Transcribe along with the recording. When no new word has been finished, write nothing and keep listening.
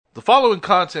The following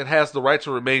content has the right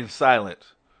to remain silent,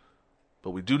 but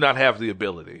we do not have the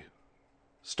ability.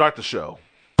 Start the show.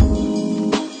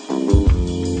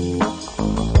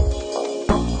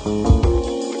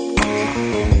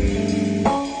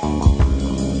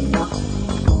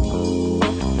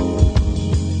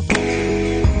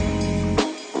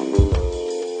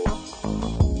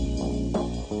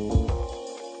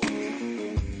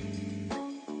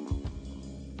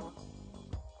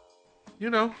 You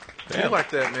know, I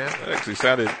like that, man. That actually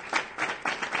sounded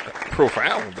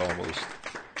profound almost.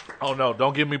 Oh, no,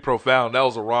 don't give me profound. That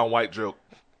was a Ron White joke.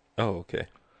 Oh, okay.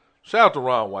 Shout out to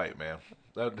Ron White, man.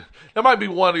 That might be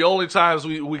one of the only times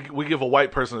we give a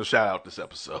white person a shout out this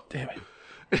episode. Damn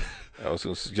it. I was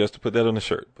going to suggest to put that on the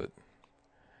shirt, but.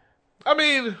 I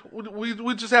mean,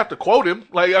 we just have to quote him.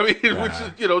 Like, I mean, we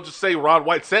just, just say Ron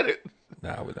White said it.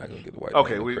 Nah, we're not going to get the white.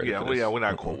 Okay, we're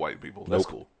not quote white people. That's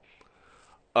cool.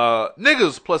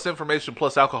 Niggas plus information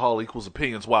plus alcohol equals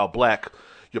opinions while black.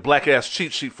 Your black ass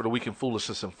cheat sheet for the week in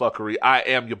foolishness and fuckery. I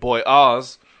am your boy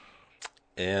Oz.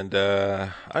 And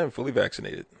I am fully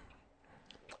vaccinated.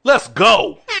 Let's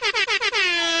go.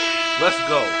 Let's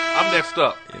go. I'm next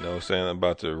up. You know what I'm saying? I'm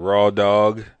about to raw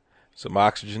dog some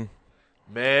oxygen.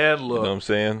 Man, look. You know what I'm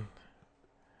saying?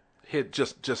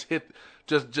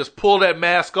 Just pull that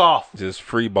mask off. Just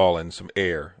free balling some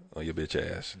air on your bitch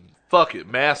ass. Fuck it,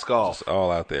 mask off. Just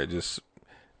all out there.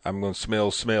 I'm going to smell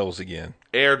smells again.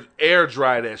 Air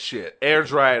dry that shit. Air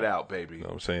dry it out, baby. You know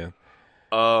what I'm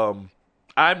saying?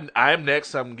 I'm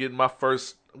next. I'm getting my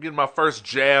first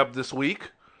jab this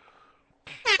week.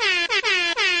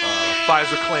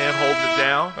 Pfizer clan holding it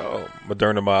down. Oh,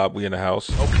 Moderna mob, we in the house.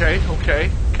 Okay.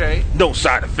 No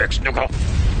side effects, nigga.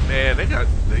 Man,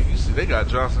 they got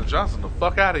Johnson & Johnson the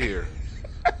fuck out of here.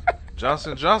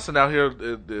 Johnson & Johnson out here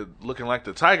looking like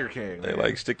the Tiger King. They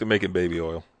like stick to making baby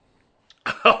oil.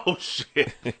 Oh,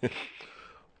 shit. It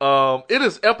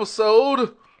is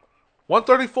episode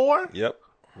 134? Yep.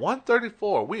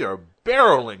 134. We are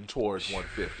barreling towards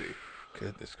 150.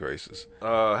 Goodness gracious.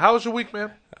 How was your week,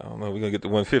 man? I don't know. We're going to get to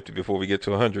 150 before we get to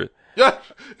 100. Yeah.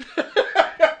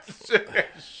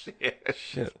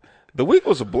 Shit. The week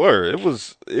was a blur.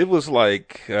 It was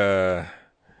like...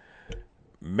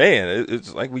 Man,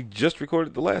 it's like we just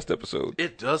recorded the last episode.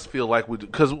 It does feel like we do,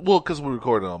 because we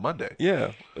recorded on Monday.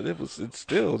 Yeah, but it's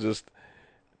still just.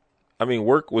 I mean,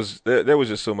 work was there was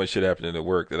just so much shit happening at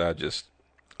work that I just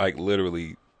like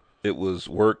literally, it was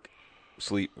work,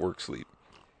 sleep, and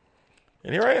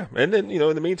here I am. And then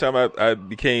in the meantime, I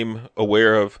became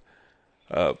aware of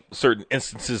certain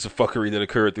instances of fuckery that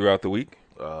occurred throughout the week.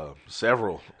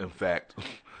 Several, in fact.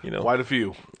 Quite a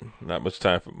few. Not much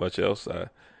time for much else.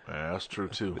 Yeah, that's true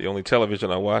too. The only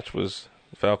television I watched was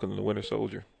Falcon and the Winter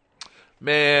Soldier.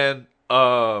 Man,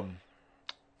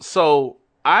 so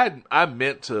I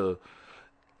meant to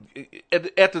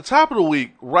at the top of the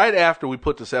week, right after we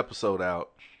put this episode out.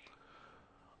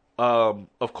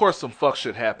 Of course, some fuck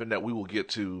shit happened that we will get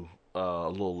to a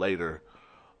little later.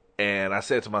 And I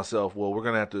said to myself, well, we're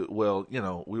gonna have to,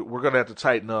 we're gonna have to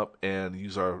tighten up and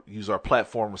use our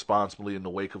platform responsibly in the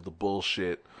wake of the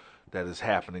bullshit that is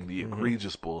happening, the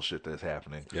egregious bullshit that's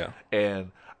happening. Yeah.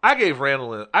 And I gave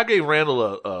Randle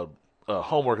a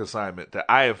homework assignment that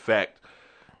I, in fact,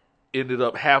 ended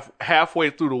up halfway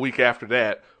through the week after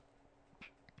that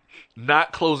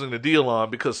not closing the deal on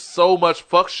because so much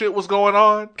fuck shit was going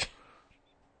on.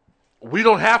 We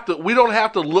don't have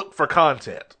to look for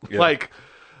content. Yeah. Like,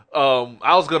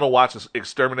 I was gonna watch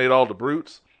Exterminate All the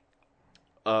Brutes,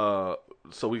 so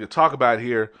we could talk about it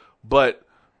here, but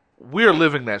we're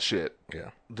living that shit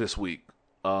this week.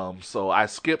 So I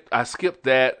skipped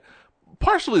that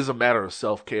partially as a matter of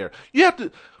self-care.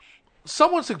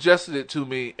 Someone suggested it to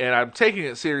me and I'm taking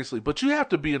it seriously, but you have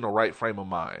to be in the right frame of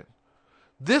mind.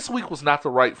 This week was not the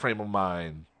right frame of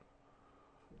mind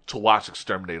to watch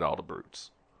Exterminate All the Brutes.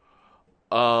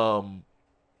 I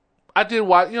did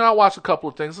watch, I watched a couple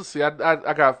of things. Let's see.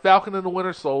 I got Falcon and the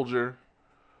Winter Soldier.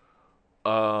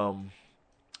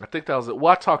 I think that was it.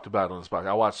 Well, I talked about it on this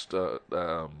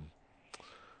podcast.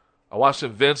 I watched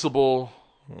Invincible.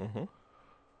 Mm-hmm.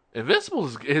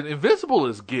 Invincible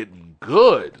is getting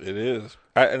good. It is.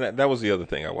 And that was the other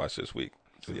thing I watched this week.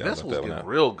 So Invincible's getting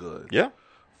real good. Yeah.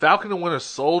 Falcon and Winter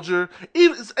Soldier.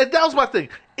 And that was my thing.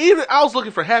 Even I was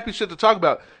looking for happy shit to talk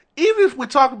about. Even if we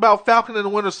talk about Falcon and the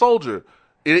Winter Soldier,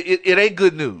 it ain't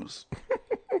good news.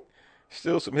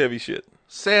 Still some heavy shit.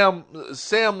 Sam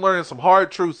learned some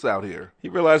hard truths out here. He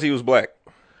realized he was black.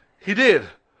 He did.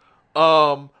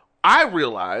 I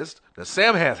realized that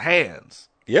Sam has hands.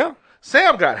 Yeah.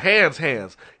 Sam got hands.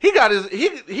 He got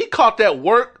he caught that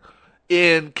work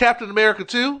in Captain America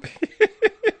 2.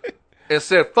 and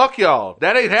said, "Fuck y'all,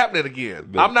 that ain't happening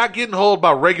again. I'm not getting holed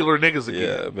by regular niggas again."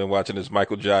 Yeah, I've been watching his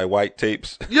Michael Jai White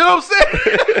tapes. You know what I'm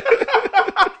saying?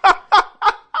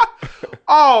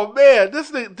 Oh man,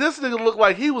 this nigga looked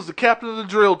like he was the captain of the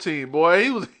drill team, boy.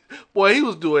 He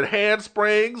was doing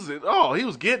handsprings and he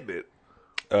was getting it.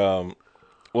 One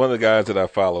of the guys that I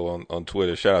follow on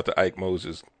Twitter, shout out to Ike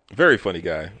Moses, very funny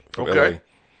guy from LA.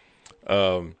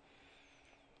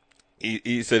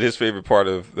 He said his favorite part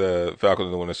of the Falcon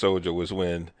and the Winter Soldier was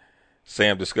when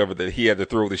Sam discovered that he had to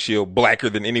throw the shield blacker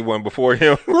than anyone before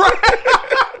him. Right.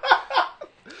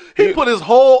 He put his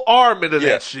whole arm into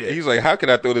that shit. He's like, how can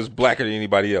I throw this blacker than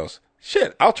anybody else?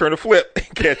 Shit, I'll turn a flip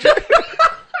and catch it.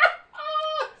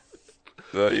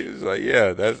 So he was like,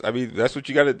 yeah, that's what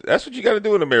you gotta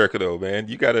do in America though, man.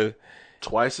 You gotta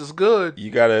twice as good. You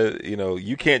gotta,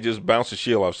 you can't just bounce a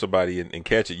shield off somebody and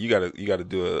catch it. You gotta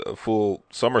do a full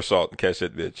somersault and catch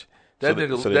that bitch. So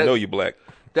they know you black.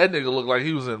 That nigga looked like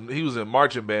he was in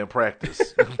marching band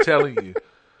practice. I'm telling you.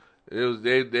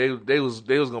 They was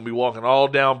gonna be walking all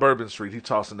down Bourbon Street. He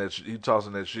tossing that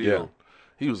shield. Yeah.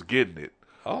 He was getting it.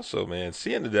 Also, man,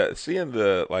 seeing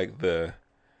the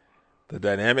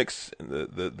dynamics and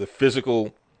the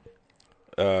physical,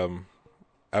 I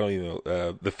don't even know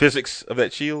the physics of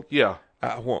that shield. Yeah,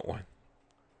 I want one.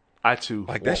 I too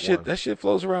like that shit. One. That shit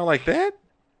flows around like that.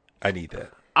 I need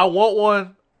that. I want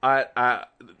one. I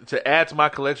to add to my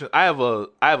collection. I have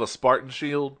a Spartan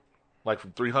shield, like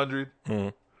from 300. Mm-hmm.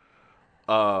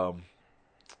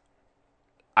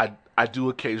 I do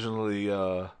occasionally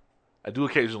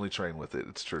train with it.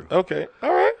 It's true. Okay.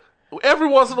 All right. Every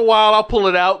once in a while, I'll pull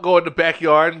it out, go in the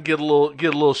backyard, and get a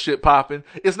little shit popping.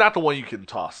 It's not the one you can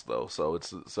toss though, so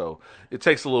it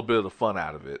takes a little bit of the fun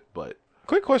out of it. But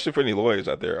quick question for any lawyers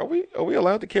out there: Are we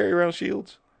allowed to carry around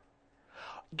shields?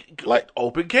 Like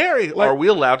open carry? Are we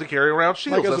allowed to carry around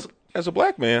shields? Like as a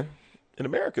black man in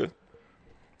America,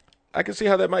 I can see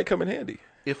how that might come in handy.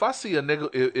 If I see a nigga,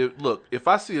 if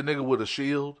I see a nigga with a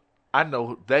shield, I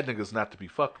know that nigga's not to be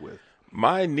fucked with.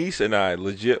 My niece and I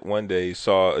legit one day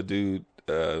saw a dude,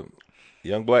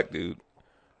 young black dude,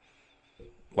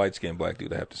 light-skinned black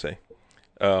dude, I have to say,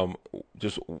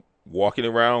 just walking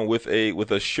around with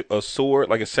a sword,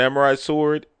 like a samurai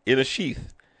sword, in a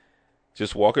sheath,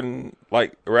 just walking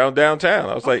like around downtown.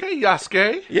 I was like, "Hey,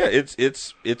 Yasuke." Yeah,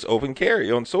 it's open carry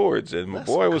on swords, and my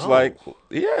boy was like,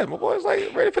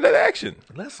 ready for that action.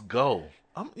 Let's go.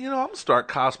 I'm gonna start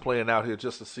cosplaying out here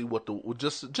just to see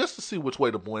just to see which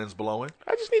way the wind's blowing.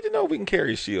 I just need to know if we can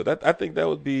carry a shield. I think that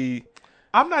would be.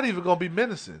 I'm not even gonna be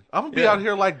menacing. I'm gonna be out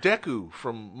here like Deku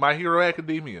from My Hero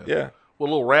Academia. Yeah, with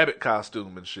a little rabbit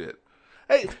costume and shit.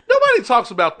 Hey, nobody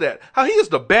talks about that. How he is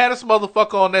the baddest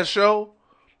motherfucker on that show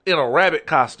in a rabbit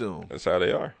costume. That's how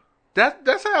they are.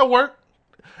 That's how it worked.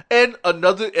 And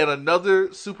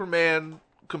another Superman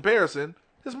comparison.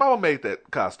 His mama made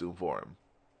that costume for him.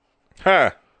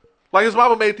 Huh. Like his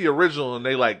mama made the original and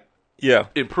they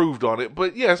improved on it.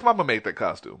 But yeah, his mama made that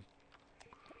costume.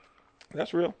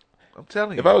 That's real. I'm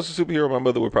telling you. If I was a superhero, my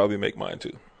mother would probably make mine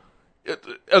too.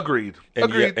 Agreed.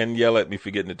 And yell at me for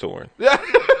getting it torn.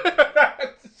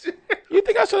 You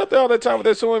think I sat up there all that time with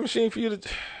that sewing machine for you to...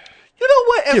 You know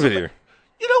what? Give it here.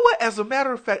 You know what? As a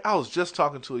matter of fact, I was just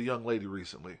talking to a young lady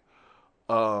recently,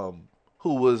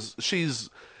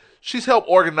 she's helped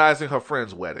organizing her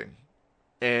friend's wedding,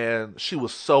 and she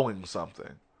was sewing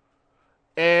something,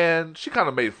 and she kind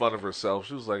of made fun of herself.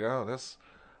 She was like, "Oh, that's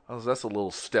a little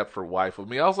Stepford wife of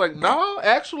me." I was like, "No,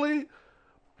 actually,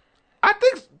 I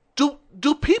think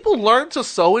do people learn to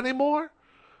sew anymore?"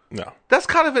 No. That's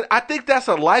I think that's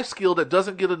a life skill that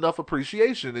doesn't get enough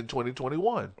appreciation in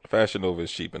 2021. Fashion Nova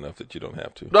is cheap enough that you don't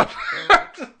have to.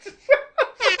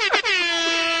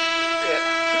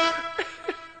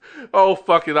 Oh,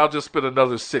 fuck it. I'll just spend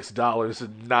another $6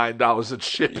 and $9 in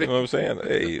shipping. You know what I'm saying?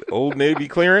 Hey, Old Navy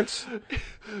clearance.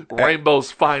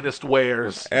 Rainbow's finest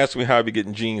wares. Ask me how I be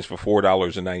getting jeans for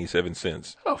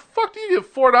 $4.97. How the fuck do you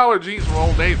get $4 jeans from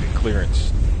Old Navy?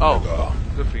 Clearance. Oh,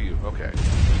 good for you. Okay.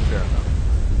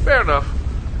 Fair enough.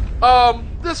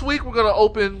 This week we're going to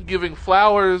open giving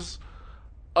flowers.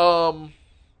 I'm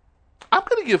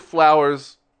going to give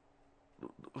flowers.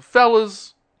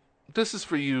 Fellas, this is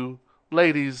for you.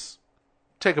 Ladies,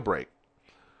 take a break.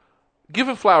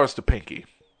 Giving flowers to Pinky.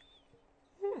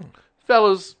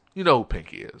 Fellas, you know who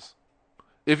Pinky is.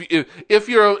 If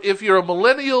you're a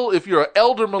millennial, if you're an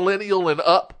elder millennial and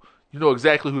up, you know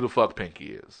exactly who the fuck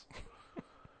Pinky is.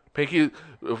 Pinky,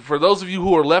 for those of you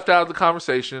who are left out of the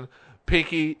conversation,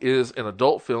 Pinky is an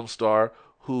adult film star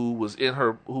who was in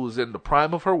the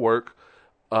prime of her work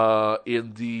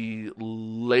in the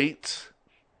late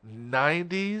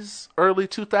 90s, early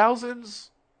 2000s.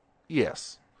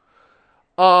 Yes.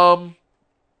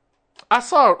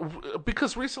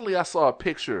 Because recently I saw a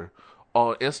picture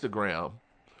on Instagram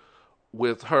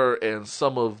with her and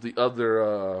some of the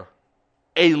other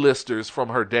A-listers from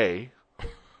her day.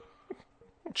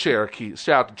 Cherokee,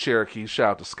 shout out to Cherokee,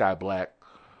 shout out to Sky Black.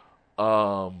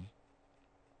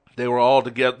 They were all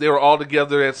together. They were all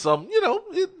together at some,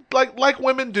 like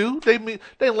women do.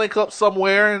 They link up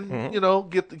somewhere and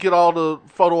get all the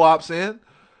photo ops in.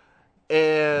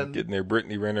 And getting their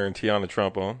Brittany Renner and Tiana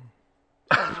Trump on.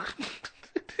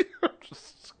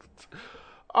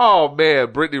 Oh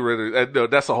man, Brittany Renner. No,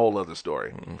 that's a whole other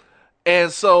story. Mm-hmm.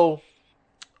 And so,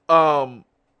 a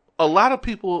lot of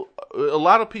people,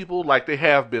 like they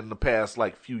have been the past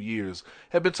like few years,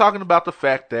 have been talking about the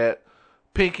fact that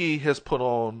Pinky has put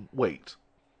on weight.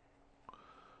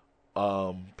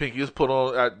 Pinky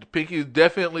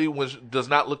definitely does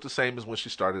not look the same as when she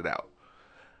started out.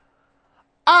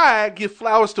 I give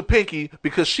flowers to Pinky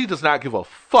because she does not give a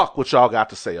fuck what y'all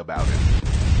got to say about it.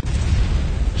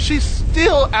 She's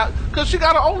still out, because she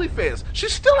got her OnlyFans.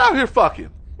 She's still out here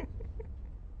fucking.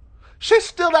 She's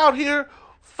still out here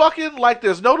fucking like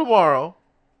there's no tomorrow,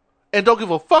 and don't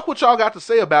give a fuck what y'all got to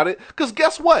say about it, because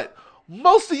guess what?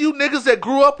 Most of you niggas that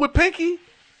grew up with Pinky,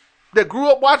 that grew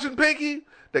up watching Pinky,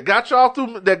 that got y'all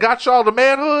to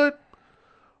manhood,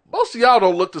 most of y'all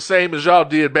don't look the same as y'all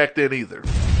did back then either.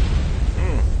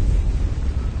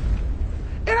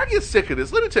 And I get sick of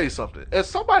this. Let me tell you something. As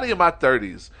somebody in my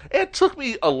 30s, it took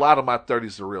me a lot of my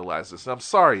 30s to realize this, and I'm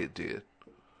sorry it did.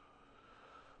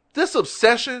 This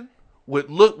obsession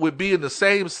with being the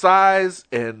same size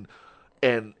and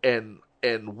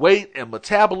weight and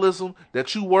metabolism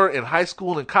that you were in high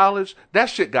school and college, that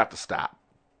shit got to stop.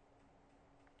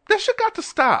 That shit got to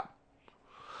stop.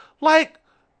 Like,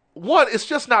 one, it's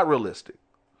just not realistic.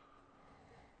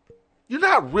 You're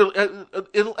not really,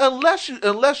 unless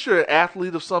you're an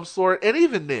athlete of some sort, and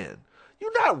even then,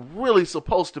 you're not really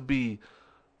supposed to be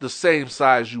the same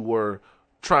size you were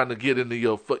trying to get into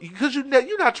your because you're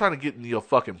not trying to get into your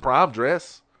fucking prom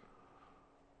dress.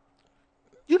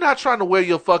 You're not trying to wear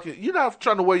your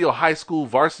high school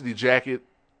varsity jacket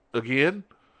again.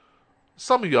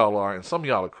 Some of y'all are, and some of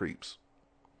y'all are creeps.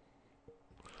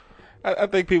 I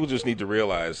think people just need to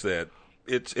realize that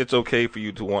it's okay for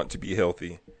you to want to be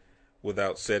healthy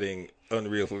without setting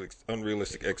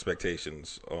unrealistic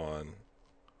expectations on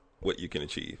what you can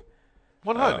achieve.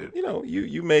 100.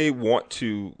 You may want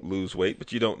to lose weight,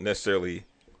 but you don't necessarily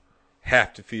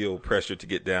have to feel pressure to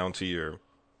get down to your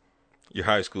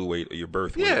high school weight or your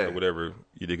birth weight or whatever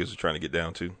you niggas are trying to get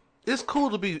down to. It's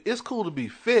cool to be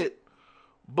fit,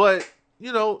 but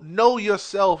know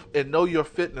yourself and know your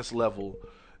fitness level,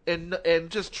 and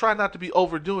just try not to be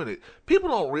overdoing it. People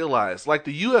don't realize, like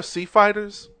the UFC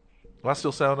fighters. Do I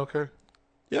still sound okay?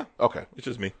 Yeah. Okay. It's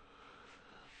just me.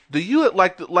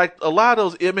 Like a lot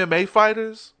of those MMA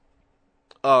fighters.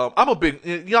 Y'all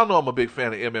know I'm a big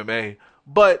fan of MMA,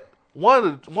 but one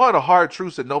of the hard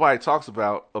truths that nobody talks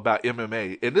about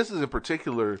MMA, and this is in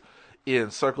particular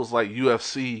in circles like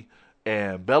UFC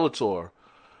and Bellator,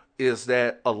 is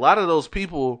that a lot of those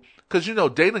people, because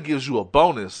Dana gives you a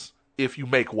bonus if you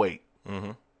make weight.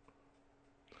 Mm-hmm.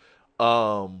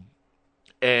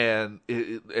 And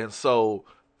so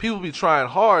people be trying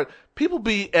hard. People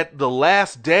be at the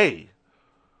last day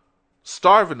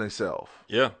starving themselves.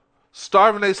 Yeah.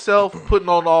 Starving themselves, putting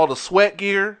on all the sweat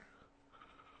gear.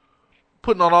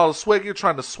 Trying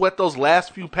to sweat those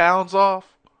last few pounds off.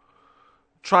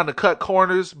 Trying to cut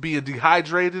corners, being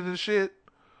dehydrated and shit.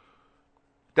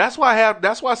 That's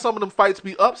why some of them fights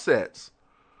be upsets.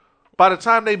 By the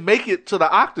time they make it to the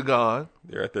octagon,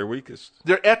 they're at their weakest.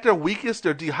 They're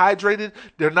dehydrated.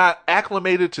 They're not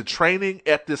acclimated to training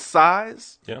at this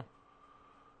size. Yeah.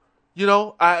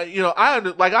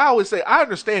 I always say, I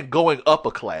understand going up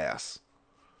a class,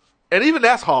 and even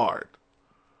that's hard.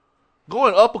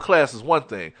 Going up a class is one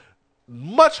thing.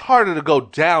 Much harder to go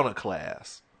down a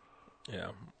class.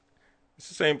 Yeah. It's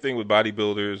the same thing with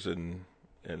bodybuilders and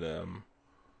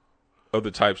other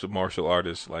types of martial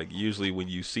artists. Like, usually when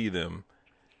you see them,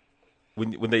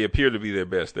 when they appear to be their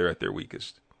best, they're at their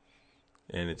weakest,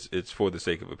 and it's for the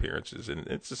sake of appearances. And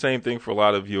it's the same thing for a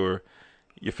lot of your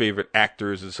favorite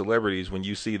actors and celebrities. When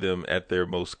you see them at their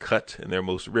most cut and their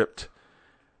most ripped,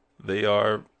 they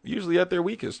are usually at their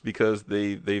weakest because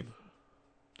they've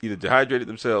either dehydrated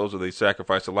themselves or they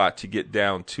sacrifice a lot to get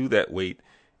down to that weight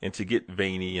and to get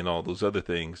veiny and all those other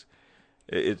things.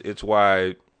 It's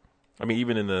why, I mean,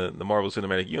 even in the Marvel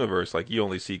Cinematic Universe, like, you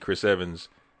only see Chris Evans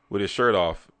with his shirt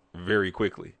off very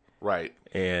quickly. Right.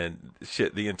 And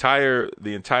shit, the entire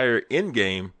end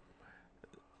game,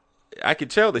 I could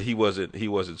tell that he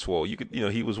wasn't swole. You could,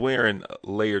 he was wearing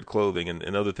layered clothing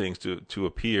and other things to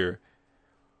appear.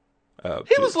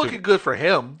 He was looking good for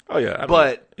him. Oh yeah,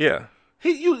 but yeah.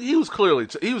 He was clearly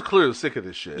sick of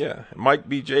this shit. Yeah, Michael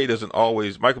B. Jordan doesn't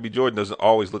always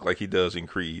look like he does in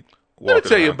Creed. Let me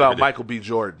tell you about Michael B.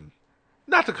 Jordan.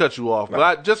 Not to cut you off,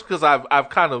 but just because I've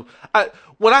kind of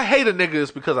when I hate a nigga,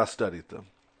 it's because I studied them.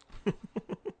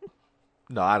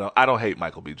 No, I don't hate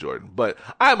Michael B. Jordan, but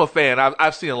I'm a fan.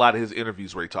 I've seen a lot of his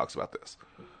interviews where he talks about this.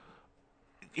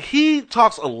 He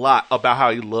talks a lot about how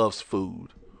he loves food,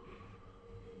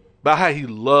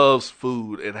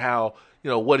 and how.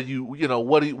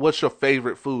 What's your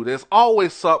favorite food? There's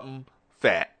always something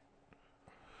fat.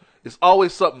 It's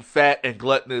always something fat and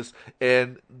gluttonous.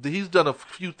 And he's done a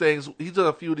few things. He's done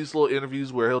a few of these little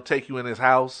interviews where he'll take you in his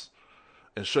house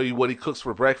and show you what he cooks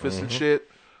for breakfast and shit.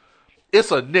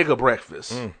 It's a nigga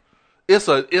breakfast. It's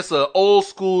a old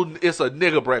school. It's a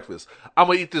nigga breakfast. I'm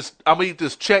gonna eat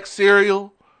this Czech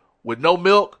cereal with no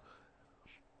milk.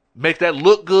 Make that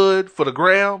look good for the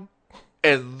gram,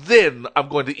 and then I'm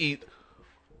going to eat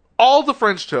all the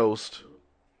French toast,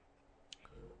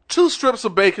 2 strips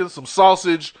of bacon, some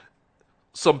sausage,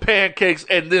 some pancakes,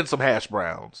 and then some hash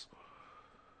browns.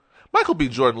 Michael B.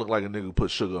 Jordan looked like a nigga who put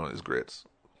sugar on his grits.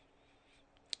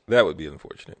 That would be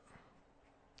unfortunate.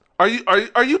 Are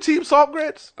you team salt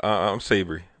grits? I'm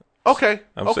savory. Okay.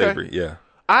 I'm savory. Yeah.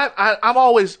 I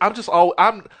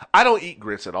don't eat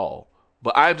grits at all,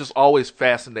 but I'm just always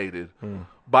fascinated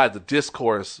by the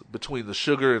discourse between the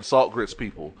sugar and salt grits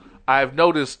people. I've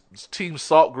noticed Team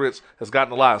Salt Grits has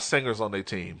gotten a lot of singers on their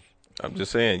team. I'm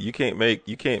just saying you can't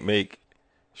make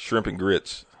shrimp and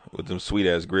grits with them sweet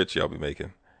ass grits y'all be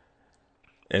making.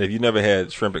 And if you never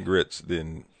had shrimp and grits,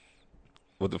 then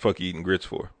what the fuck are you eating grits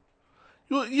for?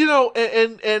 Because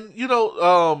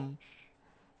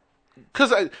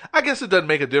I guess it doesn't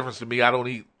make a difference to me. I don't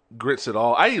eat grits at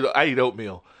all. I eat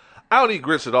oatmeal. I don't eat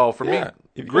grits at all. For me,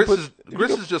 grits is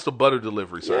just a butter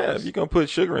delivery service. Yeah, if you're gonna put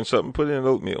sugar in something, put it in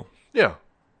oatmeal. Yeah.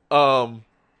 So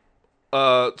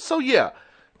yeah,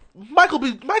 Michael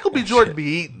B. Jordan be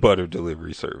eating butter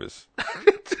delivery service.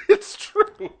 It's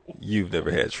true. You've never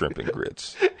had shrimp and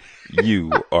grits.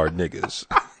 You are niggas.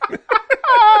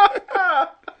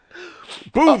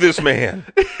 Boo this man.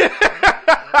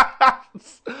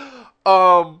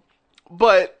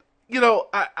 But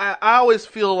I always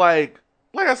feel like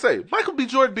I say, Michael B.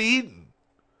 Jordan be eating.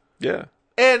 Yeah.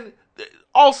 And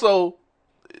also,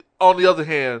 on the other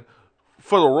hand,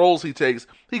 for the roles he takes,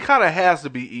 he kind of has to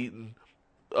be eating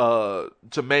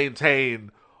to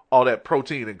maintain all that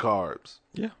protein and carbs.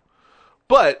 Yeah.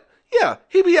 But, yeah,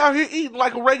 he be out here eating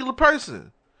like a regular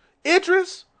person.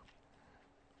 Idris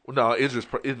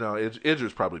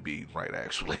probably be eating right,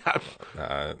 actually.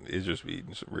 Idris be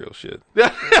eating some real shit.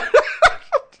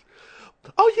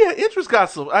 Oh yeah, Idris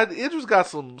got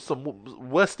some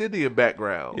West Indian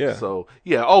background. Yeah. So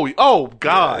yeah. Oh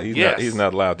God. Yeah, he's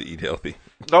not allowed to eat healthy.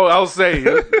 No, I was saying.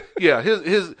 Yeah,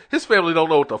 his family don't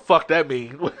know what the fuck that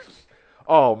means.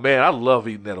 Oh man, I love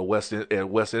eating at a West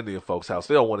Indian folks' house.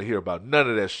 They don't want to hear about none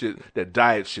of that shit, that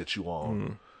diet shit you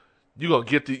on. You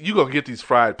gonna get these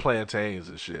fried plantains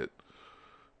and shit.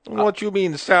 What you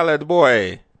mean, salad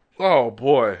boy? Oh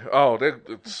boy! Oh,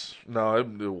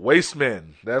 waste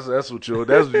men. That's what you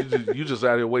just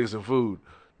out here wasting food.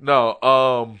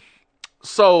 No.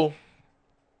 So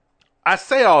I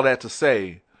say all that to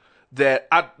say that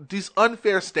these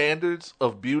unfair standards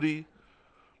of beauty.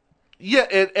 Yeah,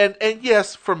 and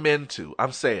yes, for men too.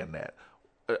 I'm saying that.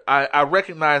 I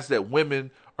recognize that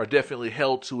women are definitely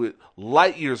held to it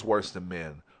light years worse than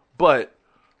men, but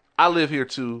I live here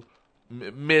too.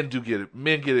 Men do get it.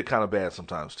 Men get it kind of bad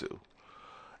sometimes too.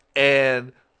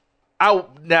 And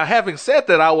now, having said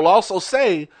that, I will also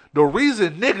say the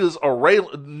reason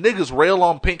niggas rail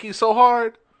on Pinky so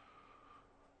hard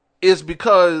is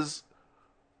because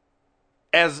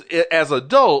as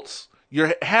adults,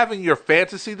 you're having your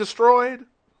fantasy destroyed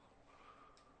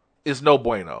is no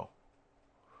bueno.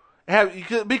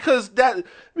 Because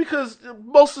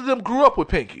most of them grew up with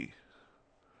Pinky,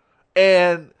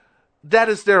 and that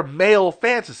is their male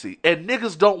fantasy. And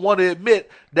niggas don't want to admit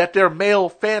that their male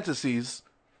fantasies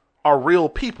are real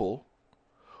people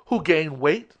who gain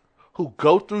weight, who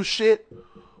go through shit,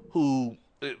 who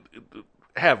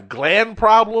have gland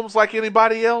problems like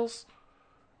anybody else.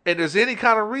 And there's any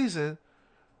kind of reason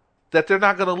that they're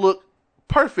not going to look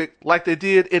perfect like they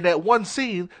did in that one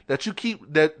scene that you keep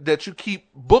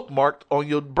bookmarked on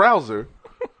your browser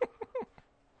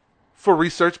for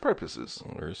research purposes.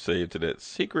 Or save to that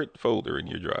secret folder in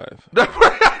your drive.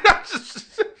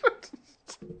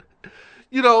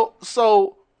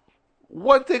 So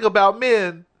one thing about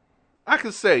men I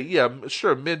can say, yeah,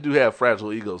 sure, men do have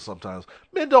fragile egos sometimes.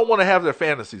 Men don't want to have their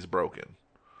fantasies broken.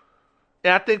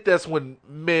 And I think that's when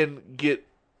men get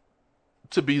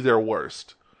to be their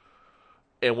worst.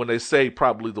 And when they say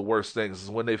probably the worst things is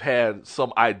when they've had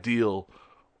some ideal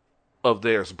of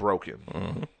theirs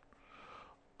broken.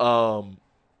 Mm-hmm.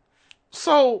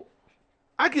 So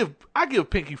I give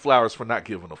Pinky flowers for not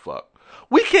giving a fuck.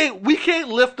 We can't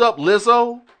lift up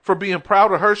Lizzo for being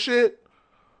proud of her shit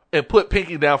and put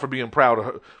Pinky down for being proud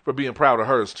of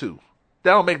hers too.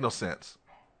 That don't make no sense.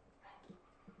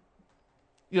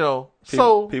 People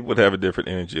would have a different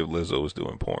energy if Lizzo was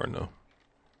doing porn though.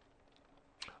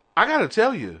 I gotta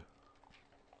tell you,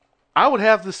 I would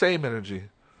have the same energy.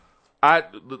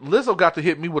 Lizzo got to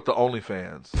hit me with the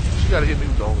OnlyFans. She got to hit me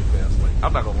with the OnlyFans link.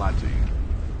 I'm not gonna lie to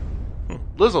you.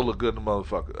 Lizzo look good in the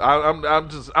motherfucker. I'm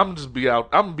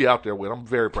gonna be out there with. I'm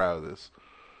very proud of this.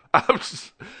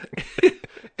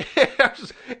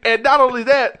 And not only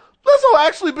that,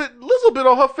 Lizzo been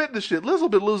on her fitness shit. Lizzo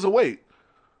been losing weight.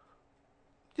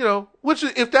 Which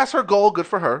if that's her goal, good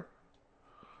for her.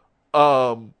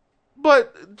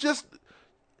 But just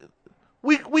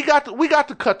we got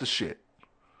to cut the shit.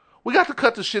 We got to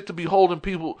cut the shit to be holding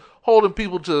people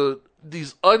to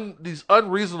these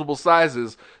unreasonable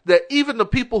sizes that even the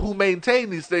people who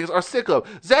maintain these things are sick of.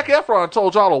 Zac Efron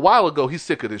told y'all a while ago he's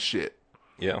sick of this shit.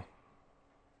 Yeah.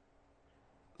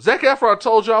 Zac Efron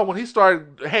told y'all when he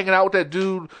started hanging out with that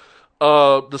dude,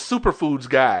 the superfoods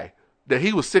guy, that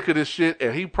he was sick of this shit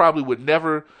and he probably would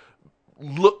never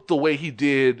look the way he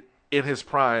did in his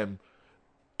prime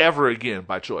ever again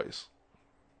by choice.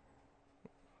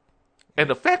 And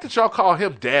the fact that y'all call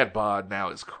him Dad Bod now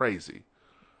is crazy.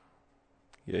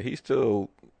 Yeah, he's still,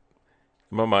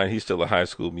 in my mind, he's still a High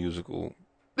School Musical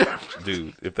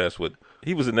dude, if that's what,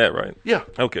 he was in that, right? Yeah.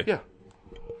 Okay. Yeah.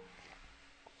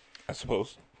 I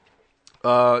suppose.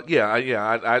 I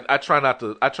try not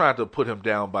to put him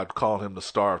down by calling him the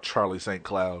star of Charlie St.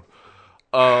 Cloud.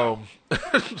 So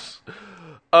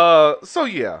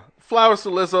yeah, flowers to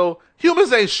Lizzo.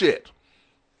 Humans ain't shit.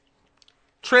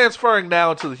 Transferring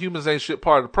now to the humans ain't shit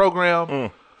part of the program.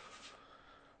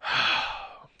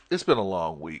 It's been a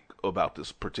long week about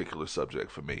this particular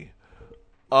subject for me.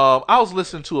 I was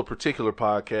listening to a particular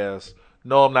podcast.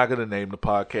 No, I'm not going to name the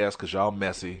podcast because y'all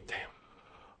messy. Damn.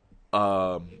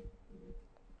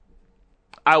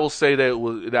 I will say that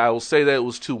it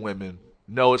was two women.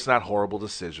 No, it's not Horrible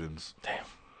Decisions. Damn.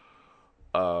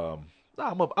 I'm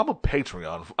a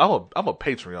Patreon. I'm a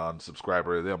Patreon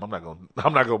subscriber to them. I'm not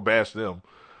gonna bash them.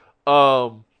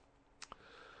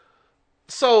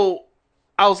 So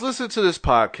I was listening to this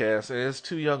podcast and it's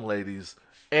two young ladies,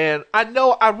 and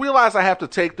I realize I have to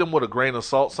take them with a grain of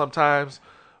salt sometimes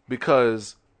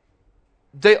because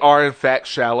they are in fact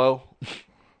shallow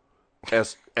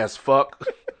as fuck.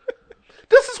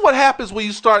 This is what happens when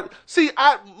you start. See,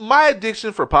 my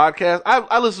addiction for podcasts.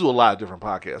 I listen to a lot of different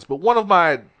podcasts, but one of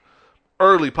my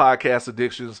early podcast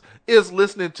addictions is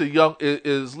listening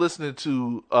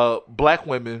to black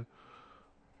women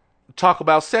talk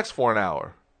about sex for an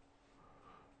hour.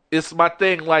 It's my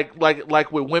thing, like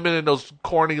with women in those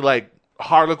corny like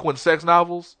Harlequin sex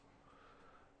novels.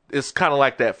 It's kind of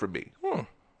like that for me.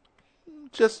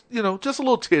 Just a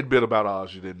little tidbit about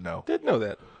Oz you didn't know. Didn't know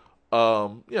that.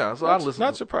 So I listened.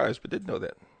 Not surprised, but didn't know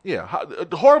that. Yeah,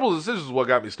 the Horrible Decisions is what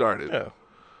got me started. Yeah.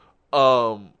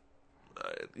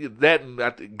 That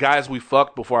and guys we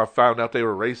fucked before I found out they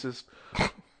were racist.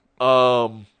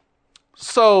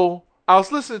 So I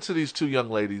was listening to these two young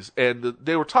ladies, and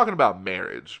they were talking about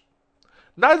marriage.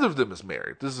 Neither of them is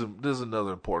married. This is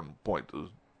another important point to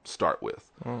start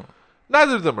with.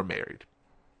 Neither of them are married.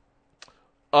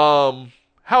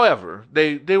 However,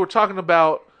 they were talking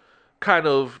about kind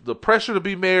of the pressure to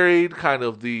be married, kind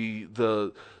of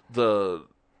the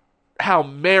how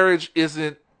marriage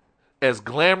isn't as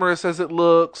glamorous as it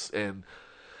looks, and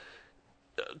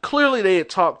clearly they had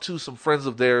talked to some friends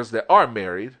of theirs that are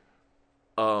married,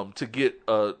 to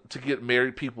get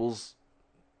married people's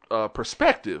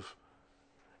perspective.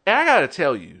 And I gotta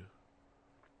tell you,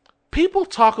 people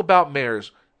talk about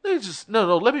marriage. They just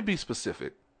no. Let me be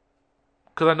specific,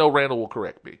 because I know Randle will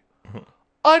correct me.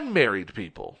 Unmarried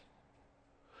people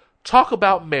talk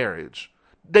about marriage.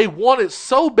 They want it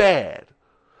so bad,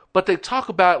 but they talk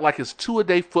about it like it's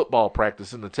 2-a-day football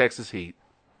practice in the Texas heat.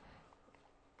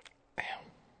 Damn.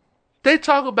 They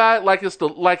talk about it like it's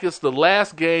the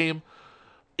last game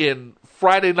in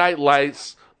Friday Night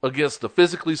Lights against the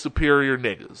physically superior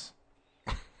niggas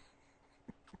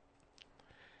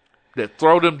that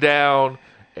throw them down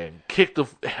and kick the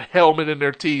helmet in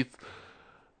their teeth.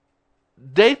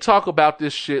 They talk about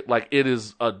this shit like it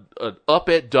is an up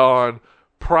at dawn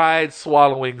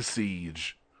pride-swallowing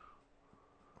siege.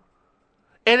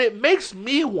 And it makes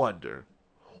me wonder,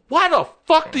 why the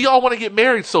fuck do y'all want to get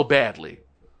married so badly?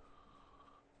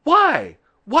 Why?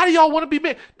 Why do y'all want to be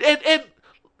married? And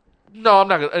no, I'm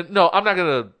not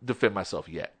gonna defend myself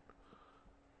yet.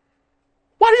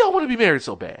 Why do y'all want to be married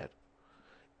so bad?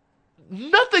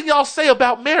 Nothing y'all say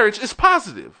about marriage is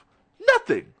positive.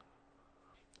 Nothing.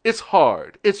 It's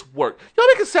hard. It's work. Y'all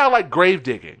make it sound like grave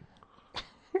digging.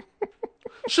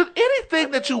 Should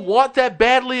anything that you want that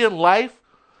badly in life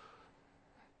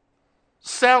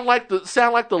sound like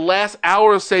the last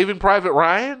hour of Saving Private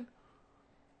Ryan?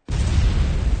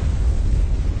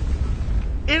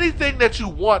 Anything that you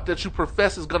want that you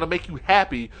profess is going to make you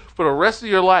happy for the rest of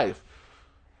your life,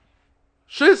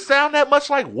 should it sound that much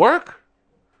like work?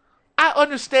 I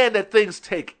understand that things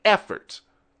take effort.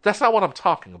 That's not what I'm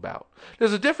talking about.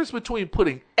 There's a difference between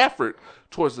putting effort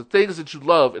towards the things that you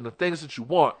love and the things that you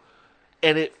want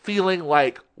and it feeling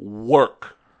like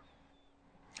work.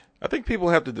 I think people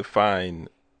have to define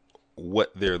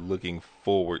what they're looking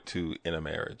forward to in a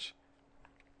marriage.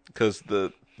 Because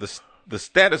the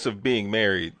status of being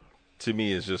married, to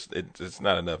me, is just, it's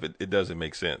not enough. It doesn't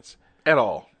make sense. At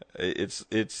all. It's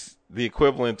the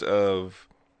equivalent of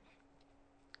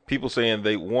people saying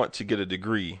they want to get a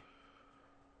degree,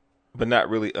 but not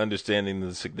really understanding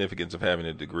the significance of having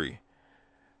a degree.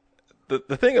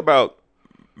 The thing about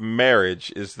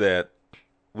marriage is that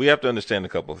we have to understand a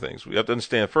couple of things. We have to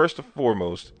understand, first and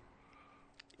foremost,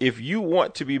 if you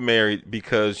want to be married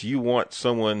because you want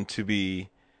someone to be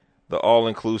the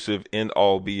all-inclusive,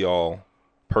 end-all, be-all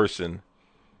person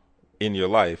in your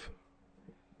life,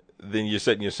 then you're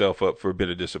setting yourself up for a bit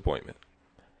of disappointment.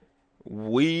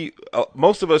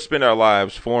 Most of us spend our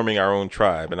lives forming our own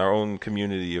tribe and our own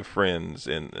community of friends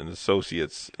and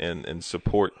associates and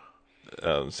support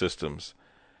systems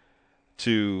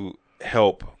to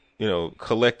help,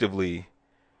 collectively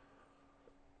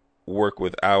work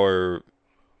with our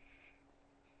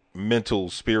mental,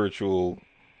 spiritual,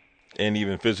 and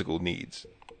even physical needs.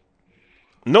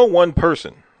 No one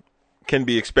person can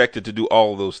be expected to do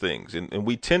all of those things. And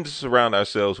we tend to surround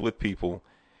ourselves with people,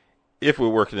 if we're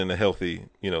working in a healthy,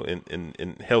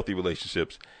 in healthy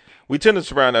relationships, we tend to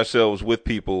surround ourselves with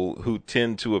people who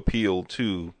tend to appeal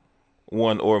to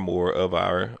one or more of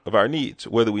our needs,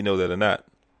 whether we know that or not.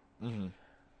 Mm-hmm.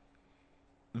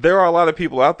 There are a lot of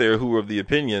people out there who are of the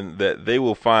opinion that they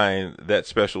will find that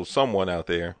special someone out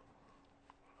there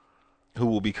who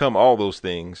will become all those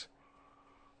things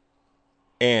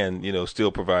and,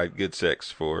 still provide good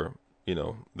sex for,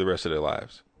 the rest of their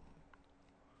lives.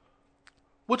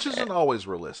 Which isn't always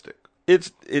realistic.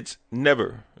 It's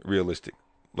never realistic.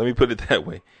 Let me put it that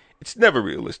way. It's never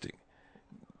realistic.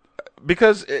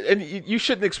 Because, and you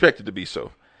shouldn't expect it to be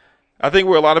so. I think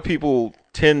where a lot of people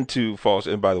tend to fall,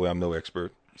 and by the way, I'm no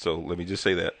expert, so let me just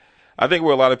say that. I think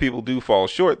where a lot of people do fall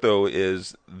short, though,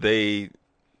 is they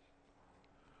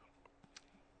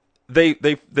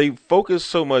focus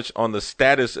so much on the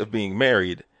status of being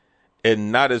married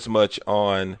and not as much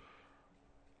on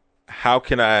how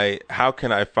can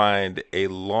I find a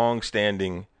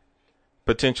long-standing,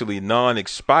 potentially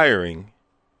non-expiring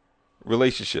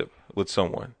relationship with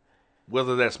someone,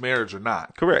 whether that's marriage or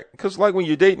not. Correct, because like when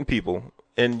you're dating people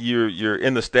and you're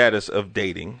in the status of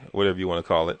dating, whatever you want to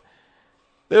call it,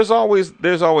 there's always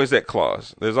that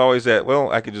clause. There's always that,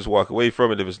 well, I can just walk away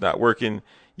from it if it's not working.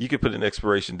 You could put an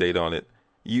expiration date on it.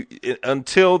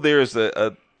 Until there's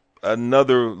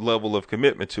another level of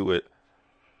commitment to it.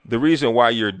 The reason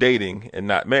why you're dating and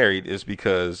not married is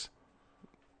because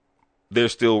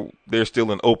there's still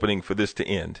an opening for this to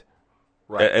end.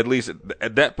 Right. At least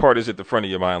that part is at the front of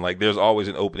your mind. Like there's always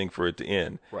an opening for it to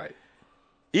end. Right.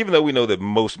 Even though we know that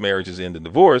most marriages end in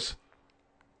divorce,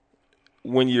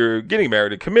 when you're getting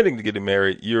married and committing to getting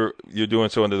married, you're doing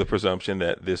so under the presumption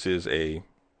that this is a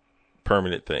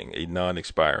permanent thing, a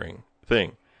non-expiring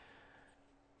thing.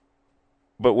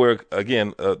 But where,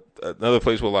 again, another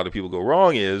place where a lot of people go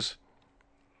wrong is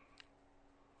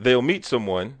they'll meet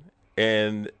someone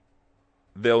and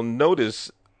they'll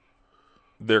notice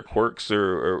their quirks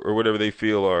or whatever they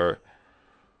feel are,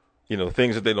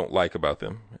 things that they don't like about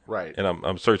them. Right. And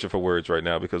I'm searching for words right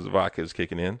now because the vodka is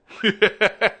kicking in.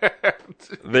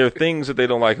 There are things that they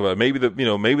don't like about it. Maybe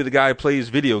the guy plays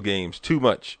video games too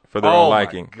much for their own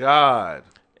liking. Oh my God.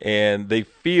 And they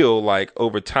feel like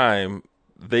over time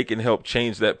they can help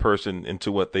change that person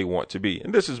into what they want to be.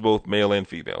 And this is both male and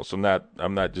female. So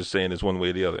I'm not just saying it's one way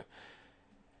or the other.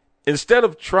 Instead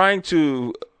of trying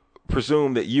to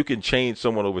presume that you can change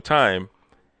someone over time,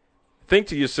 think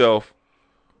to yourself,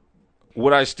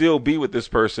 would I still be with this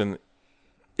person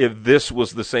if this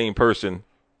was the same person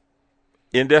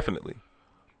indefinitely.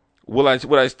 Would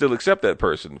I still accept that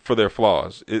person for their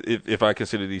flaws if I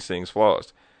consider these things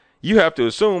flaws? You have to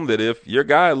assume that if your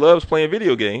guy loves playing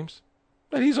video games,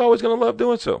 that he's always going to love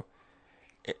doing so.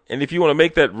 And if you want to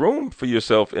make that room for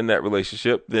yourself in that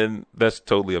relationship, then that's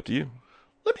totally up to you.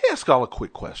 Let me ask y'all a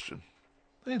quick question.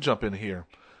 Let me jump in here.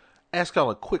 Ask y'all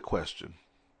a quick question.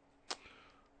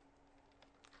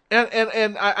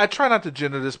 And I try not to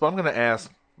gender this, but I'm going to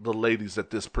ask the ladies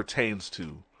that this pertains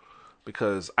to,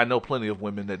 because I know plenty of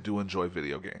women that do enjoy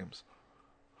video games.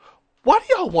 Why do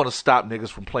y'all want to stop niggas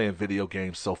from playing video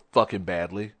games so fucking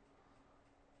badly?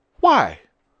 Why?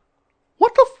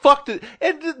 What the fuck did...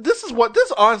 And this is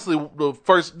honestly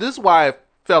this is why I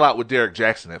fell out with Derek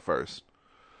Jackson at first.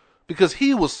 Because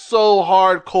he was so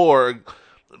hardcore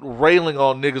railing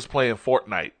on niggas playing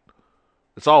Fortnite.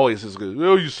 It's always his good.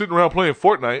 Oh, you sitting around playing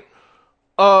Fortnite.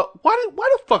 Why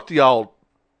the fuck do y'all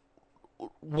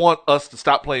want us to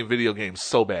stop playing video games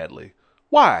so badly?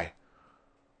 Why?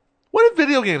 What did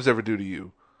video games ever do to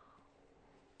you?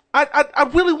 I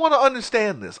really want to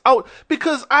understand this.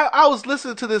 Because I was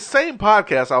listening to this same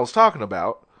podcast I was talking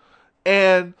about,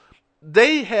 and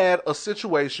they had a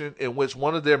situation in which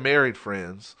one of their married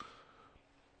friends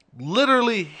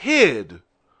literally hid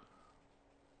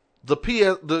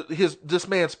this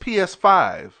man's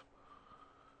PS5.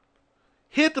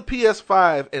 Hid the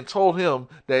PS5 and told him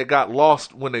that it got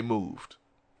lost when they moved.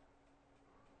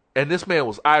 And this man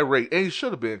was irate, and he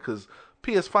should have been, because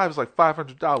PS5 is like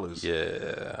 $500.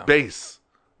 Yeah. Base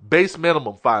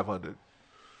minimum $500.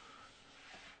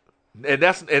 And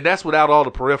that's without all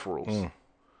the peripherals.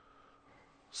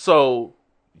 So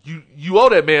you owe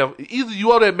that man, either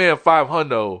you owe that man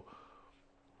 $500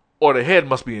 or the head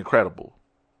must be incredible.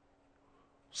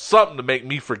 Something to make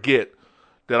me forget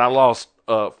that I lost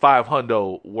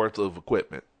 $500 worth of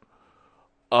equipment.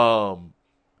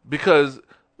 Because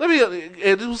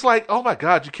it was like, oh my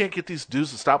God, you can't get these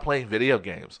dudes to stop playing video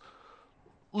games.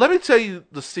 Let me tell you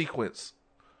the sequence.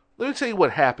 Let me tell you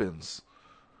what happens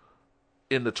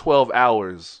in the 12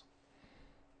 hours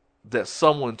that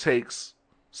someone takes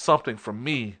something from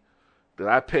me that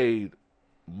I paid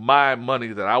my money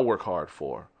that I work hard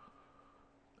for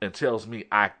and tells me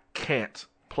I can't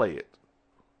play it.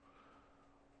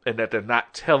 And that they're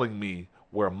not telling me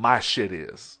where my shit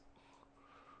is.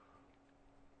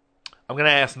 I'm going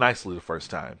to ask nicely the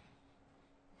first time.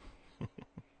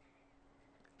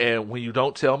 And when you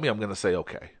don't tell me, I'm going to say,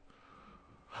 okay.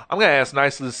 I'm going to ask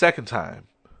nicely the second time.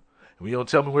 And when you don't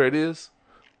tell me where it is,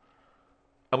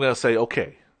 I'm going to say,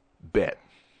 okay, bet.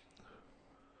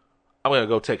 I'm going to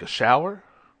go take a shower.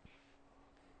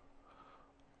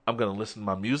 I'm going to listen to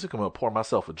my music. I'm going to pour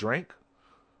myself a drink.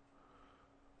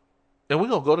 And we're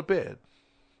going to go to bed.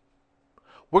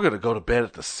 We're going to go to bed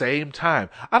at the same time.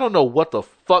 I don't know what the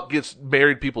fuck gets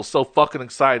married people so fucking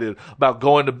excited about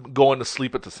going to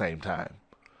sleep at the same time.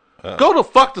 Go to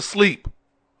fuck to sleep.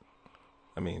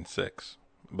 I mean, sex.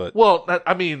 But well,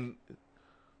 I mean,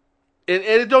 and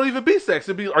it don't even be sex.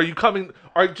 It'd be, are you coming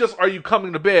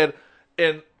to bed,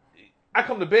 and I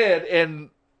come to bed and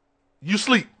you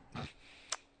sleep.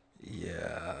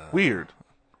 Yeah. Weird.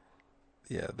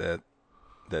 Yeah, that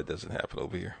doesn't happen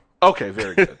over here. Okay,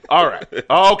 very good. All right.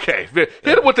 Okay. Hit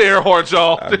it with the air horns,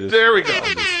 y'all. There we go.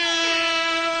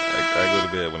 I go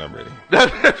to bed when I'm ready.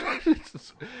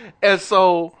 And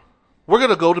so, we're going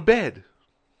to go to bed.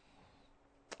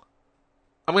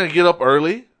 I'm going to get up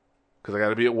early, because I got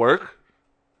to be at work.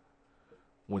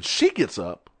 When she gets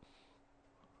up,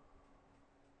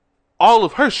 all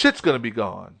of her shit's going to be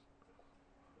gone.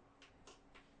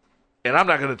 And I'm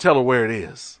not going to tell her where it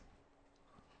is.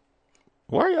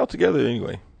 Why are y'all together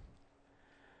anyway?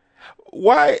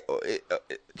 Why?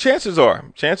 Chances are.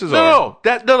 No.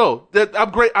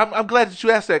 I'm great. I'm glad that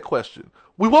you asked that question.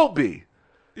 We won't be.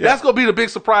 Yeah. That's gonna be the big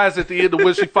surprise at the end of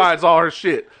when she finds all her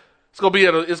shit. It's gonna be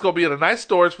at a nice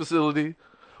storage facility.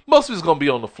 Most of it's gonna be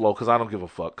on the floor because I don't give a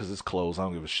fuck because it's closed. I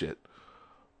don't give a shit.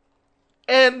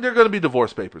 And they're gonna be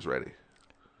divorce papers ready.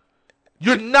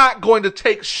 You're not going to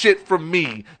take shit from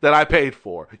me that I paid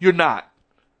for. You're not.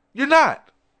 Not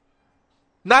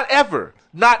ever.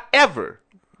 Not ever.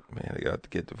 Man, they got to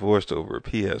get divorced over a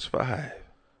PS5.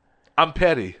 I'm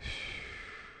petty.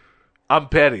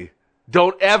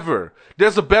 Don't ever.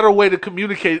 There's a better way to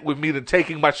communicate with me than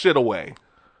taking my shit away.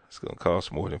 It's going to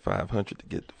cost more than $500 to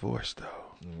get divorced,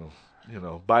 though. You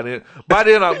know, by then, but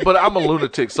I'm a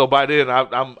lunatic, so by then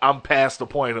I'm past the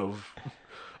point of,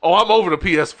 I'm over the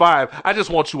PS5. I just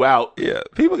want you out. Yeah,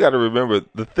 people got to remember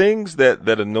the things that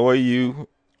annoy you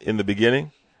in the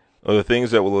beginning are the things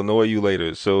that will annoy you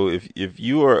later. So if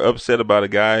you are upset about a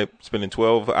guy spending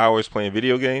 12 hours playing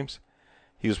video games,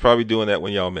 he was probably doing that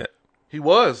when y'all met. He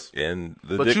was. And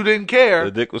but you didn't care.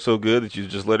 The dick was so good that you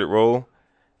just let it roll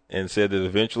and said that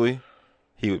eventually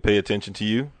he would pay attention to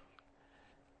you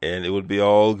and it would be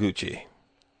all Gucci.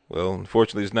 Well,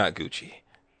 unfortunately, it's not Gucci.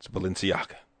 It's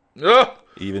Balenciaga.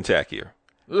 Even tackier.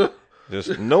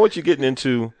 Just know what you're getting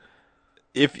into.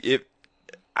 If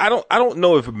I don't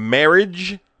know if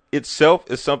marriage itself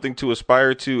is something to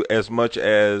aspire to as much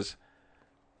as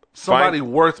somebody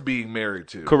worth being married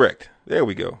to. Correct. There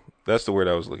we go. That's the word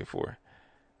I was looking for.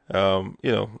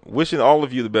 Wishing all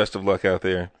of you the best of luck out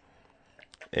there.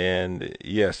 And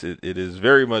yes, it is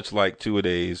very much like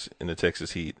 2-a-days in the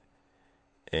Texas heat.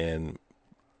 And,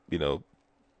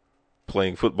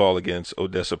 playing football against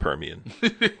Odessa Permian.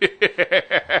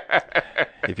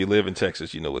 If you live in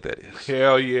Texas, you know what that is.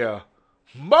 Hell yeah.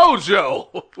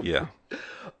 Mojo! Yeah.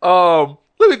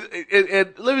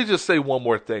 Let me just say one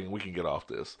more thing. We can get off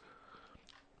this.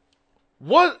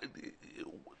 When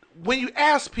you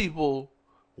ask people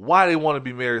why they want to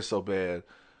be married so bad,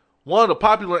 one of the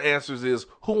popular answers is,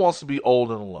 who wants to be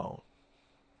old and alone?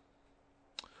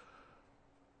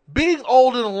 Being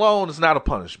old and alone is not a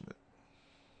punishment.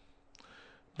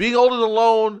 Being old and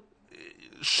alone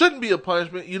shouldn't be a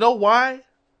punishment. You know why?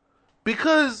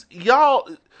 Because y'all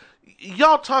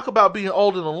talk about being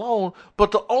old and alone,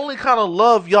 but the only kind of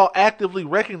love y'all actively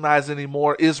recognize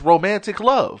anymore is romantic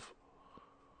love.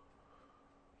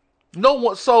 No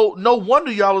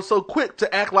wonder y'all are so quick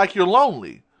to act like you're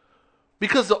lonely,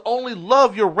 because the only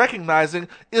love you're recognizing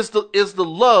is the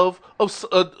love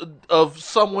of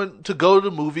someone to go to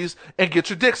the movies and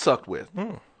get your dick sucked with.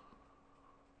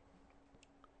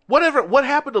 What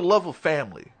happened to love of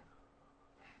family?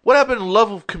 What happened to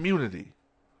love of community?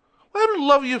 What happened to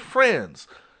love of your friends?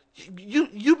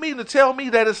 You mean to tell me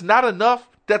that it's not enough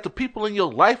that the people in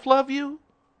your life love you?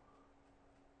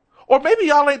 Or maybe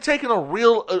y'all ain't taking a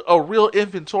real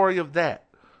inventory of that.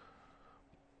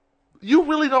 You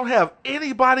really don't have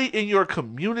anybody in your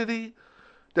community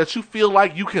that you feel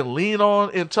like you can lean on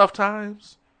in tough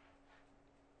times?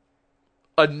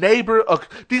 A neighbor,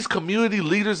 these community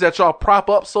leaders that y'all prop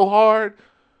up so hard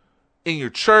in your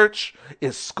church,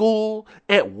 in school,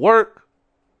 at work.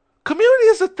 Community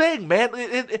is a thing, man.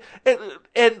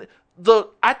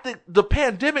 I think the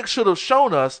pandemic should have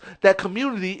shown us that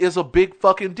community is a big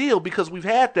fucking deal, because we've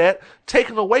had that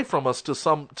taken away from us to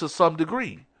some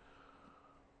degree.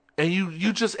 And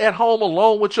you just at home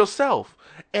alone with yourself.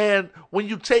 And when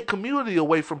you take community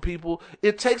away from people,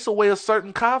 it takes away a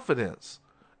certain confidence.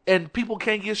 And people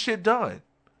can't get shit done.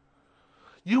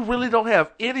 You really don't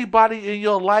have anybody in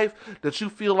your life that you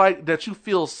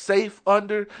feel safe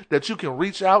under, that you can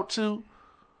reach out to,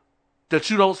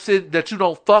 that you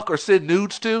don't fuck or send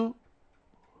nudes to.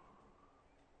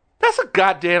 That's a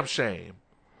goddamn shame.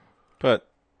 But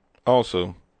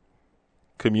also,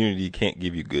 community can't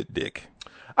give you good dick.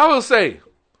 I will say,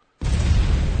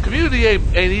 community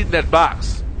ain't eating that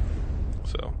box.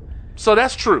 So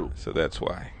that's true. So that's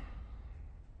why.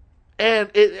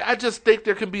 And I just think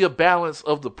there can be a balance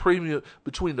of the premium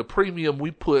between the premium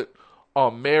we put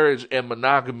on marriage and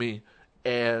monogamy,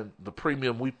 and the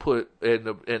premium we put and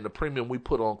the premium we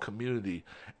put on community.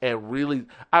 And really,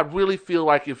 I really feel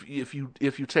like if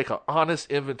you take an honest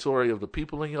inventory of the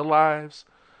people in your lives,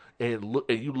 and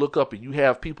you look up and you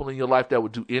have people in your life that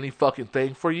would do any fucking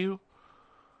thing for you,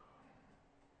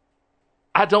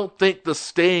 I don't think the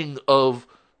sting of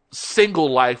single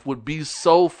life would be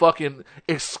so fucking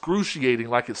excruciating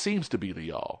like it seems to be to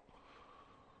y'all.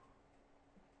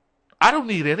 I don't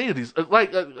need any of these.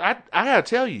 I gotta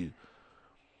tell you,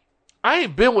 I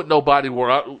ain't been with nobody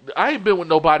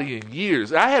in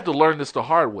years. I had to learn this the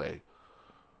hard way.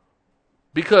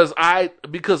 Because I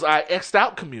X'd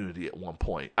out community at one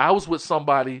point. I was with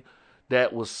somebody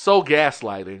that was so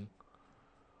gaslighting,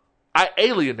 I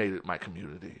alienated my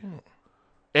community. And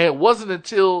it wasn't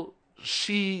until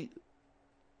she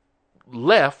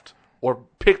left or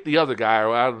picked the other guy,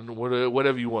 or I don't know,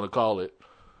 whatever you want to call it,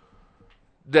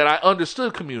 that I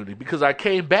understood community, because I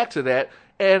came back to that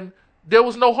and there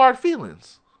was no hard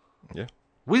feelings. Yeah.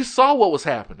 We saw what was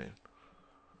happening.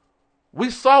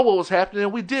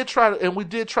 And we did try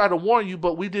to warn you,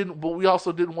 but we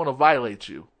also didn't want to violate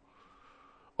you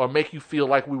or make you feel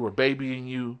like we were babying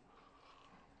you.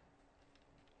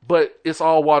 But it's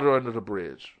all water under the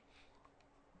bridge.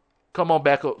 Come on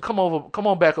back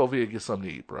over here and get something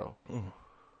to eat, bro.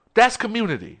 That's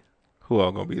community. Who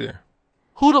all gonna be there?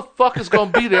 Who the fuck is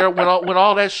gonna be there when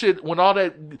all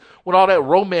that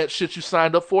romance shit you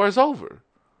signed up for is over?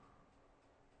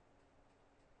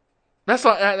 That's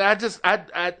all. I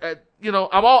know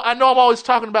I'm always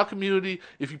talking about community.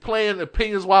 If you're playing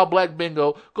Opinions Wild Black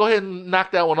Bingo, go ahead and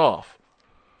knock that one off.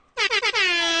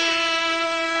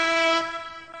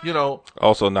 You know,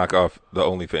 Also, knock off the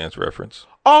OnlyFans reference.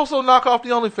 also knock off the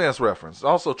OnlyFans reference.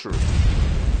 Also true.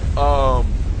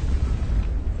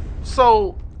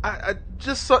 So I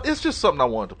just it's just something I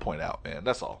wanted to point out, man.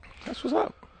 That's all. That's what's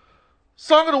up.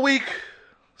 Song of the week.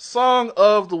 Song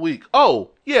of the week. Oh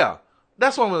yeah,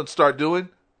 that's what I'm going to start doing.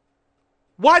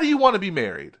 Why do you want to be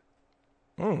married?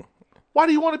 Why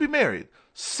do you want to be married?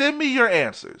 Send me your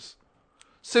answers.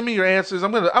 Send me your answers.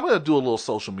 I'm gonna do a little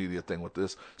social media thing with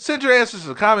this. Send your answers to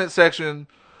the comment section.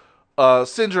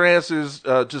 Send your answers.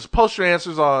 Just post your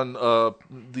answers on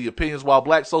the Opinions While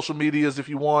Black social medias if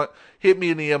you want. Hit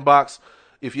me in the inbox.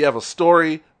 If you have a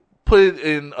story, put it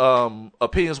in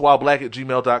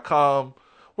opinionswhileblack@gmail.com.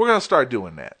 We're gonna start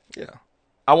doing that. Yeah.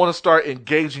 I want to start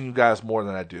engaging you guys more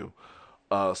than I do.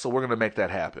 So we're gonna make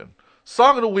that happen.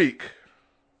 Song of the week.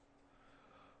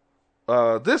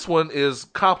 This one is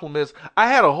compliments. I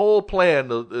had a whole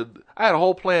plan. I had a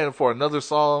whole plan for another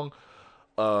song.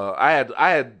 I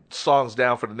had songs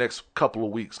down for the next couple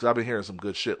of weeks because I've been hearing some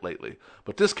good shit lately.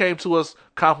 But this came to us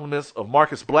compliments of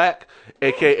Marcus Black,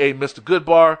 aka Mr.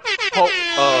 Goodbar,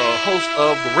 host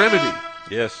of The Remedy.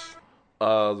 Yes.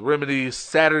 The Remedy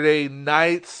Saturday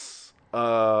nights,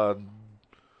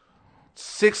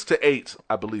 6 to 8,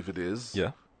 I believe it is.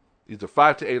 Yeah. Either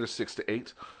 5 to 8 or 6 to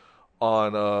 8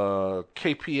 on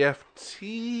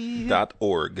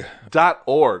KPFT.org.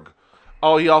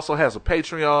 Oh, he also has a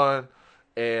Patreon,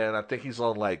 and I think he's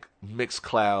on like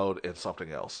Mixcloud and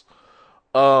something else.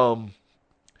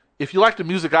 If you like the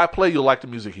music I play, you'll like the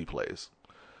music he plays.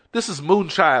 This is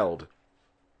Moonchild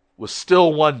with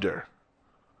Still Wonder.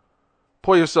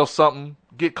 Pour yourself something,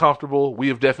 get comfortable. We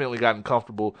have definitely gotten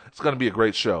comfortable. It's going to be a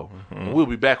great show. And we'll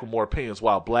be back with more Opinions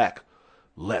While Black.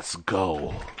 Let's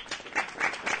go.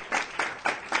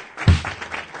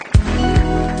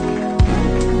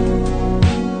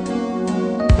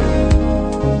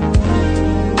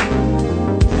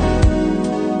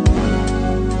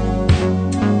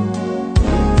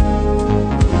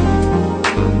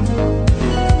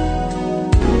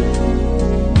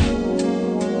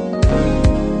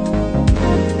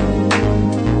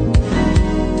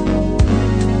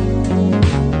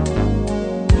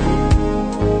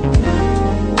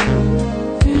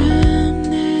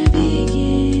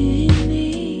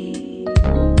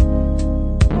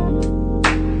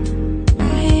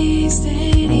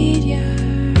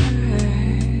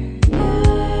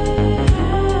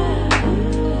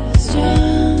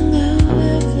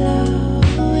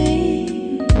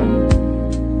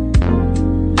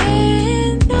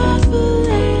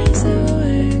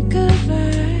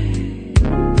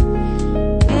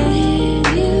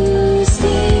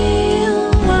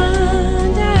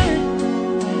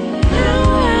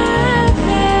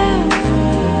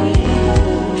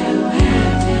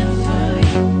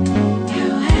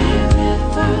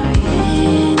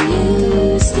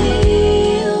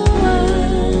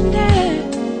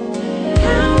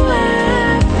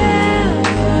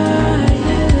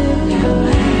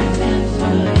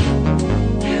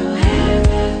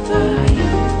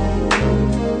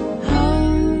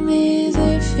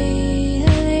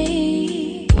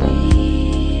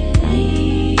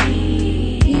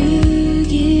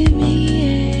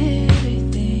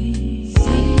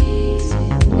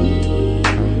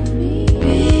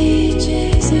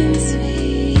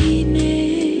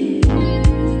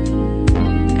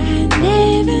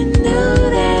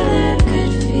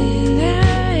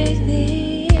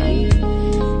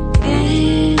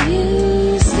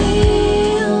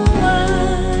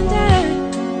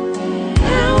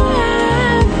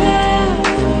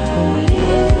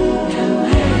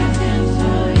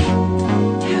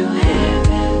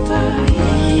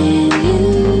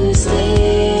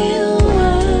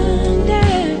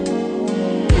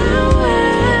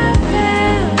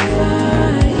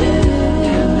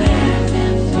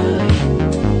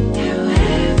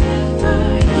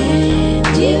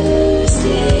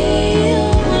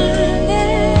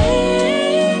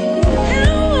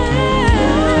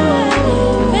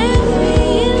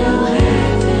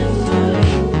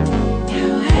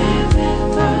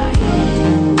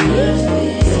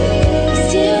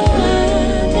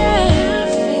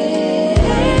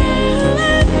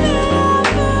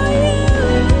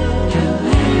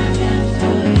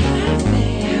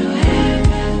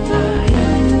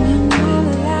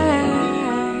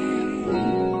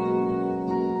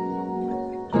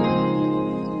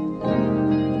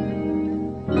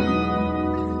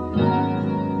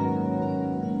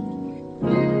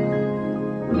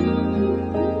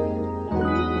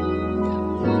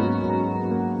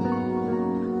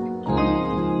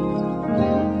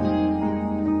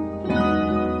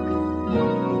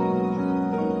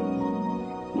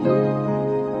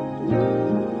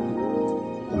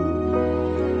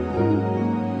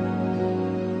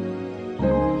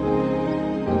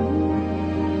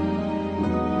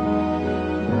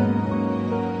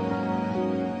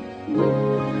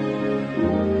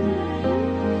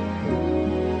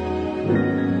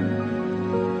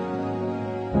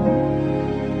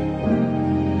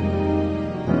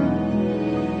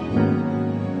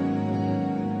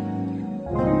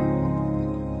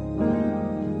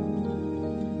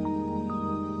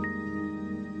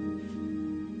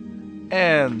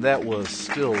 And that was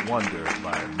Still Wonder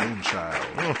by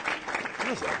Moonchild.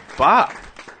 That's a bop.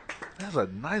 That's a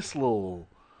nice little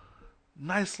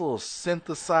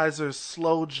synthesizer,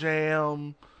 slow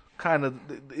jam, kind of.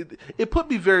 It put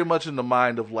me very much in the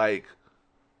mind of like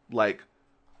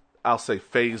I'll say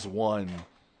Phase One,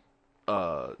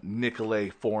 Nicolay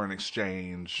Foreign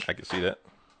Exchange. I can see that.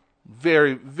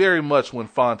 Very, very much when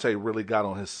Fonte really got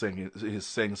on his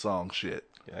sing-song shit.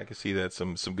 Yeah, I can see that.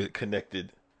 Some good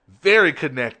connected. Very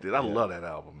connected. I love that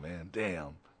album, man.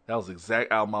 Damn. That was the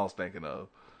exact album I was thinking of.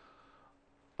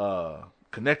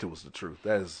 Connected was the truth.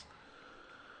 That is...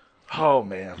 Oh,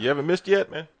 man. You haven't missed yet,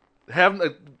 man?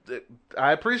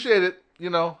 I appreciate it. You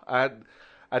know, I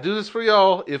do this for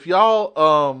y'all. If y'all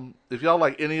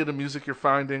like any of the music you're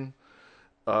finding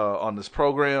on this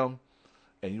program,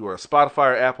 and you are a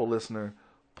Spotify or Apple listener,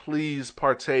 please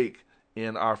partake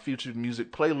in our featured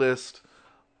music playlist.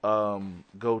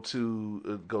 Go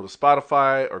to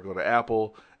Spotify or go to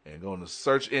Apple and go in the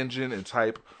search engine and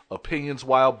type Opinions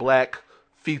While Black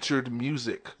featured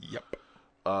music. Yep.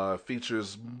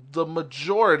 Features the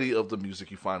majority of the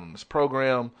music you find on this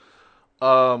program,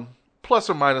 plus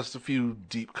or minus a few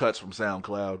deep cuts from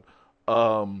SoundCloud.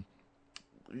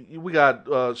 We got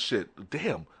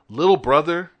Little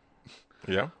Brother.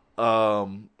 Yeah.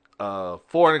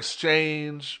 Foreign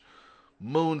Exchange,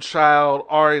 Moonchild,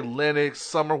 Ari Lennox,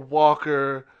 Summer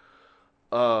Walker.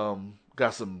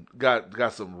 Got some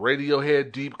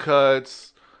Radiohead deep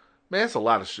cuts. Man, it's a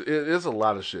lot of shit. It's a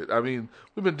lot of shit. I mean,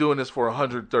 we've been doing this for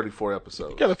 134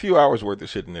 episodes. You got a few hours worth of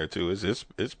shit in there too.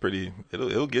 It's pretty.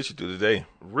 It'll get you through the day.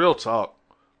 Real talk.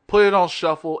 Put it on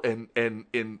shuffle and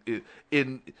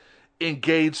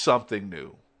engage something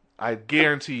new. I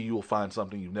guarantee you will find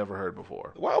something you've never heard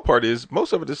before. The wild part is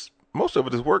most of it is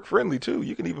work friendly too.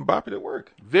 You can even bop it at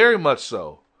work. Very much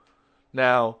so.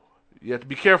 Now you have to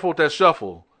be careful with that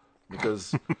shuffle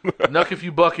because Nuck If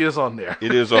You Buck is on there.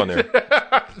 It is on there.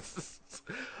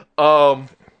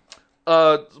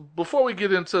 Before we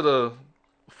get into the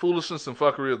foolishness and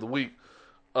fuckery of the week,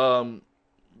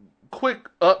 quick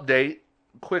update,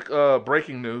 quick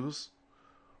breaking news.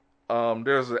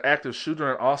 There's an active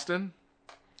shooter in Austin.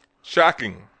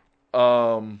 Shocking.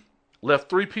 Left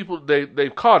 3 people.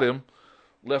 They've caught him.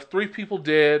 Left 3 people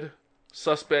dead.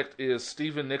 Suspect is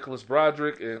Stephen Nicholas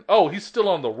Broderick, and he's still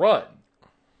on the run.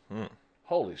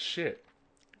 Holy shit!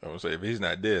 I would say if he's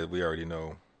not dead, we already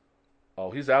know.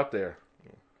 Oh, he's out there.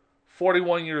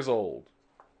 41 years old.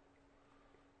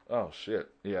 Oh shit!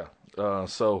 Yeah.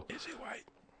 So Is he white?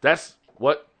 that's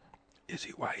what. Is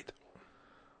he white?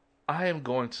 I am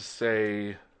going to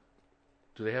say.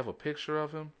 Do they have a picture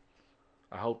of him?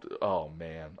 I hope. Oh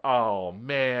man.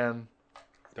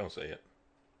 Don't say it.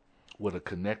 With a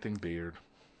connecting beard.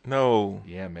 No.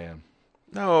 Yeah, man.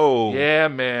 No. Yeah,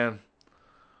 man.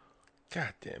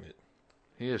 God damn it.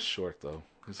 He is short though.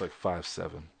 He's like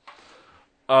 5'7".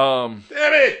 Damn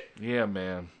it. Yeah,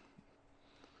 man.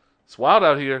 It's wild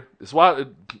out here. It's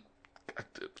wild.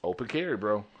 Open carry,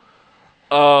 bro.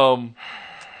 On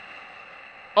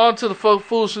to the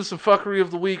foolishness and fuckery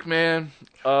of the week, man.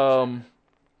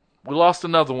 We lost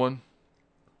another one.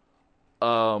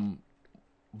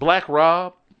 Black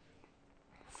Rob,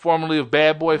 formerly of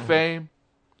Bad Boy fame.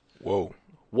 Whoa.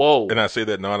 Whoa. And I say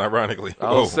that non-ironically.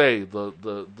 I'll say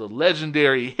the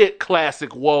legendary hit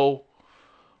classic Whoa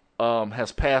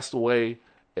has passed away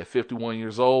at 51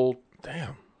 years old.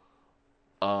 Damn.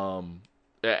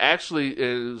 Actually,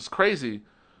 it's crazy.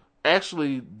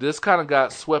 Actually, this kind of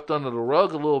got swept under the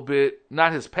rug a little bit.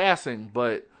 Not his passing,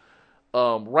 but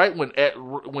right when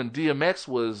DMX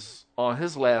was on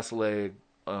his last leg,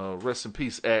 rest in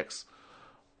peace, X.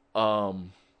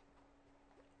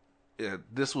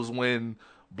 This was when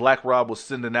Black Rob was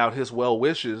sending out his well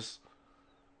wishes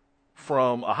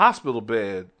from a hospital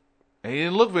bed, and he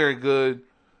didn't look very good,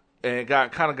 and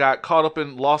got caught up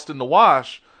and lost in the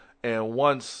wash. And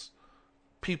once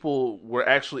people were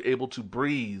actually able to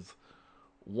breathe,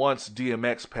 once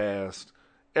DMX passed,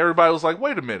 everybody was like,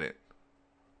 "Wait a minute,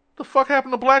 the fuck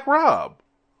happened to Black Rob?"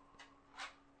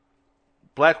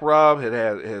 Black Rob had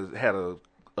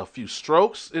a few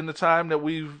strokes in the time that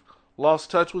we've lost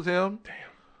touch with him. Damn.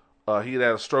 He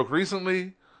had a stroke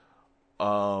recently.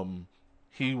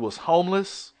 He was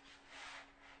homeless.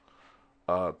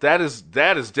 That is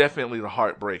definitely the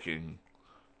heartbreaking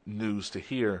news to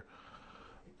hear.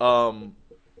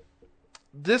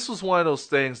 This was one of those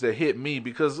things that hit me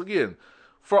because, again,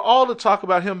 for all the talk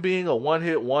about him being a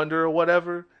one-hit wonder or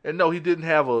whatever, and no, he didn't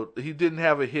have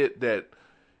a hit that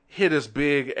hit as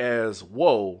big as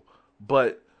Whoa,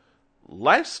 but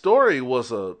Life Story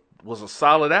was a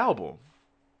solid album.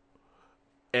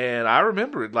 And I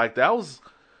remember it like that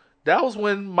that was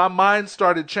when my mind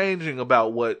started changing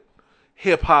about what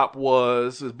hip hop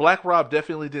was. Black Rob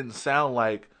definitely didn't sound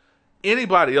like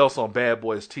anybody else on Bad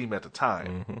Boy's team at the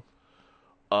time.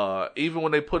 Even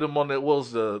when they put him on that, what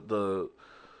was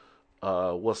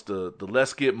the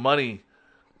Let's Get Money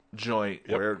joint,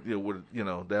 where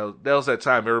that was that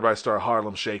time everybody started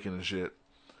Harlem shaking and shit.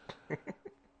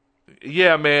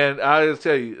 Yeah, man, I gotta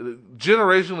tell you,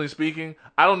 generationally speaking,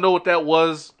 I don't know what that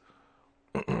was.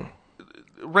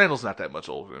 Randall's not that much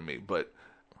older than me, but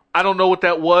I don't know what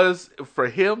that was for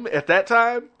him at that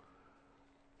time.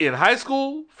 In high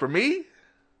school, for me,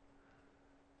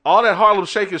 all that Harlem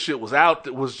shaking shit was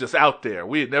just out there.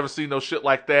 We had never seen no shit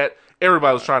like that.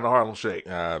 Everybody was trying to Harlem shake.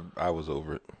 I was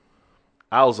over it.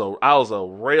 I was a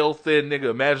rail thin nigga.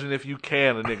 Imagine if you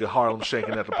can a nigga Harlem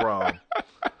shaking at the prom.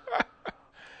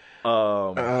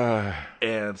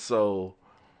 And so,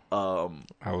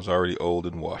 I was already old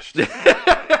and washed.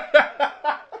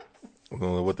 I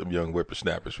don't know what them young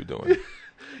whippersnappers were doing.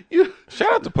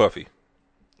 Shout out to Puffy.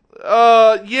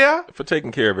 Yeah. For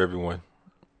taking care of everyone.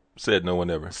 Said no one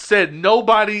ever. Said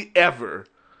nobody ever.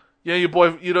 Yeah, your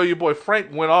boy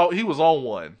Frank he was on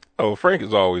one. Oh, Frank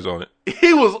is always on it.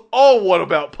 He was on one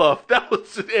about Puff. That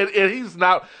was, and he's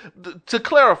not, to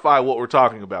clarify what we're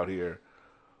talking about here,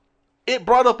 it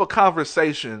brought up a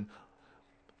conversation.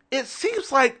 It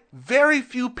seems like very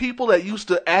few people that used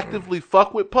to actively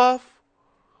fuck with Puff,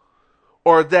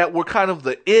 or that were kind of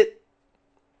the it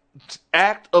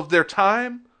act of their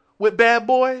time with Bad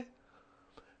Boy,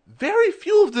 very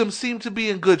few of them seem to be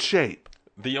in good shape.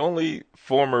 The only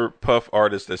former Puff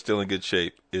artist that's still in good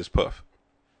shape is Puff.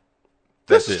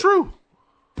 This is true.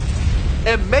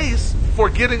 And Mace for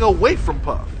getting away from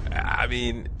Puff. I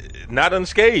mean, not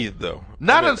unscathed though.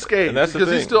 Unscathed, and that's because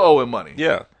the thing. he's still owing money.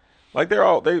 Yeah, like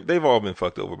they've all been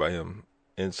fucked over by him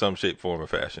in some shape, form, or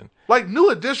fashion. Like New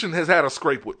Edition has had a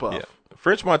scrape with Puff. Yeah.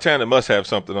 French Montana must have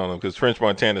something on him because French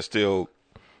Montana's still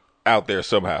out there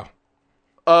somehow.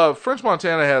 French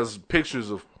Montana has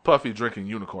pictures of Puffy drinking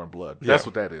unicorn blood. That's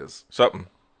what that is. Something.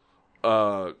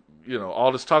 All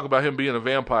this talk about him being a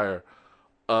vampire.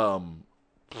 French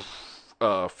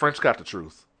got the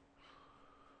truth.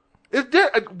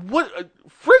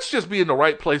 French just be in the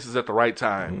right places at the right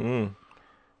time. Mm-hmm.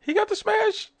 He got the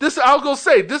smash. I was gonna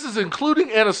say this is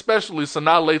including and especially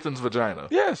Sanaa Lathan's vagina.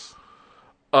 Yes.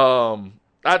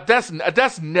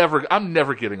 That's never. I'm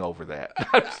never getting over that.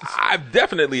 I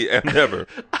definitely am never.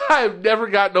 I have never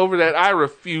gotten over that. I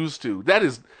refuse to. That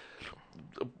is,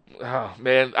 oh,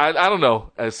 man. I don't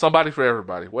know. As somebody for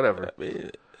everybody, whatever. I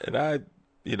mean, and I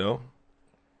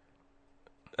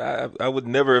would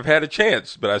never have had a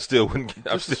chance, but I still wouldn't.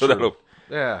 I'm still not over.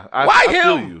 Yeah. Why I him?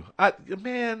 feel you.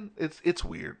 Man, it's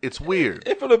weird. It's weird.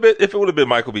 If it would have been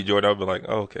Michael B. Jordan, I would be like,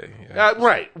 oh, okay. Yeah.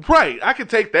 Right. I can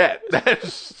take that.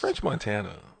 That's French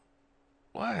Montana.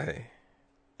 Why?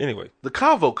 Anyway. The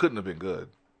convo couldn't have been good.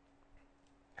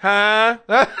 Huh?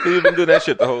 You've been doing that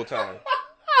shit the whole time.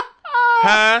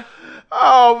 Huh?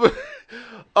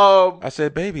 I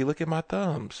said, baby, look at my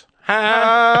thumbs.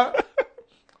 Huh?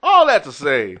 All that to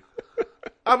say,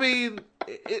 I mean,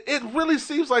 it really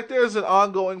seems like there's an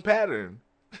ongoing pattern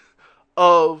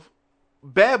of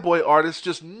Bad Boy artists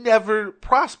just never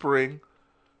prospering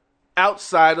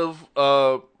outside of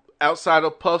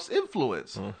Puff's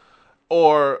influence,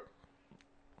 or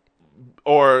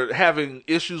having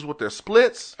issues with their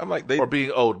splits. I'm like, or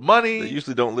being owed money. They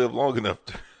usually don't live long enough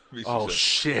to be successful.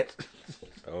 Shit.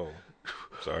 Oh,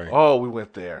 sorry. Oh, we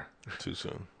went there too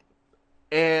soon.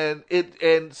 And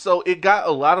so it got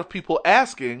a lot of people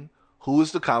asking, who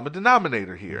is the common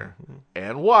denominator here,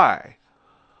 and why?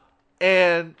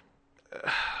 And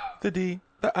the D,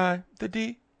 the I, the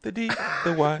D, the D,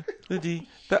 the Y, the D,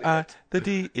 the I, the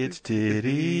D. It's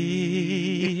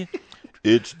Diddy.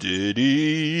 It's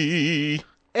Diddy.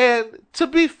 And to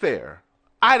be fair,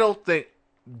 I don't think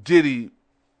Diddy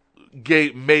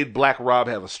made Black Rob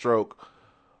have a stroke,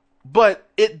 but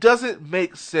it doesn't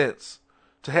make sense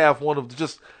to have one of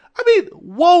the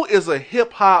Whoa is a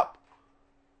hip hop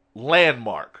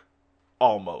landmark,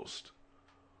 almost.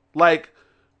 Like,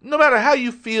 no matter how you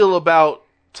feel about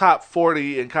top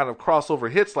 40 and kind of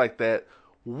crossover hits like that,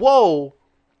 Whoa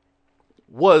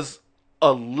was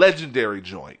a legendary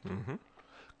joint. Mm-hmm.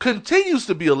 Continues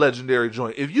to be a legendary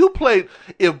joint.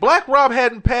 If Black Rob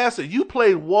hadn't passed and you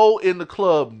played Whoa in the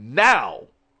club now,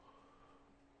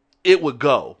 it would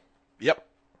go. Yep.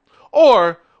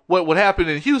 Or what would happen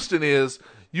in Houston is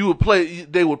they would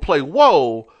play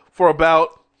Whoa for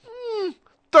about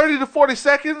 30 to 40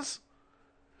 seconds,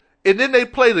 and then they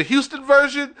play the Houston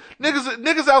version.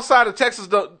 Niggas outside of Texas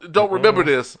don't remember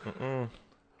this,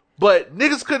 but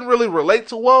niggas couldn't really relate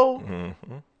to Whoa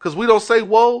Because we don't say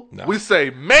whoa. No. We say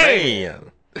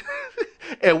man.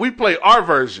 And we play our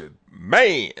version.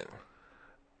 Man.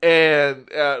 And,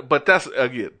 but that's,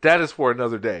 again, that is for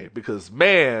another day. Because,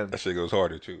 man. That shit goes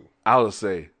harder, too. I would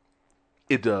say,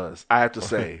 it does. I have to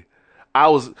say. that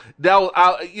was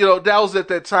at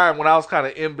that time when I was kind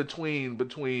of in between,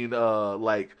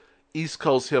 like, East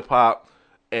Coast hip hop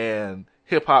and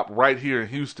hip hop right here in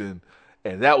Houston.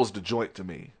 And that was the joint to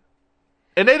me.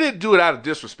 And they didn't do it out of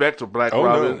disrespect to Black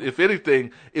Rob. No. If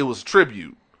anything, it was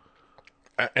tribute.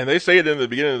 And they say it in the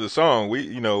beginning of the song.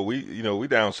 We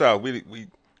down south. We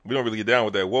don't really get down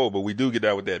with that whoa, but we do get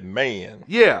down with that man.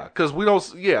 Yeah, because we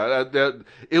don't. Yeah,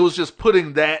 it was just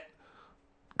putting that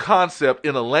concept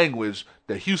in a language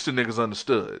that Houston niggas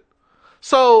understood.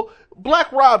 So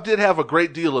Black Rob did have a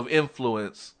great deal of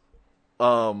influence,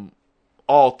 all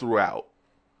throughout.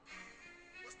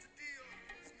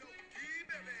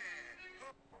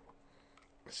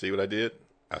 See what I did?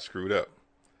 I screwed up.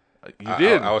 You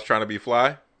did. I was trying to be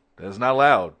fly. That's not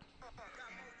loud.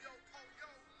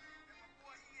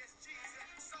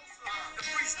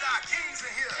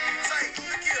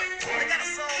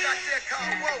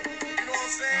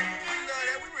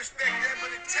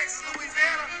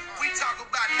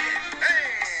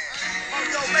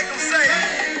 Make them say,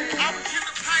 I was in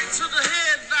the pipe to the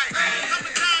head night.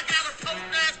 Coming down, got a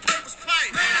potent ass purpose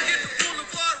pipe. I hit the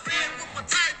boulevard red with my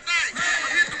tight knife.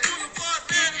 I hit the boulevard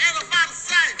red and I'm out of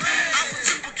sight. I was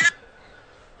super gay.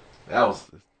 That was.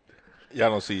 Y'all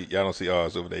don't see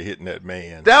Oz over there hitting that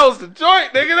man. That was the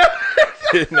joint, nigga.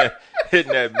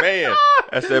 hitting that man.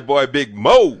 That's that boy Big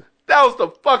Mo. That was the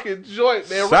fucking joint,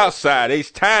 man. Southside,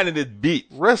 Ace Tyne in this beat.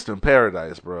 Rest in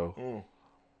paradise, bro.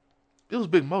 It was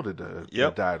Big Mo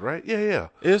that died, right? Yeah.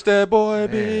 It's that boy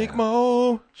Big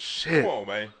Mo. Shit. Come on,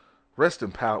 man. Rest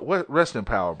in power. Rest in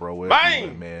power, bro.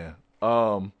 Bang, man.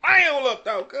 I ain't looked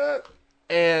out good.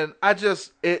 And I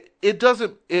just it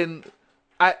doesn't.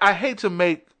 I hate to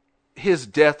make his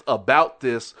death about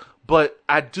this, but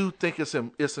I do think it's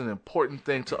an important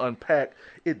thing to unpack.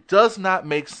 It does not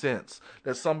make sense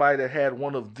that somebody that had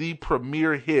one of the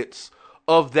premier hits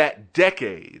of that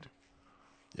decade,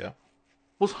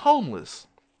 was homeless.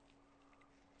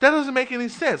 That doesn't make any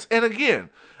sense. And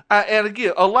again,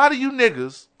 a lot of you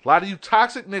niggas, a lot of you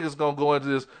toxic niggas gonna go into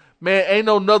this, man, ain't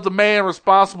no another man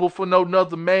responsible for no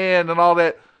another man and all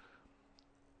that.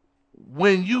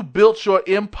 When you built your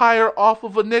empire off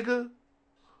of a nigga,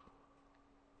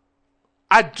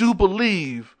 I do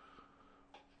believe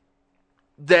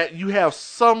that you have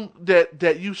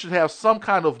that you should have some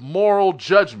kind of moral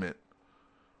judgment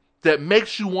that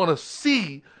makes you want to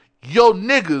see your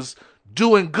niggas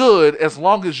doing good as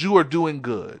long as you are doing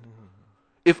good.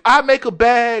 If I make a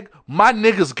bag, my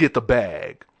niggas get the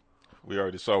bag. We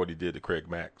already saw what he did to Craig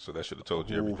Mack, so that should have told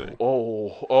you everything.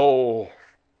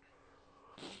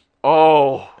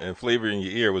 And Flavor in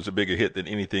Your Ear was a bigger hit than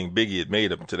anything Biggie had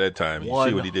made up to that time. You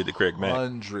see what he did to Craig Mack.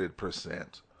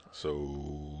 100%.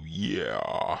 So,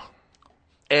 yeah.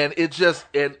 And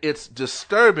it's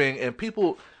disturbing, and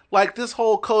people, like, this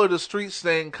whole Code of the Streets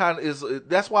thing kind of is,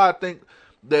 that's why I think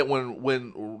that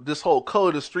when this whole Code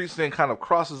of the Streets thing kind of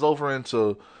crosses over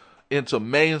into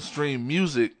mainstream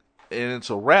music and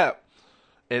into rap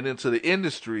and into the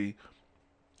industry,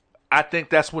 I think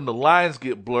that's when the lines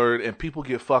get blurred and people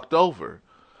get fucked over,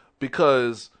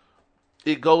 because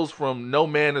it goes from no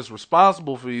man is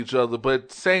responsible for each other, but at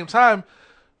the same time,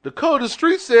 the Code of the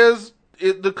Streets says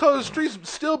the Code of the Streets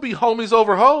still be homies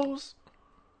over hoes.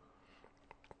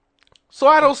 So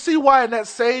I don't see why in that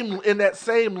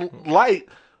same light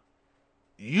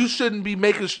you shouldn't be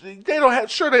making. They don't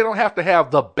have to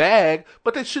have the bag,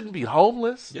 but they shouldn't be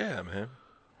homeless. Yeah, man.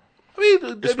 I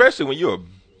mean, especially when you're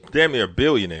damn near a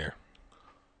billionaire.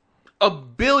 A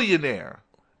billionaire,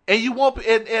 and you won't.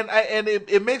 And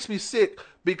it makes me sick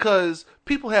because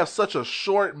people have such a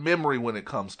short memory when it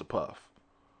comes to Puff.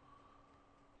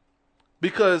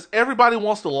 Because everybody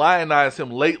wants to lionize him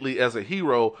lately as a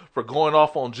hero for going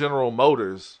off on General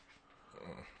Motors.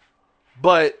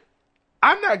 But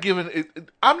I'm not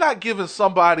giving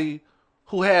somebody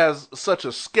who has such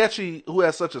a sketchy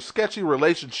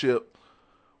relationship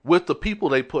with the people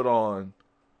they put on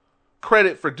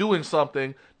credit for doing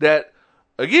something that,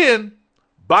 again,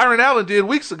 Byron Allen did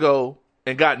weeks ago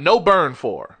and got no burn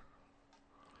for.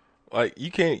 Like, you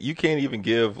can't even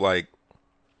give, like,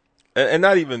 and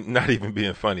not even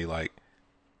being funny, like,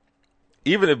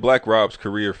 even if Black Rob's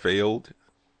career failed,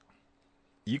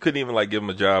 you couldn't even, like, give him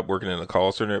a job working in a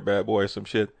call center at Bad Boy or some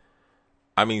shit.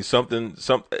 I mean, something.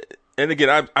 And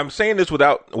again, I'm saying this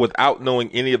without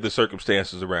knowing any of the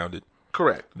circumstances around it.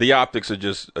 Correct. The optics are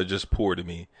just poor to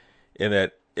me, in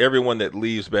that everyone that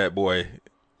leaves Bad Boy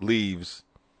leaves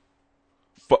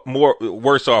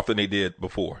worse off than they did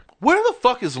before. Where the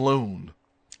fuck is Loon?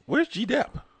 Where's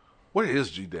G-Dap? Where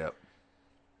is G-Dap?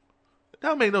 That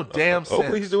don't make no damn sense.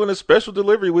 Hopefully he's doing a special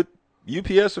delivery with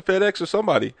UPS or FedEx or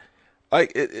somebody.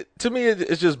 Like, to me,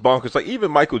 it's just bonkers. Like,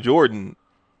 even Michael Jordan,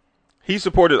 he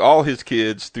supported all his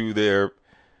kids through their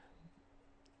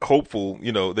hopeful,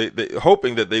 they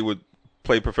hoping that they would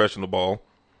play professional ball.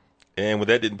 And when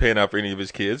that didn't pan out for any of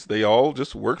his kids, they all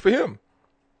just worked for him.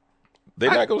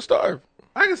 They're not going to starve.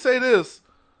 I can say this.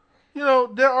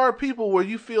 There are people where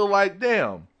you feel like,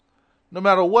 damn, no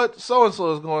matter what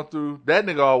so-and-so is going through, that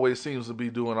nigga always seems to be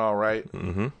doing all right.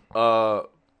 Mm-hmm.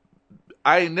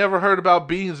 I ain't never heard about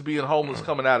Beans being homeless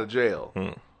coming out of jail.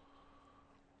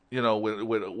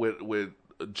 With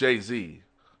Jay-Z.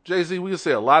 Jay-Z, we can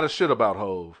say a lot of shit about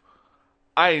Hove.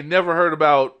 I ain't never heard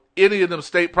about any of them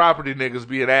state property niggas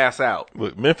being ass out.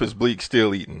 Look, Memphis Bleak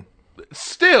still eating.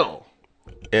 Still.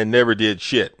 And never did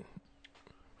shit.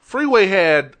 Freeway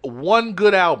had one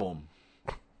good album.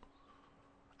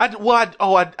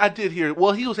 I did hear.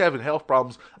 Well, he was having health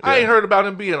problems. Yeah. I ain't heard about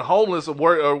him being homeless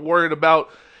or worried about.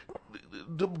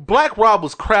 Black Rob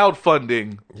was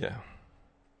crowdfunding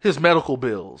his medical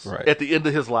bills at the end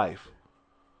of his life.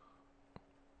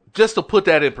 Just to put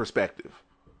that in perspective.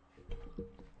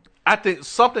 I think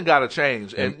something got to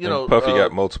change. And Puffy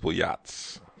got multiple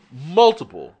yachts.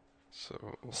 Multiple.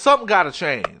 So something got to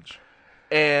change.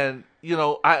 And,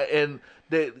 there's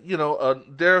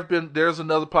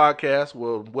another podcast,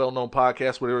 well-known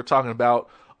podcast, where they were talking about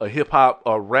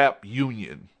a rap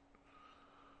union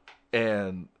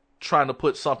and trying to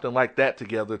put something like that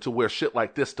together to where shit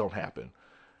like this don't happen.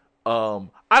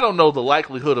 I don't know the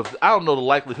likelihood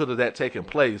of that taking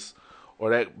place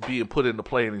or that being put into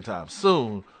play anytime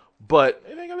soon, but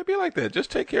it ain't gonna be like that.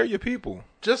 Just take care of your people.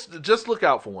 Just look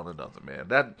out for one another, man.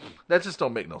 That just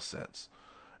don't make no sense.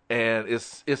 And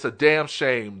it's a damn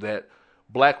shame that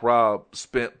Black Rob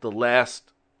spent the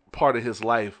last part of his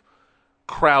life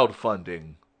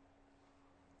crowdfunding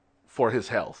for his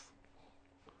health.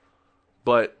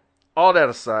 But all that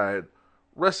aside,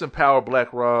 rest in power,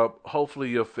 Black Rob. Hopefully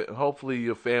your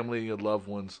family and your loved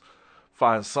ones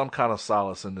find some kind of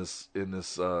solace in this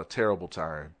terrible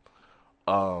time.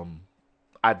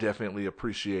 I definitely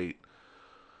appreciate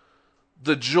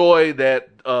the joy that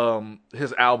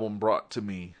his album brought to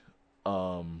me.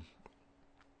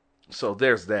 So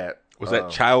there's that. Was that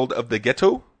Child of the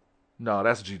Ghetto? No,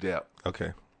 that's G-Dap.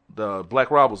 Okay. The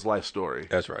Black Rob was Life Story.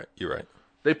 That's right. You're right.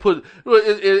 They put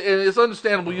it's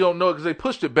understandable you don't know it because they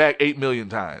pushed it back 8 million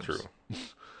times. True.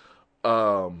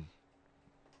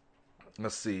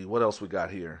 Let's see what else we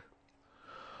got here.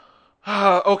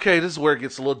 Okay, this is where it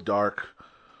gets a little dark.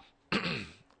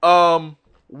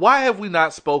 Why have we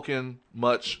not spoken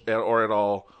much or at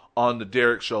all on the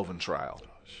Derek Chauvin trial?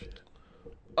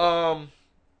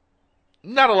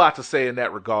 Not a lot to say in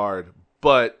that regard,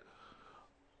 but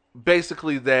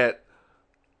basically that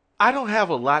I don't have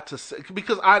a lot to say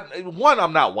because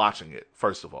I'm not watching it.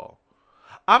 First of all,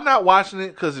 I'm not watching it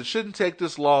because it shouldn't take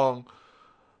this long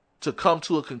to come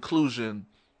to a conclusion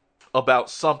about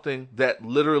something that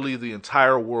literally the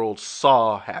entire world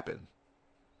saw happen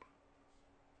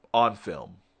on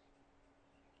film.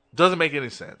 Doesn't make any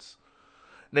sense.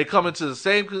 And they come into the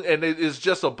same, and it's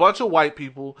just a bunch of white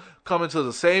people coming to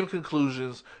the same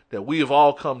conclusions that we have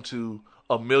all come to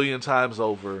a million times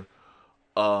over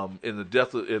in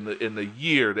the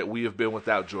year that we have been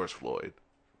without George Floyd.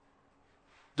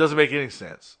 Doesn't make any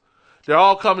sense. They're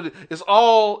all coming to, it's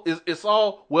all,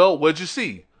 well, what'd you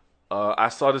see? I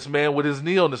saw this man with his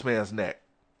knee on this man's neck.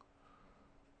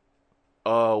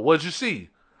 What'd you see?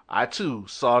 I too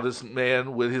saw this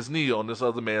man with his knee on this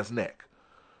other man's neck.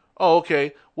 Oh,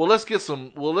 okay. Well, let's get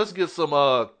some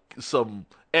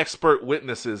expert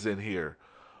witnesses in here.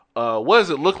 What does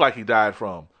it look like he died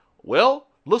from? Well,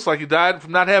 looks like he died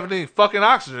from not having any fucking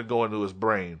oxygen going to his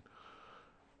brain.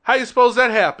 How you suppose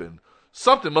that happened?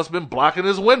 Something must have been blocking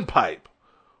his windpipe.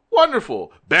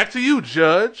 Wonderful. Back to you,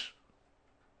 Judge.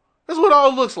 That's what it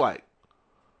all looks like.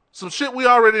 Some shit we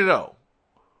already know.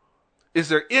 Is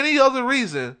there any other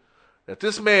reason that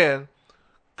this man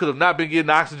could have not been getting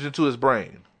oxygen to his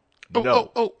brain?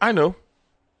 No. Oh, I know.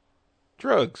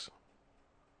 Drugs.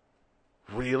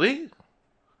 Really?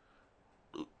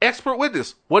 Expert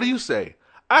witness, what do you say?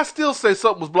 I still say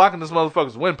something was blocking this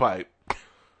motherfucker's windpipe.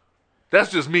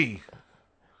 That's just me.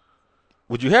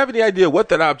 Would you have any idea what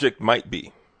that object might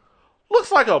be?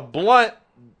 Looks like a blunt.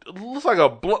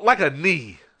 Like a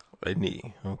knee. A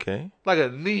knee, okay. Like a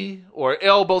knee or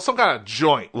elbow, some kind of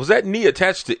joint. Was that knee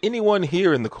attached to anyone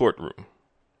here in the courtroom?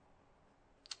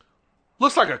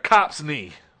 Looks like a cop's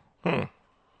knee.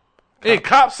 Any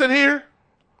cops in here?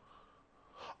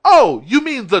 Oh, you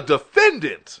mean the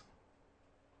defendant?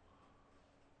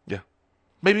 Yeah.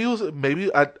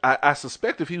 I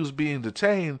suspect if he was being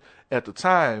detained at the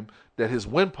time that his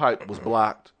windpipe was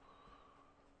blocked,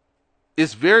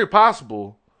 it's very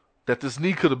possible that this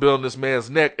knee could have been on this man's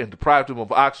neck and deprived him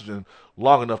of oxygen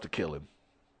long enough to kill him.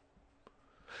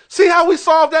 See how we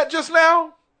solved that just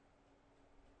now?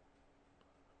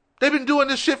 They've been doing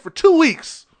this shit for 2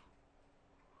 weeks.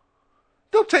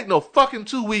 Don't take no fucking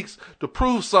 2 weeks to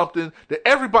prove something that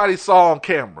everybody saw on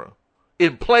camera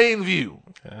in plain view.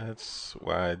 That's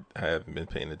why I haven't been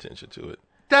paying attention to it.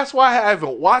 That's why I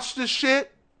haven't watched this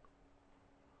shit.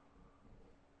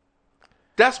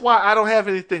 That's why I don't have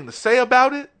anything to say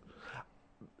about it.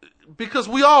 Because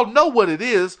we all know what it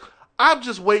is. I'm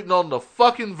just waiting on the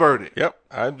fucking verdict. Yep,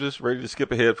 I'm just ready to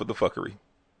skip ahead for the fuckery.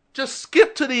 Just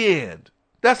skip to the end.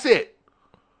 That's it.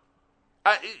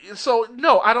 So,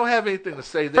 no, I don't have anything to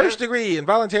say there. First degree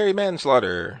involuntary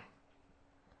manslaughter.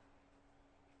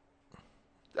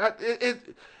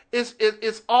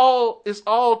 It's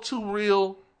all too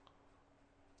real,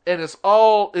 and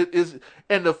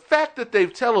and the fact that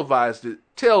they've televised it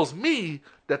tells me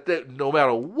that no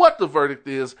matter what the verdict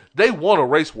is, they want a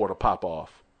race war to pop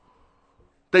off.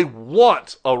 They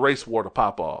want a race war to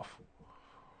pop off.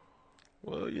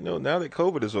 Well, now that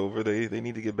COVID is over, they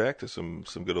need to get back to some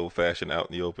good old-fashioned out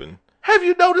in the open Have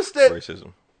you noticed that?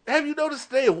 racism. Have you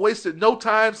noticed they have wasted no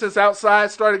time since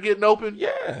outside started getting open?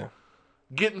 Yeah.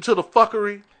 Getting to the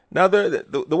fuckery? Now, the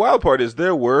wild part is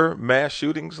there were mass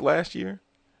shootings last year.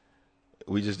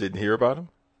 We just didn't hear about them.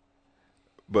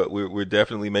 But we're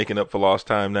definitely making up for lost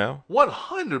time now.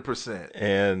 100%.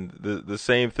 And the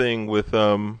same thing with,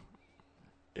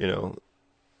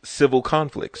 civil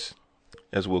conflicts,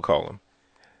 as we'll call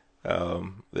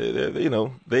them.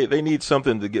 They need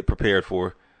something to get prepared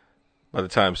for by the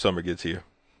time summer gets here.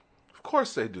 Of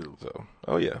course they do. So,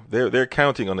 oh yeah, they're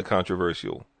counting on the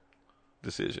controversial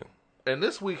decision. And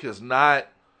this week has not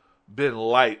been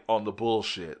light on the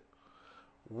bullshit.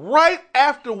 Right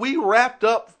after we wrapped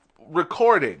up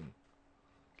recording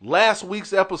last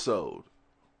week's episode,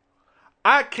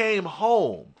 I came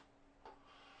home,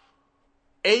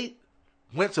 ate,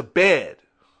 went to bed.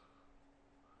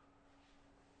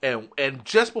 And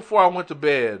just before I went to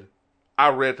bed, I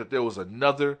read that there was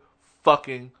another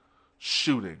fucking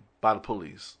shooting by the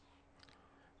police.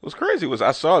 What's crazy was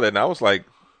I saw that and I was like,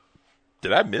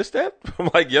 did I miss that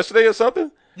from like yesterday or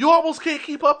something? You almost can't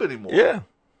keep up anymore. Yeah.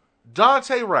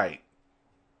 Dante Wright.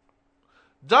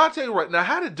 Now,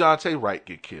 how did Dante Wright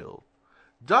get killed?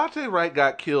 Dante Wright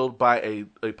got killed by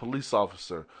a police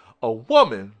officer, a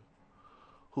woman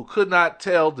who could not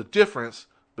tell the difference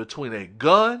between a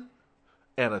gun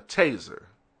and a taser.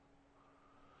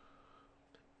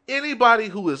 Anybody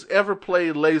who has ever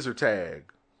played laser tag,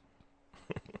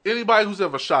 anybody who's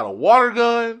ever shot a water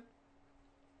gun,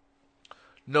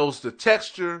 knows the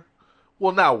texture,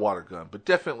 well, not water gun, but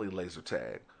definitely laser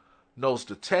tag, knows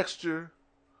the texture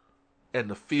and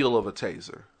the feel of a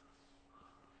taser.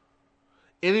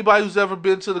 Anybody who's ever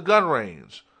been to the gun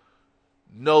range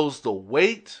knows the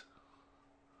weight,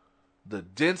 the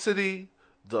density,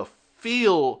 the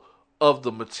feel of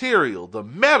the material, the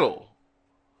metal,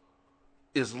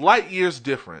 is light years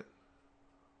different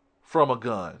from a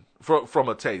gun, from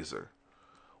a taser.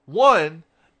 One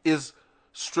is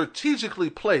strategically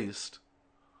placed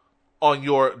on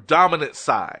your dominant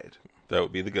side. That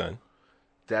would be the gun.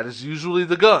 That is usually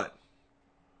the gun.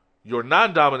 Your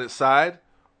non-dominant side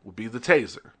would be the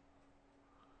taser.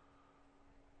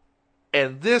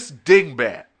 And this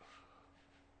dingbat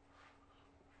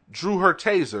drew her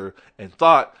taser and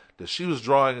thought that she was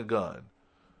drawing a gun.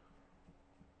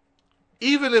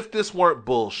 Even if this weren't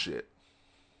bullshit,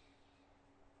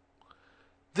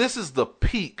 this is the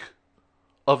peak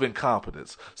of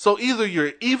incompetence. So either you're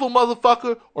an evil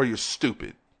motherfucker or you're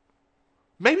stupid.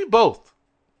 Maybe both.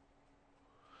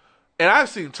 And I've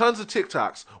seen tons of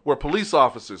TikToks where police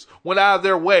officers went out of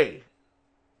their way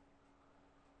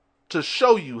to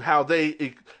show you how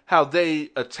they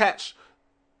attach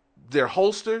their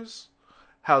holsters,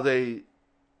 how they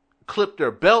clip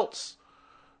their belts,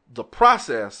 the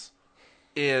process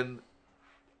in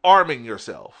arming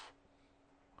yourself.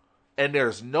 And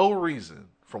there's no reason,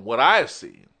 from what I have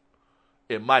seen,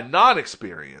 in my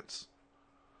non-experience,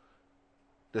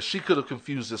 that she could have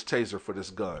confused this taser for this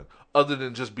gun, other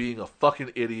than just being a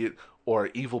fucking idiot or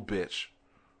an evil bitch.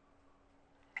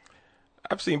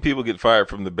 I've seen people get fired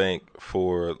from the bank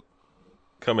for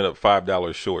coming up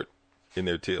 $5 short in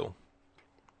their till.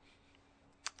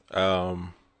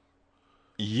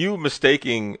 You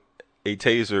mistaking a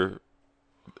gun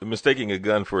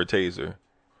for a taser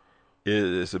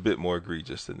is a bit more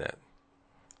egregious than that.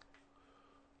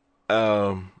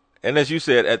 And as you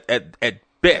said, at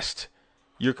best,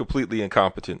 you're completely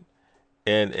incompetent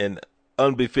and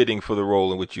unbefitting for the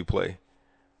role in which you play.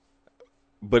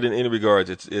 But in any regards,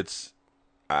 it's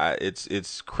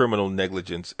criminal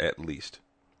negligence at least.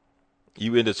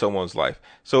 You ended someone's life.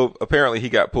 So apparently he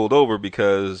got pulled over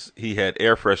because he had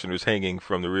air fresheners hanging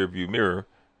from the rearview mirror,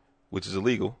 which is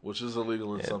illegal. Which is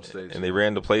illegal in some states. And they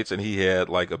ran the plates, and he had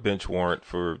like a bench warrant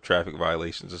for traffic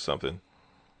violations or something.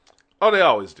 Oh, they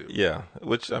always do. Yeah,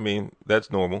 which, I mean, that's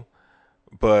normal.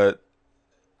 But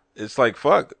it's like,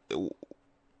 fuck.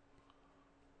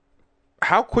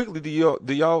 How quickly do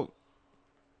y'all...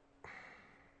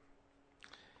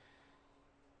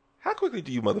 How quickly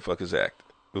do you motherfuckers act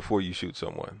before you shoot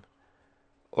someone?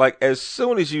 Like, as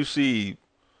soon as you see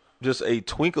just a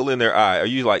twinkle in their eye, are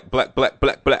you like, black, black,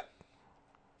 black, black?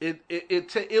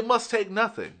 It must take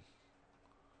nothing.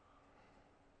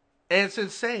 And it's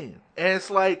insane. And it's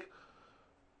like...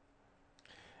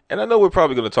 And I know we're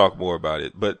probably going to talk more about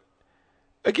it, but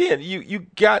again, you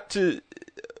got to...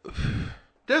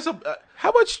 There's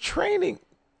how much training?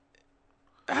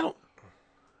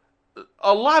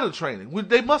 A lot of training.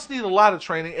 They must need a lot of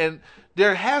training, and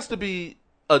there has to be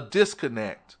a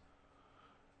disconnect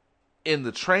in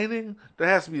the training. There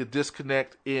has to be a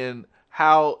disconnect in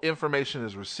how information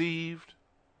is received.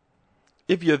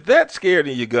 If you're that scared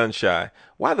and you're gun shy,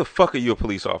 why the fuck are you a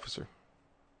police officer?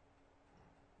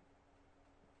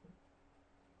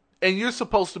 And you're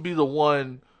supposed to be the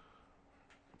one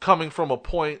coming from a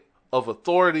point of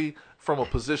authority, from a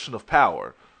position of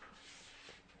power.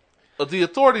 The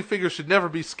authority figure should never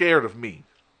be scared of me.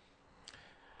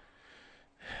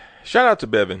 Shout out to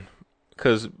Bevan,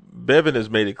 because Bevan has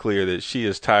made it clear that she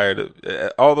is tired of,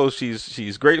 although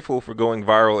she's grateful for going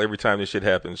viral every time this shit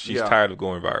happens, she's tired of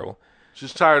going viral.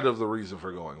 She's tired of the reason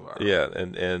for going viral. Yeah,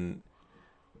 and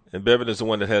Bevan is the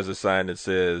one that has a sign that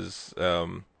says, law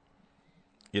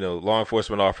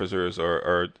enforcement officers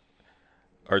are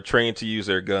trained to use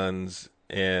their guns,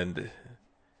 and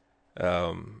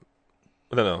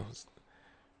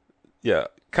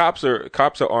cops are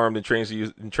armed and trained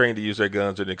to use their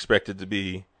guns and expected to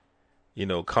be,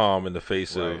 calm in the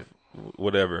face of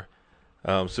whatever.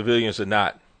 Civilians are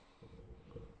not.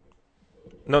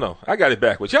 No, I got it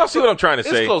backwards. Y'all see what I'm trying to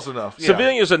say? It's close enough. Yeah.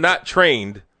 Civilians are not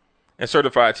trained and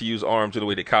certified to use arms in the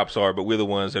way that cops are, but we're the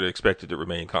ones that are expected to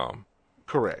remain calm.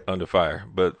 Correct. Under fire.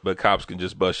 But cops can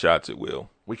just bust shots at will.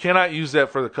 We cannot use that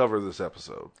for the cover of this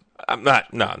episode. I'm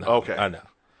not. No. Okay. I know.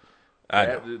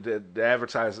 The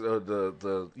advertising,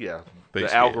 the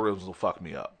algorithms will fuck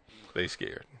me up. They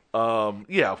scared.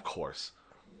 Yeah, of course.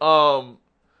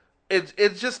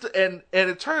 It's just, and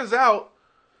it turns out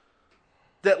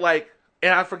that, like,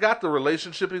 and I forgot the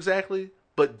relationship exactly,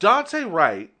 but Dante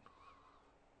Wright,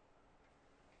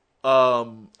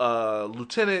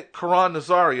 Lieutenant Karan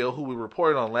Nazario, who we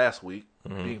reported on last week,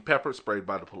 being pepper sprayed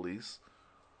by the police,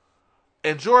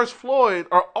 and George Floyd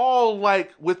are all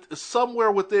like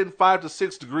somewhere within 5 to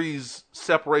 6 degrees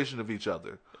separation of each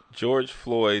other. George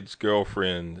Floyd's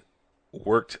girlfriend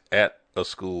worked at a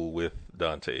school with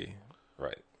Dante,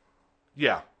 right?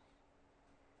 Yeah.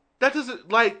 That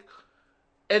doesn't, like,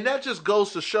 and that just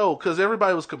goes to show, because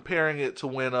everybody was comparing it to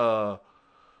when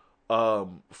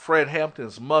Fred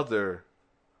Hampton's mother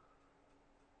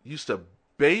used to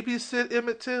babysit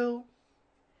Emmett Till.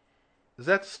 Is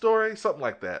that the story? Something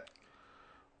like that.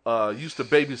 Used to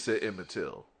babysit Emmett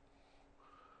Till.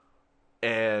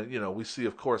 And, we see,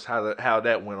 of course, how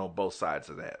that went on both sides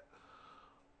of that.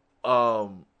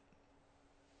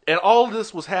 And all of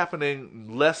this was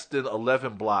happening less than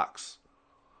 11 blocks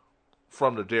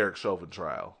from the Derek Chauvin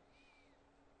trial.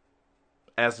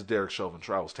 As the Derek Chauvin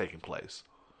trial was taking place.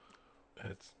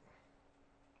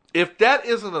 If that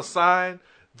isn't a sign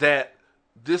that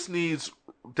this needs,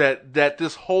 that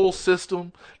this whole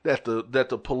system, that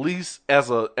the police as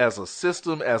a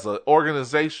system, as an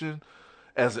organization,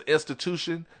 as an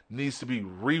institution needs to be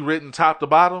rewritten top to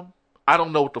bottom, I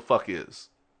don't know what the fuck is.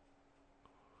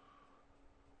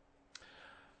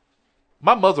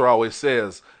 My mother always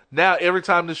says, now every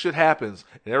time this shit happens,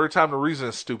 and every time the reason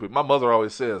is stupid, my mother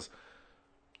always says,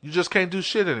 you just can't do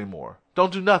shit anymore.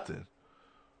 Don't do nothing.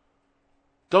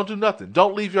 Don't do nothing.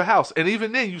 Don't leave your house. And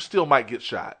even then, you still might get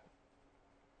shot.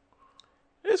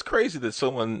 It's crazy that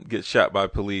someone gets shot by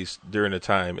police during a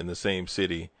time in the same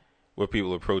city where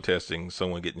people are protesting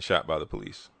someone getting shot by the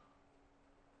police.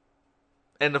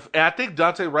 And I think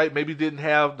Dante Wright maybe didn't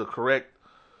have the correct...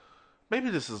 Maybe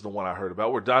this is the one I heard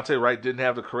about, where Dante Wright didn't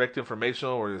have the correct information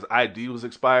or his ID was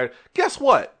expired. Guess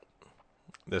what?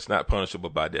 That's not punishable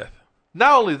by death.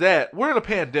 Not only that, we're in a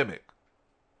pandemic.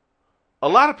 A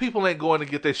lot of people ain't going to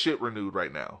get their shit renewed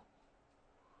right now.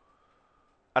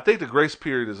 I think the grace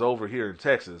period is over here in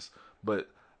Texas, but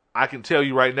I can tell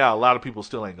you right now, a lot of people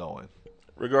still ain't going.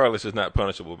 Regardless, it's not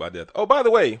punishable by death. Oh, by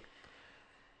the way,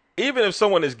 even if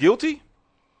someone is guilty,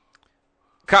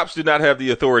 cops do not have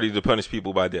the authority to punish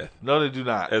people by death. No, they do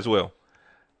not. As well.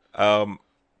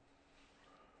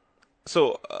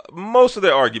 So most of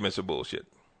their arguments are bullshit.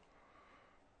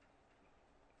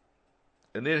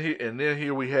 And then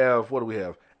here we have, what do we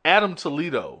have? Adam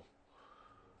Toledo.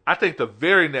 I think the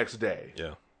very next day.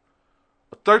 Yeah.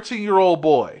 A 13-year-old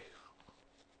boy.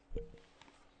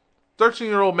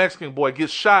 13-year-old Mexican boy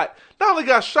gets shot. Not only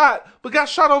got shot, but got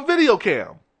shot on video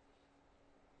cam.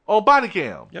 On body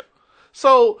cam. Yep.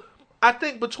 So I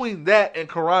think between that and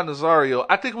Karan Nazario,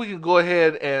 I think we can go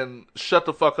ahead and shut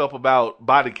the fuck up about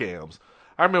body cams.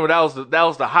 I remember that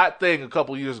was the hot thing a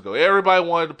couple years ago. Everybody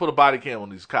wanted to put a body cam on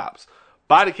these cops.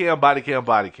 Body cam, body cam,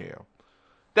 body cam.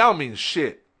 That don't mean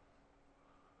shit.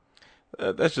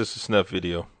 That's just a snuff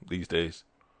video these days.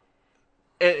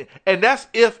 And that's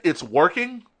if it's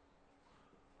working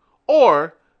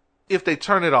or if they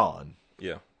turn it on.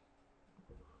 Yeah.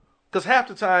 Because half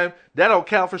the time, that don't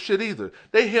count for shit either.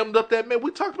 They hemmed up that man.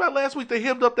 We talked about last week, they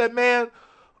hemmed up that man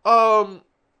that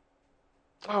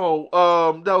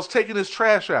was taking his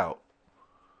trash out.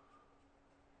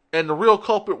 And the real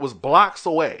culprit was blocks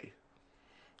away.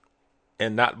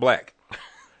 And not black.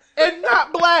 And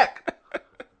not black.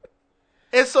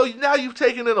 And so now you've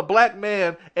taken in a black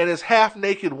man and his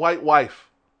half-naked white wife.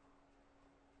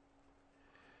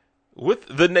 With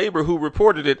the neighbor who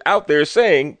reported it out there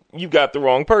saying, you got the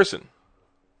wrong person.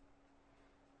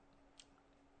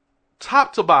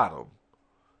 Top to bottom.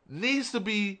 Needs to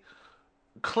be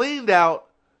cleaned out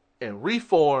and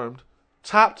reformed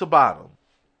top to bottom.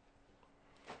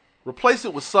 Replace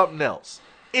it with something else.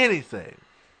 Anything.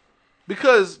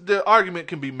 Because the argument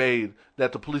can be made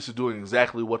that the police are doing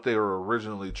exactly what they were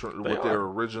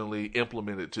originally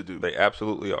implemented to do. They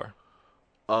absolutely are.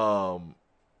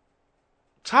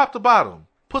 Top to bottom,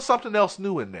 put something else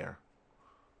new in there.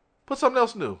 Put something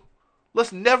else new.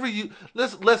 Let's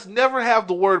never have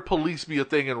the word police be a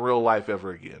thing in real life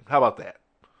ever again. How about that?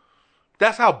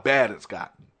 That's how bad it's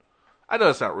gotten. I know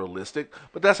it's not realistic,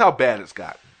 but that's how bad it's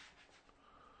gotten.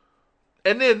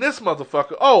 And then this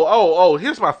motherfucker,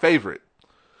 here's my favorite.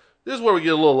 This is where we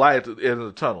get a little light at the end of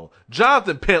the tunnel.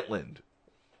 Jonathan Pentland.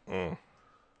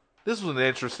 This was an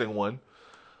interesting one.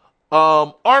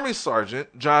 Army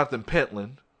Sergeant Jonathan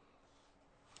Pentland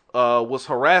was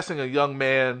harassing a young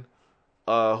man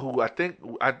who I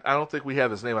don't think we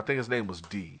have his name. I think his name was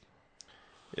D.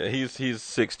 Yeah, he's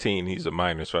 16. He's a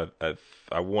minor, so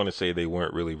I want to say they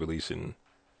weren't really releasing.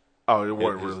 Oh, they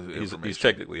weren't really. He's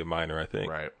technically a minor, I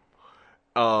think. Right.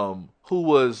 Who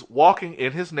was walking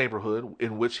in his neighborhood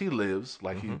in which he lives,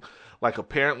 like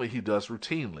apparently he does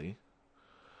routinely,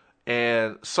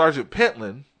 and Sergeant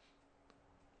Pentland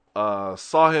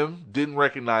saw him, didn't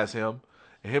recognize him,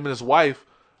 and him and his wife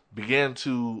began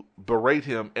to berate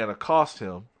him and accost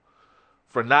him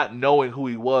for not knowing who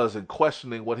he was and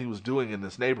questioning what he was doing in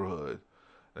this neighborhood.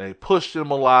 And they pushed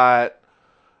him a lot,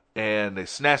 and they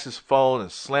snatched his phone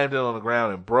and slammed it on the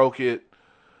ground and broke it.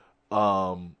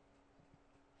 Told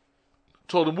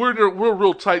him, we're a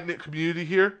real tight-knit community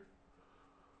here.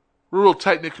 We're a real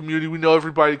tight-knit community. We know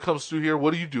everybody comes through here.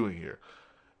 What are you doing here?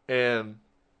 And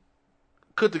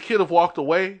could the kid have walked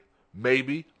away?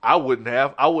 Maybe. I wouldn't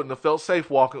have. I wouldn't have felt safe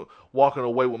walking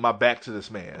away with my back to this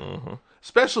man. Mm-hmm.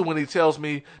 Especially when he tells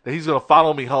me that he's going to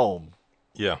follow me home.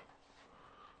 Yeah.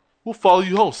 We'll follow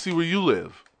you home, see where you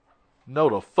live. No,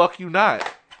 the fuck you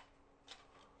not.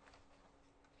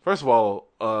 First of all,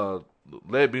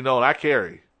 let it be known I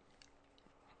carry.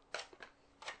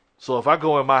 So if I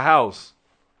go in my house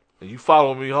and you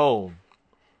follow me home,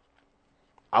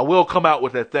 I will come out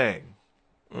with that thing.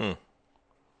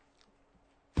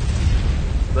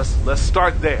 Let's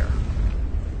start there.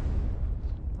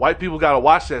 White people gotta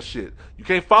watch that shit. You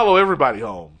can't follow everybody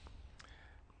home.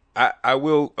 I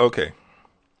will. Okay.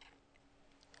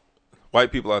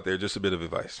 White people out there, just a bit of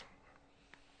advice.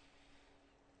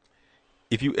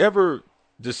 If you ever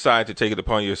decide to take it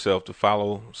upon yourself to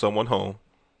follow someone home,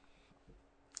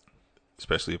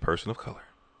 especially a person of color,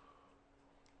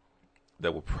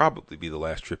 that will probably be the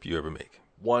last trip you ever make.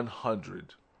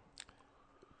 100.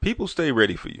 People stay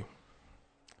ready for you.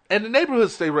 And the neighborhood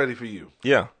stay ready for you.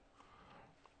 Yeah.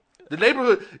 The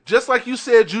neighborhood, just like you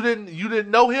said you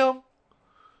didn't know him,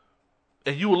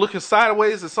 and you were looking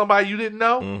sideways at somebody you didn't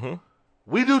know, mm-hmm.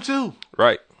 We do too.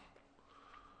 Right.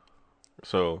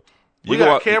 So we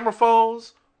got camera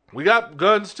phones, we got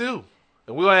guns too.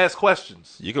 And we're going to ask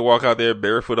questions. You can walk out there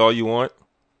barefoot all you want,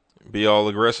 be all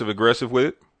aggressive with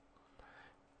it.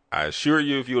 I assure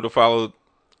you, if you would have followed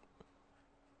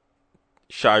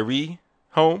Shiree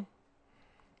home,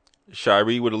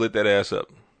 Shiree would have lit that ass up.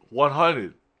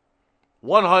 100.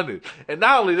 And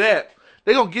not only that,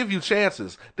 they're going to give you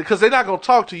chances because they're not going to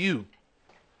talk to you.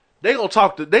 They're going to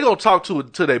talk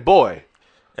to their boy.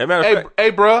 As a matter of fact,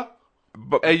 hey, bruh.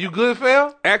 But Hey, you good,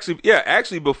 fam?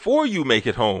 Actually, before you make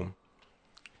it home,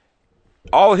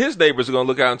 all his neighbors are gonna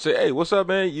look out and say, "Hey, what's up,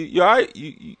 man? You all right?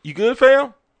 You good,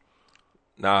 fam?"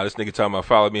 Nah, this nigga talking about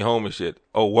follow me home and shit.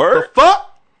 Oh, word? The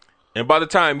fuck? And by the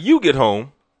time you get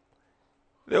home,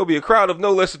 there'll be a crowd of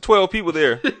no less than 12 people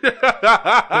there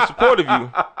in support of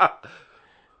you,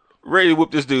 ready to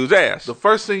whoop this dude's ass. The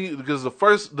first thing, because the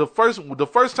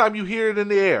first time you hear it in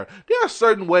the air, there are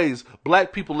certain ways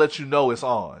black people let you know it's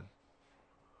on.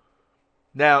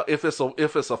 Now, if it's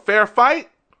a fair fight,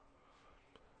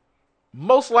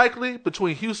 most likely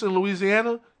between Houston and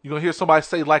Louisiana, you're gonna hear somebody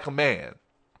say "like a man."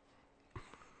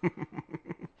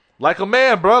 Like a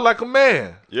man, bro, like a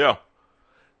man. Yeah.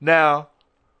 Now,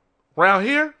 around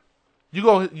here, you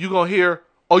gonna hear,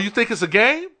 "Oh, you think it's a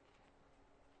game?"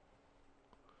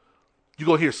 You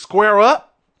gonna hear "square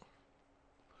up,"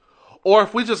 or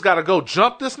if we just gotta go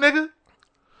jump this nigga,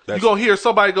 you gonna hear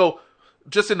somebody go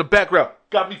just in the background,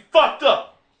 "Got me fucked up."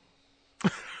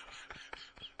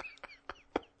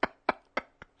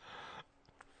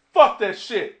 Fuck that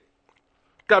shit.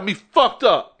 Got me fucked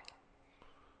up.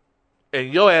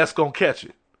 And your ass gonna catch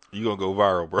it. You gonna go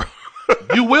viral, bro.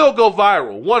 You will go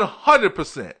viral,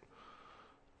 100%.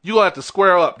 You gonna have to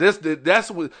square up. That's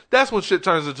when shit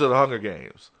turns into the Hunger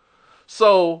Games.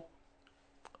 So,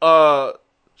 shout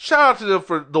out to them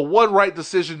for the one right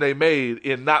decision they made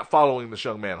in not following this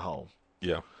young man home.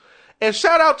 Yeah. And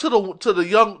shout out to the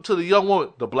young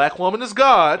woman. The black woman is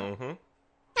God. Mm-hmm.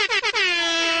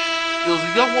 It was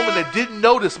a young woman that didn't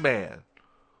know this man,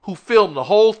 who filmed the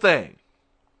whole thing.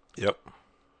 Yep.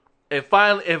 And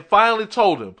finally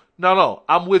told him, "No,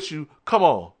 I'm with you. Come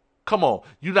on.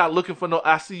 You're not looking for no.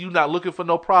 I see you not looking for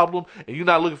no problem, and you're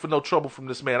not looking for no trouble from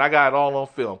this man. I got it all on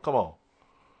film. Come on."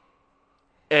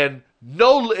 And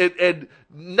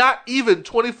not even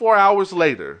 24 hours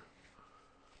later,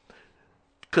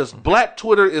 because Black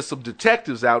Twitter is some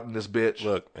detectives out in this bitch.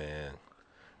 Look, man.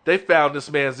 They found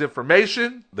this man's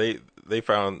information. They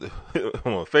found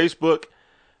on Facebook.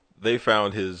 They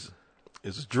found his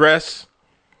address.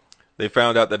 They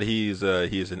found out that he is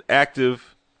an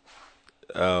active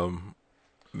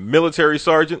military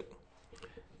sergeant.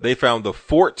 They found the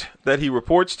fort that he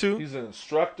reports to. He's an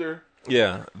instructor.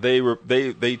 Yeah, they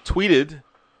tweeted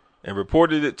and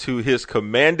reported it to his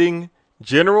commanding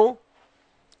general,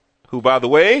 who, by the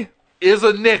way, is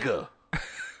a nigga.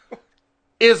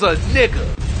 Is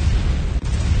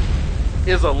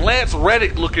a Lance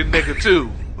Reddick looking nigga too.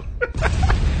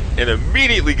 And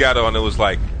immediately got on and was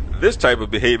like, this type of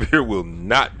behavior will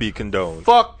not be condoned.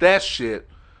 Fuck that shit.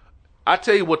 I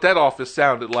tell you what that office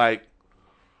sounded like.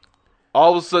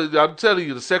 All of a sudden, I'm telling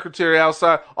you, the secretary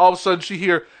outside, all of a sudden she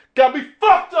hear, "Got me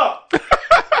fucked up."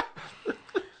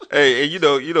 Hey, and you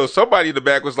know, somebody in the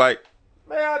back was like,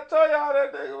 "Man, I told y'all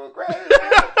that nigga was crazy."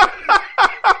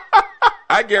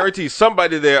 I guarantee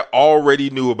somebody there already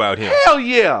knew about him. Hell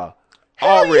yeah.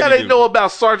 They know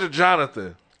about Sergeant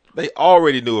Jonathan. They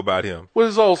already knew about him. With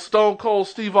his old Stone Cold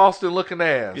Steve Austin looking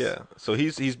ass. Yeah. So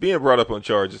he's being brought up on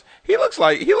charges. He looks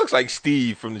like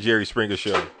Steve from the Jerry Springer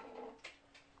Show.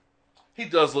 He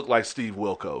does look like Steve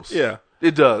Wilkos. Yeah.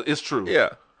 It does. It's true. Yeah.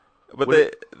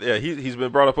 But he's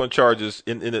been brought up on charges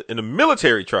in a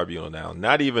military tribunal now.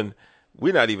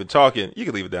 We're not even talking. You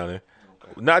can leave it down there.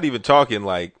 Okay. Not even talking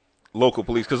like local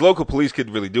police, because local police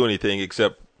couldn't really do anything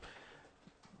except,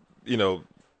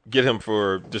 get him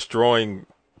for destroying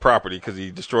property because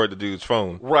he destroyed the dude's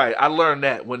phone. Right. I learned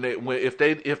that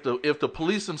if the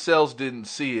police themselves didn't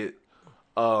see it,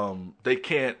 they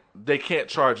can't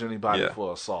charge anybody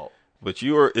for assault. But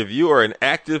if you are an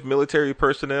active military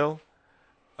personnel,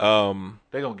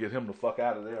 they're gonna get him the fuck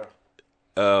out of there.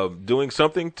 Doing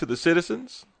something to the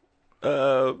citizens,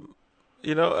 I'm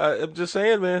just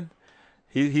saying, man.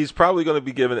 He's probably going to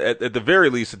be given, at the very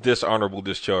least, a dishonorable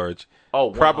discharge. Oh,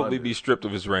 100. Probably be stripped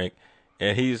of his rank,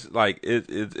 and he's like,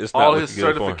 it's not all looking his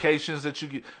good for him. certifications that you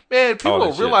get. Man, people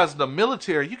don't realize in the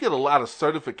military you get a lot of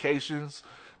certifications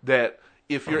that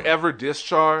if you're ever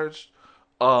discharged,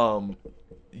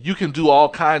 you can do all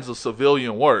kinds of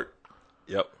civilian work.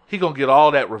 Yep. He gonna get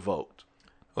all that revoked.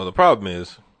 Well, the problem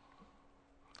is,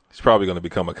 he's probably going to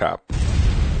become a cop.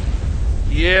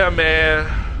 Yeah,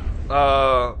 man.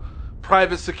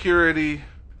 Private security.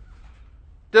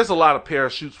 There's a lot of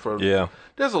parachutes for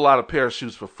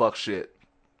fuck shit.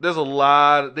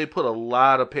 They put a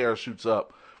lot of parachutes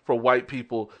up for white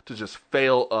people to just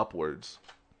fail upwards.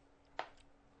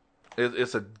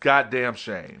 It's a goddamn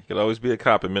shame. Could always be a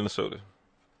cop in Minnesota.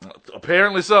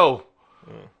 Apparently so.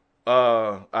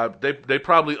 They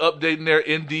probably updating their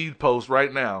Indeed post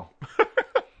right now.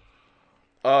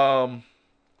 Let's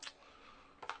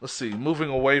see. Moving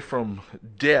away from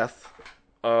death.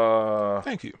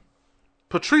 Thank you.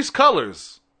 Patrisse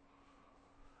Cullors.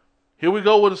 Here we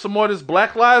go with some more of this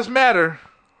Black Lives Matter.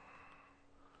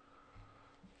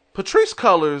 Patrisse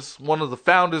Cullors, one of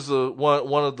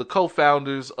the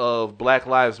co-founders of Black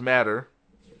Lives Matter,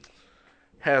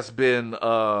 has been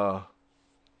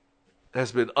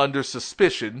under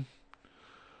suspicion.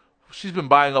 She's been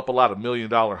buying up a lot of $1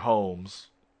 million homes,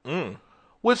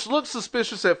 which looks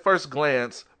suspicious at first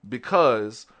glance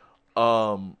because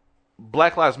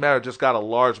Black Lives Matter just got a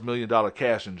large $1 million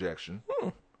cash injection.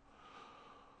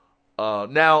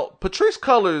 Now, Patrisse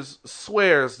Cullors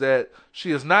swears that she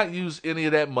has not used any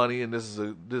of that money, and this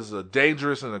is a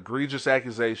dangerous and egregious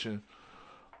accusation.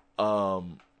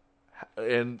 And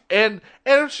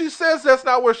if she says that's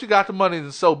not where she got the money,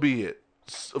 then so be it.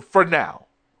 For now,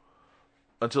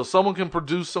 until someone can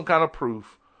produce some kind of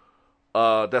proof,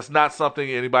 that's not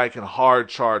something anybody can hard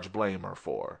charge blame her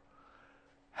for.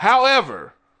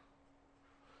 However,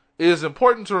 it is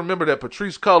important to remember that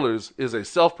Patrisse Cullors is a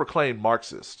self-proclaimed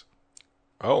Marxist.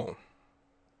 Oh.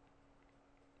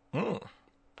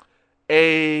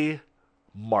 A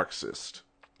Marxist.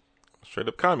 Straight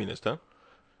up communist, huh?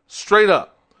 Straight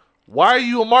up. Why are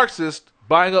you a Marxist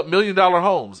buying up $1 million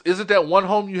homes? Isn't that one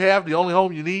home you have the only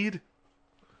home you need?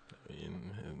 I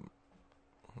mean,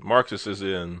 Marxist is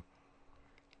in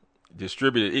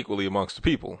distributed equally amongst the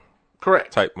people.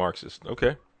 Correct. Type Marxist.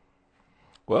 Okay.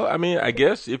 Well, I mean, I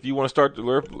guess if you want to start the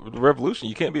revolution,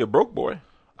 you can't be a broke boy.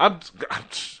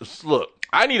 Look.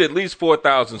 I need at least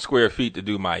 4,000 square feet to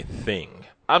do my thing.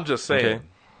 I'm just saying. Okay?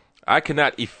 I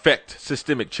cannot effect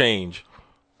systemic change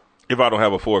if I don't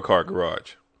have a 4-car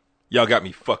garage. Y'all got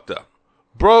me fucked up.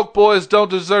 Broke boys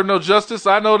don't deserve no justice.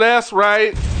 I know that's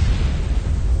right.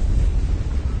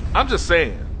 I'm just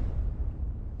saying.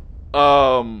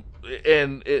 Now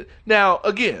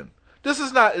again, this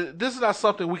is not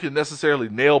something we can necessarily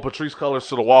nail Patrisse Cullors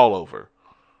to the wall over.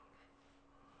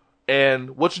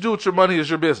 And what you do with your money is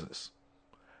your business.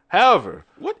 However,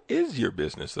 what is your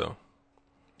business, though?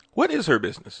 What is her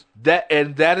business? That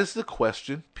is the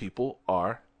question people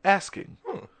are asking.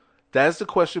 That is the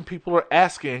question people are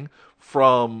asking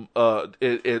from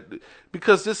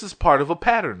because this is part of a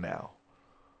pattern now.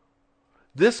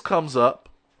 This comes up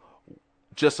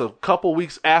just a couple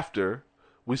weeks after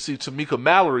we see Tamika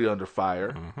Mallory under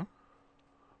fire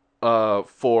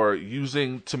for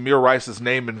using Tamir Rice's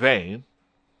name in vain.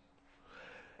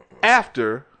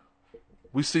 After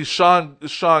we see Sean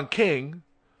King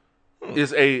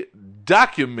is a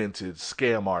documented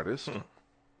scam artist.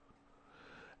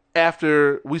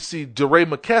 After we see DeRay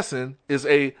McKesson is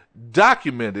a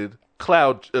documented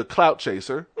clout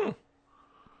chaser.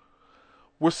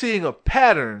 We're seeing a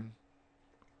pattern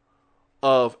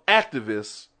of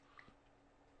activists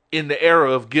in the era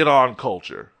of get on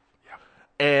culture. Yeah.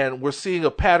 And we're seeing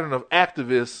a pattern of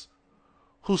activists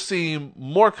who seem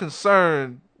more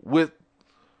concerned with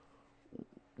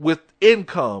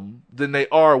income than they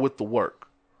are with the work.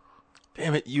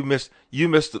 Damn it, you missed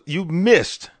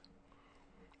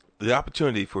the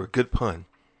opportunity for a good pun.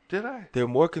 Did I? They're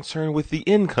more concerned with the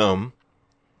income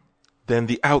than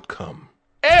the outcome.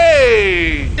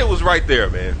 Hey! It was right there,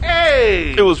 man.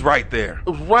 Hey! It was right there. It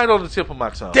was right on the tip of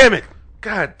my tongue. Damn it.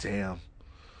 God damn.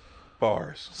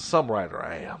 Bars. Some writer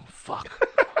I am. Fuck.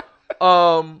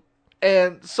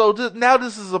 And so now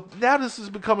this is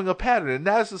becoming a pattern, and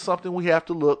now this is something we have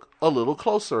to look a little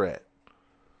closer at.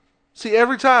 See,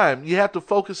 every time you have to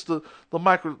focus the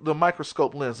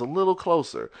microscope lens a little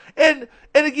closer. And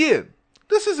again,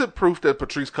 this isn't proof that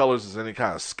Patrisse Cullors is any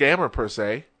kind of scammer per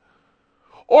se,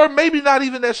 or maybe not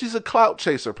even that she's a clout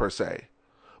chaser per se.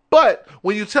 But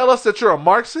when you tell us that you're a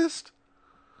Marxist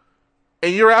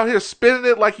and you're out here spinning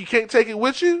it like you can't take it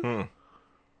with you,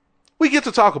 we get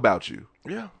to talk about you.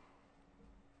 Yeah.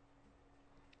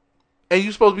 And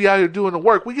you're supposed to be out here doing the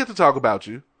work. We get to talk about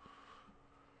you.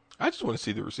 I just want to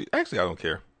see the receipt. Actually, I don't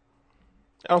care.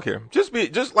 Just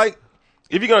like,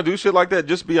 if you're going to do shit like that,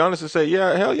 just be honest and say,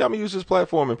 yeah, hell yeah, I'm going to use this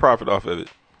platform and profit off of it.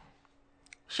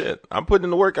 Shit, I'm putting in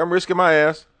the work. I'm risking my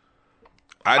ass.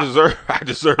 I deserve. I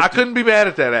couldn't be mad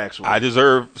at that, actually. I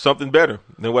deserve something better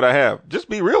than what I have. Just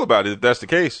be real about it if that's the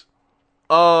case.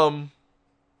 What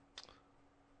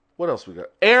else we got?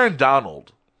 Aaron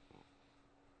Donald.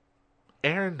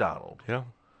 Yeah.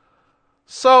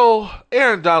 So,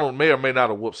 Aaron Donald may or may not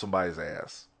have whooped somebody's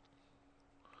ass.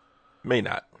 May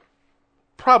not.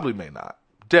 Probably may not.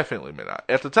 Definitely may not.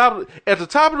 At the top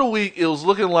of the week, it was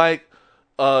looking like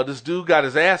this dude got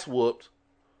his ass whooped.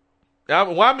 Now,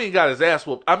 when I mean got his ass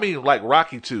whooped, I mean like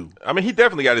Rocky 2. I mean, he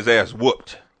definitely got his ass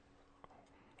whooped.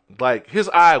 Like, his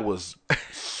eye was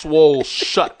swole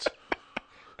shut.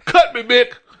 Cut me,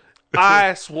 Mick.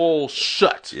 Eye swole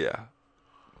shut. Yeah.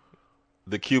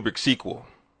 The Kubrick sequel.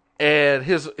 And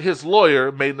his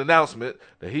lawyer made an announcement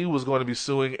that he was going to be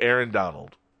suing Aaron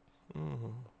Donald. Mm-hmm.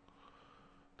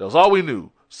 That was all we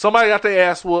knew. Somebody got their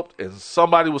ass whooped, and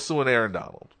somebody was suing Aaron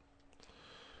Donald.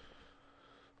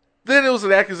 Then it was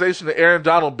an accusation that Aaron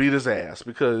Donald beat his ass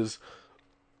because...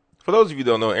 For those of you who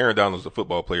don't know, Aaron Donald's a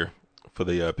football player for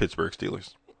the Pittsburgh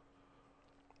Steelers.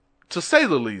 To say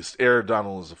the least, Aaron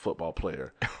Donald is a football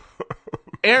player.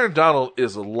 Aaron Donald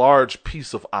is a large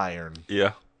piece of iron.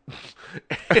 Yeah.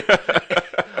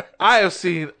 I have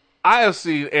seen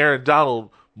Aaron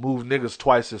Donald move niggas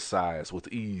twice his size with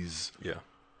ease. Yeah.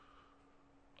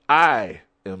 I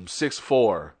am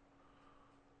 6'4",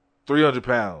 300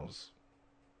 pounds.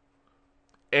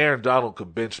 Aaron Donald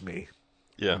could bench me.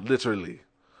 Yeah. Literally.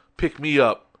 Pick me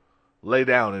up, lay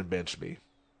down, and bench me.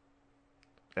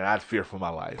 And I'd fear for my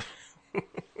life.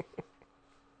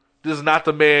 This is not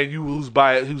the man whose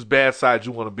bad side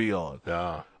you want to be on.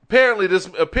 Nah. Apparently, his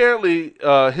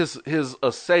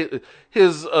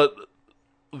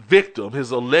victim,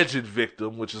 his alleged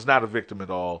victim, which is not a victim at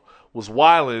all, was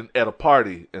wilding at a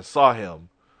party and saw him,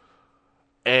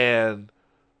 and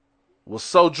was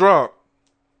so drunk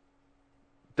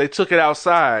they took it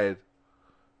outside,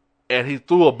 and he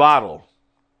threw a bottle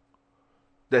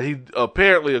that he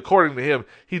apparently, according to him,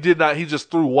 he did not. He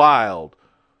just threw wild,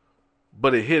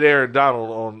 but it hit Aaron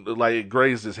Donald it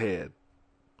grazed his head.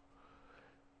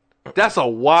 That's a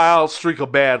wild streak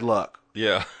of bad luck.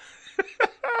 Yeah.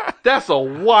 That's a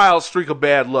wild streak of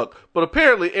bad luck. But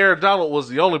apparently Aaron Donald was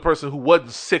the only person who wasn't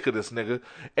sick of this nigga.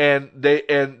 And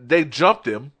they jumped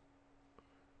him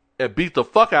and beat the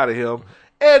fuck out of him.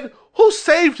 And who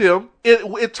saved him?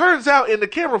 It turns out in the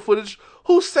camera footage,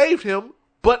 who saved him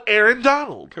but Aaron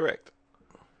Donald. Correct.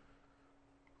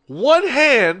 One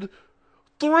hand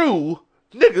threw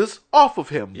niggas off of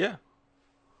him. Yeah.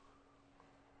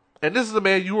 And this is the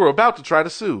man you were about to try to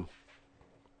sue.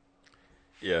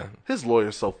 Yeah. His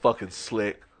lawyer's so fucking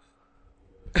slick.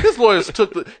 His lawyer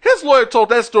told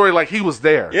that story like he was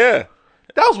there. Yeah.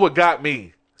 That was what got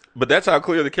me. But that's how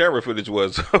clear the camera footage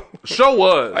was. Sure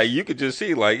was. Like, you could just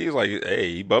see, like, he's like,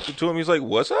 hey, he bumped into him. He's like,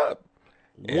 what's up?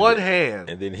 One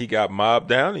hand. And then he got mobbed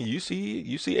down, and you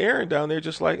see Aaron down there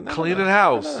just like, cleaning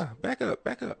house. Back up.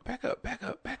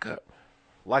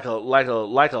 Like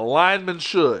a lineman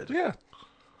should. Yeah.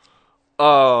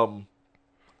 I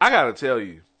gotta tell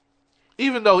you,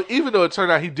 even though it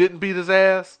turned out he didn't beat his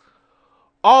ass,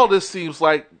 all this seems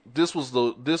like this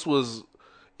was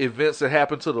events that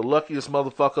happened to the luckiest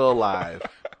motherfucker alive.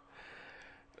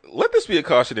 Let this be a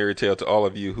cautionary tale to all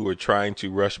of you who are trying to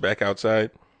rush back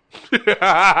outside.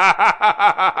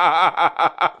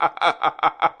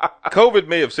 COVID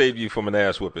may have saved you from an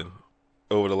ass whooping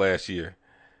over the last year.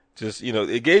 Just,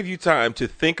 it gave you time to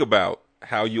think about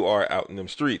how you are out in them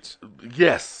streets.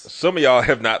 Yes. Some of y'all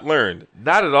have not learned.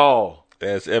 Not at all.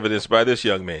 As evidenced by this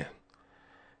young man.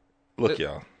 Look,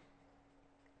 y'all.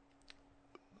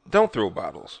 Don't throw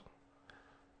bottles.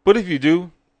 But if you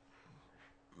do,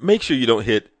 make sure you don't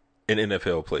hit an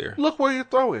NFL player. Look where you're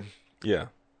throwing. Yeah.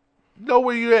 Know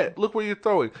where you're at. Look where you're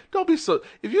throwing. Don't be so...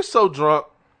 If you're so drunk...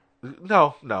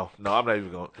 No, I'm not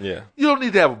even going... Yeah. You don't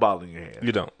need to have a bottle in your hand.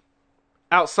 You don't.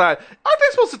 Outside. Aren't they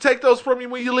supposed to take those from you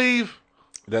when you leave?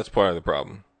 That's part of the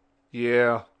problem.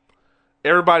 Yeah.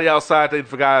 Everybody outside, they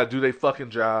forgot how to do their fucking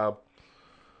job.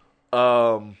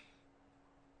 But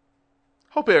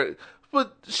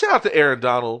shout out to Aaron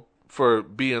Donald for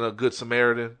being a good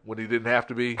Samaritan when he didn't have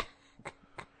to be.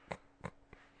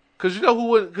 Cause you know who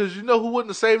wouldn't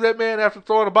have saved that man after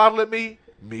throwing a bottle at me?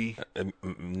 Me.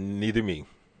 Neither me.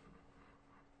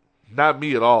 Not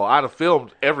me at all. I'd have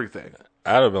filmed everything.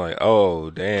 I'd have been like, oh,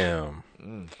 damn.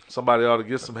 Somebody ought to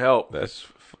get some help. That's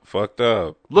fucked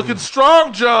up. Looking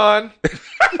strong, John.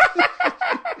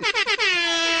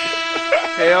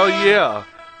 Hell yeah.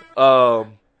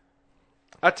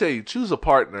 I tell you, choose a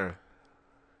partner.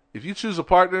 If you choose a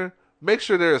partner, make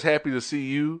sure they're as happy to see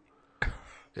you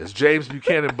as James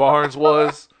Buchanan Barnes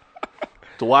was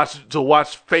to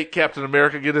watch fake Captain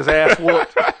America get his ass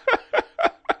whooped.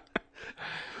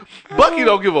 Bucky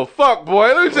don't give a fuck,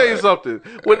 boy. Let me tell you something.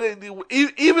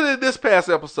 Even in this past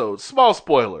episode, small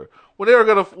spoiler, when they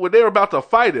were about to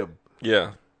fight him.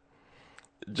 Yeah.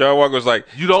 John Walker was like,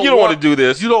 You don't want to do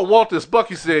this. You don't want this.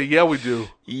 Bucky said, yeah, we do.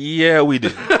 Yeah, we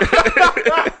do.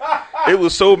 It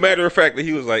was so matter of fact that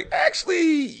he was like,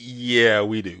 actually, yeah,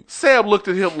 we do. Sam looked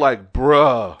at him like,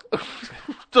 bruh,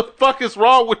 the fuck is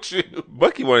wrong with you?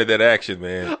 Bucky wanted that action,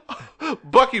 man.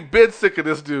 Bucky been sick of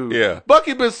this dude. Yeah.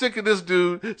 Bucky been sick of this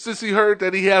dude since he heard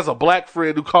that he has a black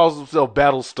friend who calls himself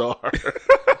Battlestar.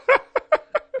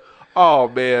 Oh,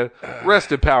 man.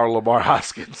 Rest in power, Lamar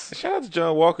Hoskins. Shout out to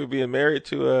John Walker being married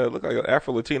to look like an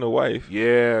Afro-Latino wife.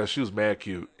 Yeah, she was mad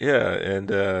cute. Yeah,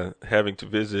 and having to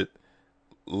visit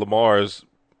Lamar's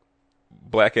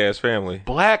black-ass family.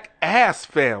 Black-ass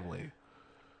family.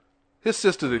 His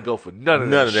sister didn't go for none of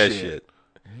that shit.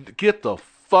 Get the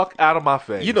fuck out of my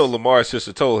face. You know, Lamar's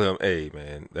sister told him, hey,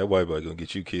 man, that white boy going to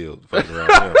get you killed fucking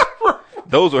around him.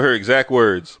 Those were her exact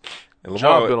words. And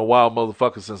Lamar, John been a wild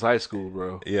motherfucker since high school,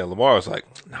 bro. Yeah, Lamar was like,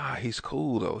 nah, he's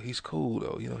cool, though. He's cool,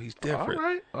 though. You know, he's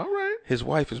different. All right. His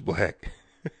wife is black.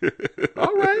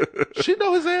 All right. She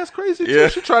know his ass crazy, too. Yeah.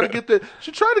 She tried to get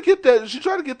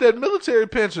that military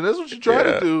pension. That's what she tried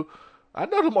to do. I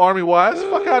know them army wives.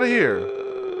 Fuck out of here.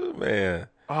 Man.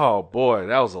 Oh, boy.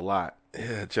 That was a lot.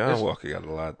 Yeah, John Walker got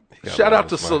a lot. Shout out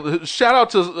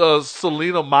to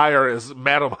Selena Meyer as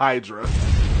Madam Hydra.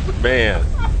 Man,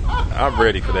 I'm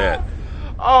ready for that.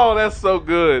 Oh, that's so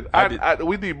good.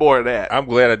 We need more of that. I'm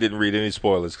glad I didn't read any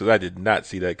spoilers because I did not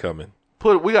see that coming.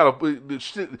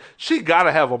 She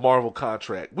gotta have a Marvel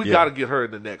contract. We gotta get her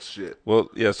in the next shit. Well,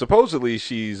 yeah, supposedly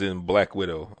she's in Black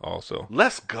Widow also.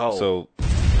 Let's go. So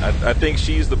I think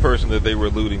she's the person that they were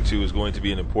alluding to is going to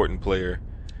be an important player.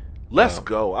 Let's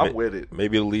go. I'm with it.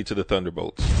 Maybe it'll lead to the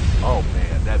Thunderbolts. Oh,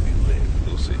 man, that'd be lit.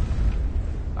 We'll see.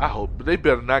 I hope. But they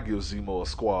better not give Zemo a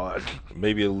squad.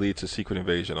 Maybe it'll lead to Secret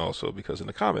Invasion also because in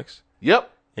the comics. Yep.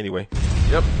 Anyway.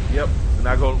 Yep. We're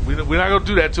not gonna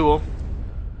do that to them.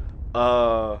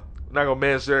 We're not gonna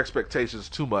manage their expectations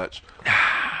too much.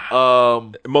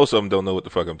 Most of them don't know what the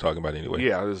fuck I'm talking about anyway.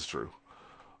 Yeah, this is true.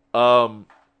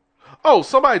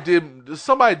 Somebody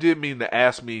did mean to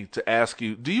ask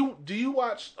you. Do you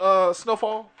watch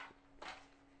Snowfall?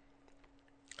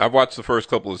 I've watched the first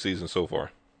couple of seasons so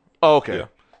far. Oh, okay.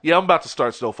 Yeah, I'm about to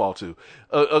start Snowfall too.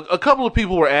 A couple of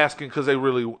people were asking because they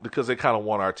kind of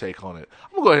want our take on it.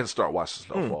 I'm gonna go ahead and start watching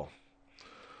Snowfall.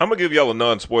 I'm gonna give y'all a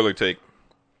non-spoiler take.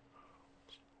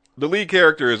 The lead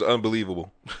character is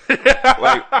unbelievable.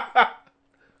 Like,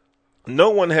 no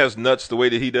one has nuts the way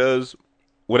that he does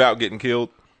without getting killed.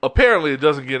 Apparently, it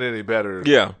doesn't get any better.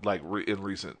 Yeah, like in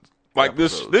recent. Like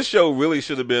episodes. this show really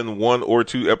should have been 1 or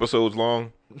 2 episodes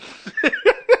long.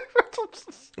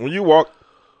 When you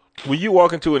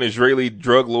walk into an Israeli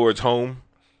drug lord's home,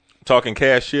 talking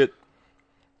cash shit,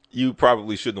 you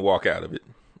probably shouldn't walk out of it.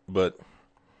 But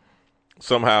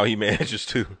somehow he manages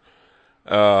to.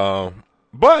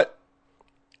 But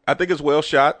I think it's well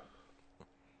shot.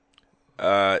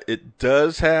 It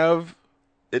does have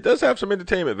some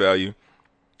entertainment value.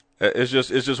 It's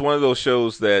just one of those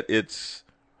shows that it's,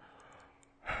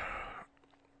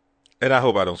 and I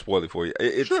hope I don't spoil it for you.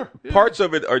 Sure, yeah. Parts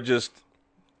of it are just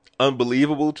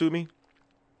unbelievable to me,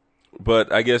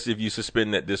 but I guess if you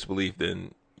suspend that disbelief,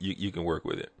 then you can work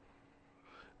with it.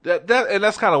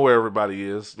 That's kind of where everybody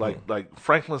is. Like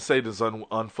Franklin Sate is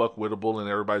unfuckwittable, and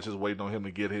everybody's just waiting on him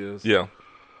to get his. Yeah.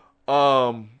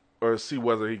 Or see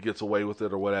whether he gets away with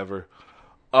it or whatever.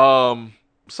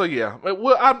 So yeah,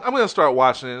 well, I'm gonna start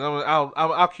watching it.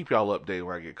 I'll keep y'all updated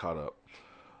when I get caught up.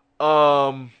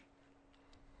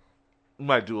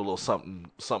 Might do a little something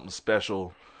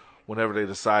special whenever they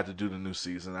decide to do the new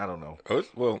season. I don't know.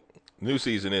 Well, new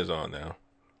season is on now.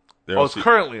 It's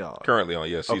currently on. Currently on,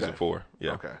 yeah, season 4.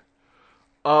 Yeah. Okay.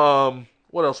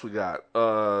 What else we got?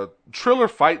 Triller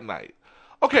Fight Night.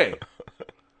 Okay.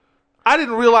 I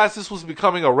didn't realize this was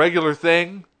becoming a regular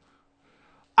thing.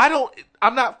 I'm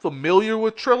not familiar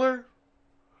with Triller.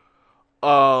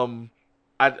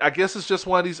 I guess it's just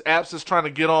one of these apps that's trying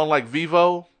to get on like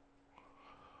Vivo.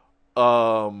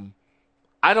 I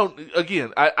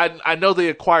know they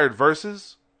acquired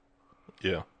Versus.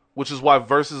 Yeah. Which is why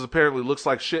Versus apparently looks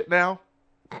like shit now.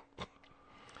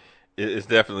 It's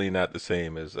definitely not the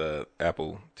same as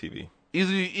Apple TV.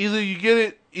 Either you get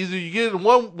it in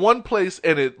one place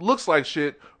and it looks like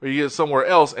shit, or you get it somewhere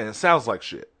else and it sounds like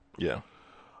shit. Yeah.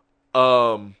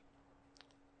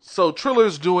 So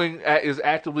Triller's is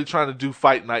actively trying to do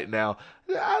Fight Night now.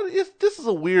 This is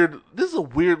a weird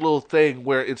little thing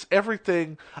where it's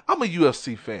everything. I'm a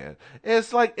UFC fan, and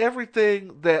it's like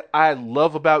everything that I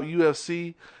love about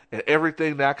UFC and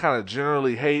everything that I kind of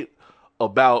generally hate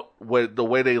about the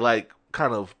way they like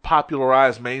kind of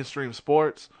popularize mainstream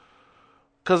sports.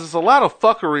 Because it's a lot of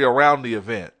fuckery around the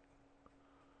event.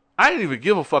 I didn't even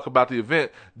give a fuck about the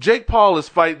event. Jake Paul is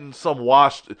fighting some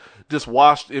washed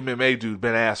MMA dude,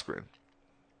 Ben Askren.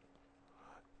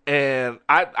 And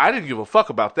I didn't give a fuck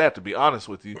about that, to be honest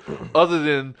with you. Other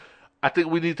than, I think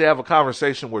we need to have a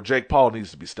conversation where Jake Paul needs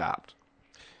to be stopped.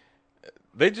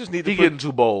 They just need to getting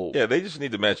too bold. Yeah, they just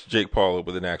need to match Jake Paul up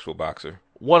with an actual boxer.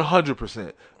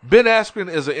 100%. Ben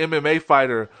Askren is an MMA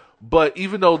fighter, but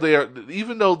even though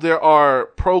there are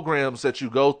programs that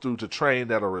you go through to train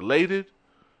that are related,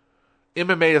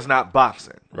 MMA is not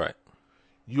boxing. Right.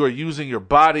 You are using your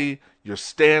body, your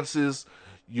stances,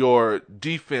 your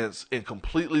defense in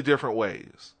completely different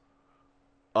ways.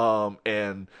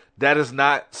 And that is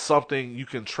not something you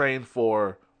can train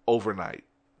for overnight.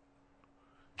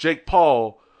 Jake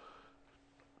Paul,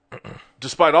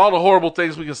 despite all the horrible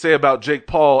things we can say about Jake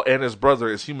Paul and his brother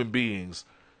as human beings,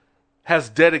 has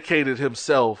dedicated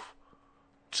himself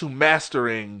to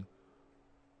mastering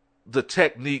the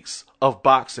techniques of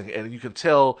boxing. And you can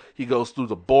tell he goes through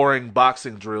the boring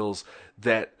boxing drills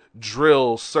that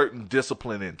drill certain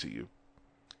discipline into you.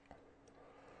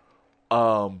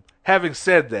 Having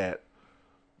said that,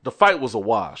 the fight was a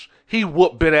wash. He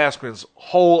whooped Ben Askren's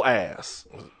whole ass.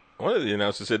 One of the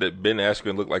announcers said that Ben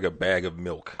Askren looked like a bag of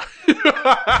milk.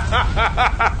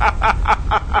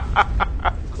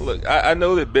 Look, I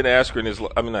know that Ben Askren is.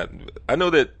 I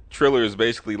know that Triller is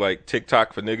basically like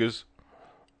TikTok for niggas.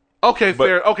 Okay,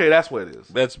 fair. Okay, that's what it is.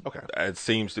 That's okay. It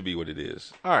seems to be what it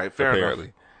is. All right, fair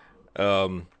apparently.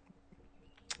 Enough.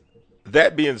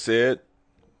 That being said,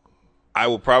 I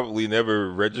will probably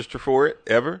never register for it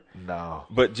ever. No.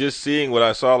 But just seeing what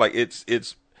I saw, like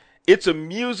it's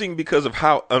amusing because of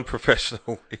how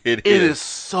unprofessional it is. It is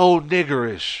so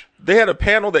niggerish. They had a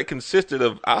panel that consisted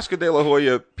of Oscar De La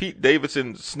Hoya, Pete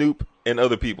Davidson, Snoop, and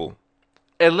other people.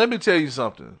 And let me tell you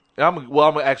something. I'm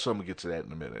gonna get to that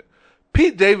in a minute.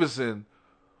 Pete Davidson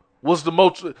was the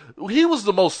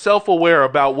most self-aware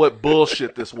about what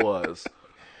bullshit this was.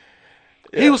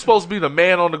 Yeah. He was supposed to be the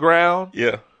man on the ground.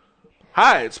 Yeah.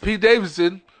 Hi, it's Pete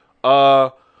Davidson.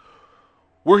 We're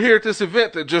here at this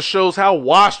event that just shows how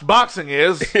washed boxing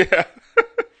is. Yeah.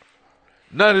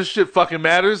 None of this shit fucking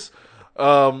matters.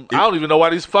 I don't even know why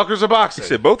these fuckers are boxing. He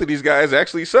said both of these guys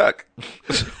actually suck.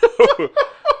 He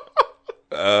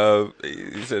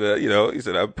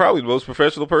said, I'm probably the most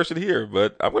professional person here,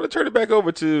 but I'm going to turn it back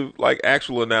over to like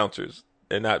actual announcers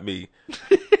and not me.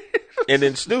 And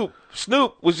then Snoop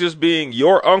was just being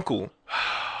your uncle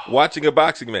watching a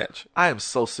boxing match. I am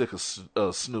so sick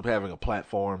of Snoop having a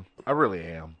platform. I really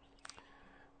am.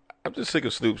 I'm just sick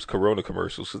of Snoop's Corona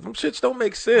commercials. Them shits don't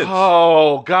make sense.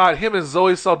 Oh, God. Him and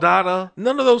Zoe Saldana.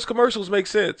 None of those commercials make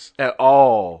sense. At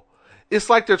all. It's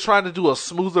like they're trying to do a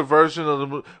smoother version of the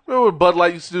movie. Remember when Bud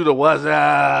Light used to do the "What's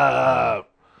up"?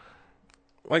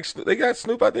 Like, they got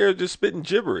Snoop out there just spitting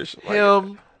gibberish.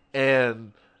 Him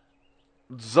and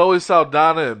Zoe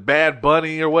Saldana and Bad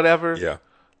Bunny or whatever. Yeah.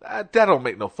 That don't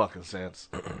make no fucking sense.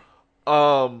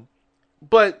 But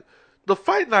the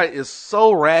fight night is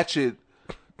so ratchet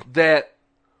that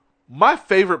my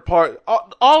favorite part,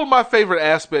 all of my favorite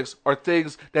aspects are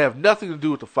things that have nothing to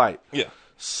do with the fight. Yeah.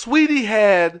 Sweetie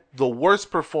had the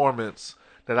worst performance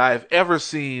that I have ever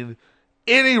seen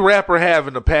any rapper have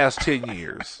in the past 10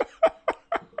 years.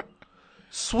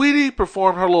 Sweetie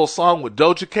performed her little song with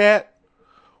Doja Cat,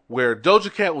 where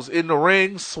Doja Cat was in the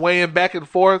ring swaying back and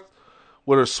forth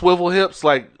with her swivel hips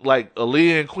like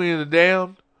Aaliyah and Queen of the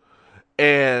Damned.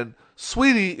 And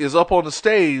Sweetie is up on the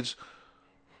stage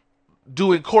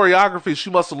doing choreography she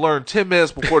must have learned 10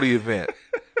 minutes before the event.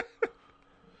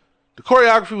 The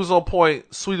choreography was on point.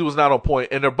 Sweetie was not on point,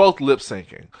 and they're both lip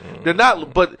syncing. They're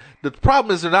not, but the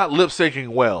problem is they're not lip syncing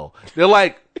well. They're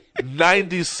like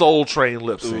 90s Soul Train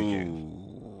lip syncing.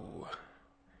 Ooh.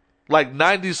 Like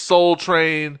 90s Soul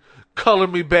Train, Color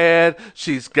Me Bad,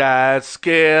 She's Got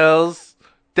Scales,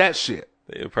 that shit.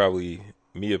 They're probably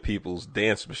Mia People's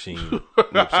Dance Machine lip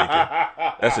syncing.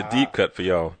 That's a deep cut for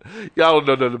y'all. Y'all don't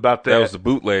know nothing about that. That was the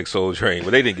bootleg Soul Train,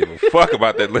 but they didn't give a fuck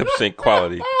about that lip sync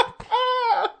quality.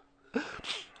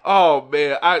 Oh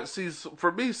man, I see.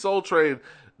 For me, Soul Train,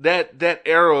 that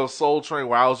era of Soul Train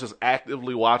where I was just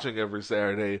actively watching every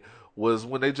Saturday was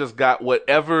when they just got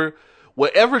whatever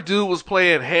dude was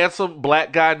playing handsome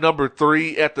black guy number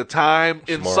 3 at the time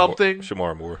in something.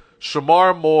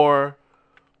 Shamar Moore,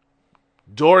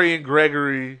 Dorian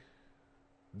Gregory,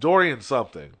 Dorian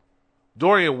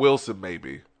Wilson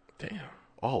maybe. Damn.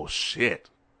 Oh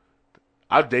shit,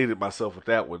 I dated myself with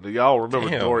that one. Do y'all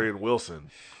remember Dorian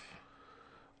Wilson?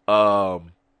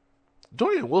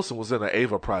 Dorian Wilson was in an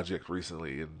Ava project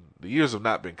recently, and the years have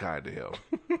not been kind to him.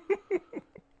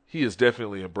 He has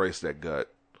definitely embraced that gut.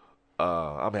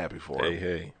 I'm happy for him.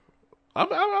 Hey.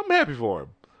 I'm happy for him.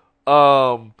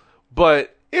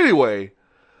 But anyway,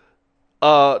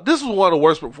 this was one of the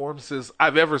worst performances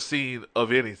I've ever seen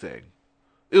of anything.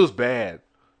 It was bad.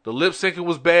 The lip syncing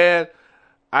was bad.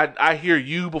 I hear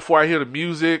you before I hear the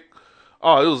music.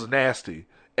 Oh, it was nasty.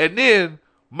 And then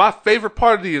my favorite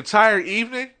part of the entire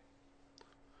evening,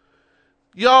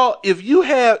 y'all, if you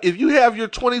have your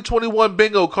 2021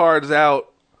 bingo cards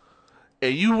out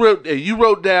and you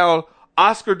wrote down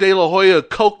Oscar De La Hoya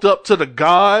coked up to the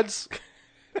gods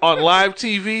on live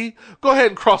TV, go ahead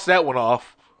and cross that one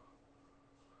off.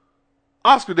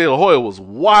 Oscar De La Hoya was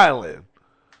wildin'.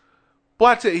 But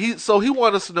I tell you, he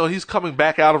wanted us to know he's coming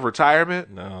back out of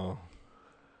retirement. No.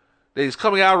 That he's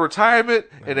coming out of retirement,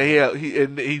 and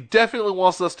he definitely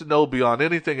wants us to know beyond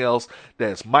anything else that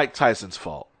it's Mike Tyson's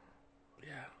fault.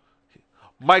 Yeah.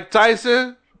 Mike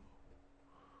Tyson,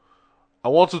 I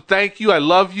want to thank you. I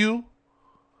love you.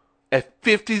 At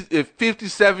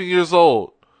 57 years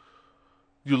old,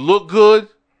 you look good.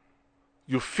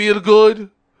 You feel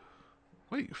good.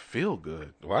 Wait, you feel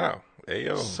good? Wow.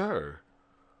 Ayo. Sir.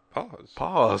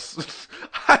 Pause.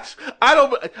 I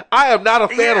am not a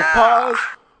fan of pause,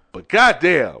 but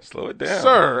goddamn, Slow it down,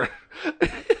 sir.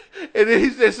 And then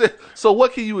he said, "So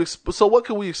what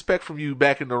can we expect from you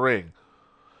back in the ring?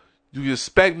 Do you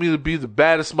expect me to be the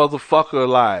baddest motherfucker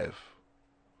alive?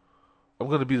 I'm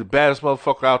going to be the baddest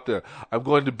motherfucker out there. I'm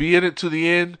going to be in it to the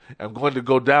end. I'm going to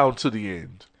go down to the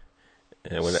end."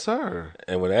 And when Sir.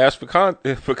 asked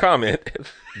for comment,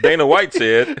 Dana White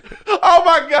said, "Oh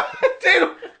my God,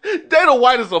 Dana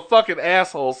White is a fucking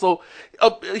asshole." So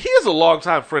he is a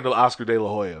longtime friend of Oscar De La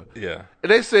Hoya. "Yeah,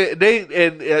 And they said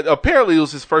and apparently it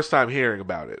was his first time hearing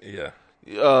about it. yeah,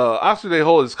 Oscar De La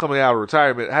Hoya is coming out of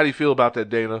retirement. How do you feel about that,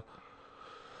 Dana?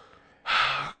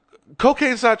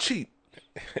 Cocaine's not cheap.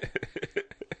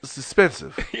 It's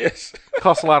expensive. yes,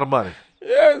 Costs a lot of money.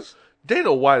 yes."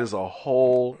 Dana White is a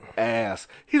whole ass.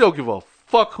 He don't give a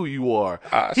fuck who you are.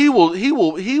 He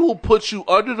will put you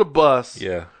under the bus.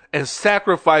 Yeah. And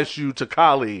sacrifice you to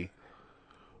Kali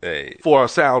Hey, for a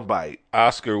soundbite.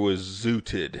 Oscar was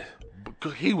zooted.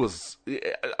 He was,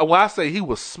 when I say he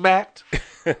was smacked,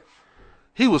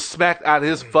 he was smacked out of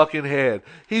his fucking head.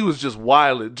 He was just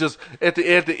wilding. Just at the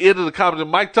end of the comedy,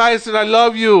 Mike Tyson, I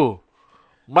love you.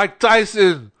 Mike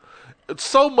Tyson. It's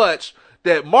so much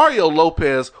that Mario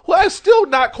Lopez, who has still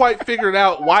not quite figured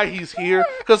out why he's here,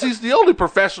 because he's the only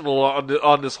professional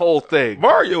on this whole thing.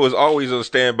 Mario is always on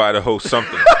standby to host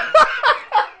something.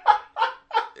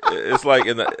 It's like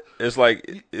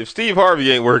if Steve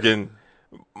Harvey ain't working,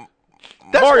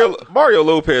 Mario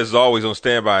Lopez is always on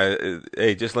standby.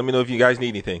 Hey, just let me know if you guys need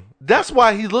anything. That's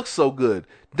why he looks so good.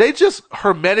 They just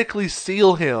hermetically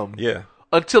seal him. Yeah.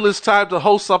 Until it's time to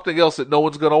host something else that no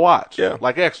one's going to watch. Yeah.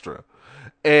 Like Extra.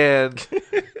 And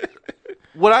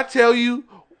when I tell you,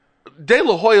 De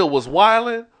La Hoya was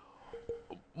wilding,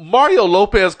 Mario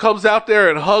Lopez comes out there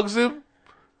and hugs him.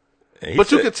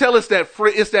 But you can tell it's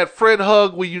that friend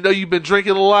hug when you know you've been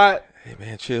drinking a lot. Hey,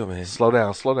 man, chill, man. Slow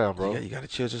down, bro. You got to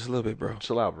chill just a little bit, bro.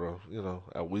 Chill out, bro. You know,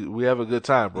 we have a good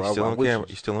time, bro. You're still on camera.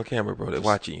 You're still on camera, bro. They're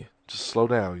watching you. Just slow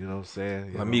down, you know what I'm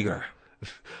saying? Amiga.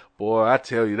 Boy, I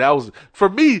tell you, that was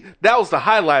the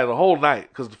highlight of the whole night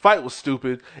because the fight was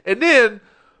stupid. And then,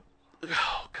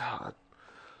 oh God,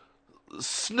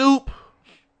 Snoop,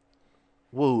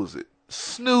 what was it?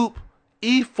 Snoop,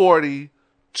 E40,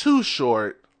 Too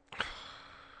Short,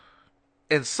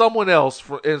 and someone else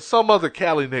and some other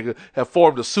Cali nigga have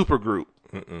formed a super group.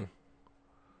 And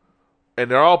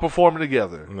they're all performing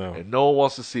together. No. And no one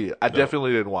wants to see it. I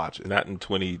definitely didn't watch it. Not in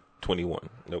 2021.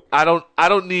 Nope. I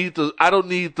don't need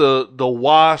the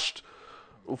washed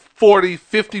 40,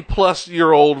 50 plus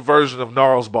year old version of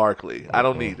Gnarls Barkley. I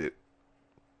don't need it.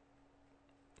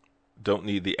 Don't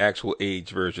need the actual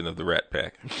age version of the Rat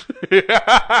Pack.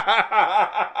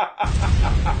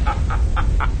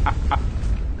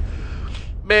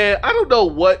 Man, I don't know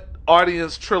what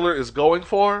audience Triller is going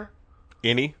for.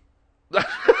 Any?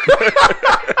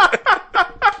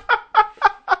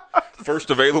 First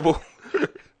available?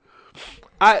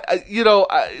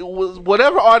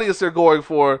 Whatever audience they're going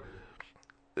for,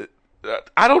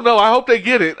 I don't know. I hope they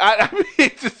get it. I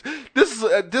mean,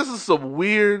 this is some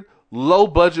weird, low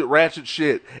budget ratchet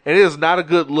shit, and it is not a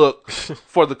good look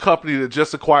for the company that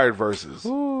just acquired Versus.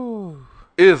 Ooh.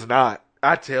 It is not.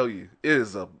 I tell you, it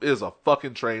is a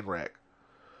fucking train wreck.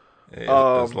 Hey,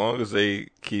 as long as they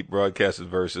keep broadcasting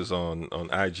Versus on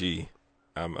IG,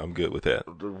 I'm good with that.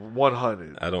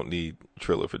 100. I don't need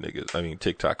Triller for niggas. I mean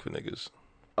TikTok for niggas.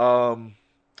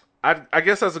 I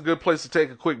guess that's a good place to take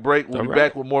a quick break. We'll be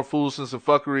back with more foolishness and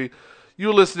fuckery.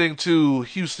 You're listening to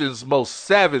Houston's most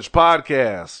savage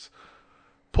podcast,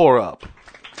 Pour up.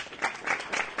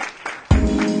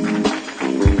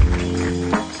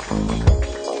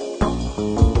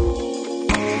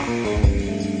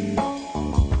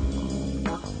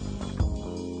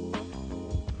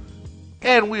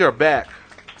 And we are back.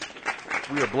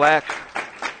 We are black.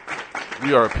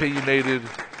 We are opinionated.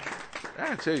 I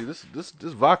gotta tell you, this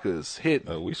vodka is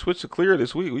hitting. We switched to clear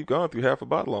this week. We've gone through half a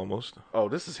bottle almost. Oh,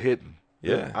 this is hitting.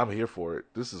 Yeah. I'm here for it.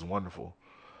 This is wonderful.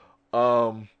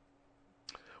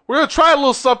 We're gonna try a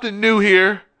little something new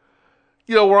here.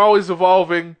 You know, we're always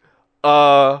evolving.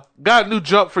 Got a new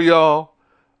jump for y'all.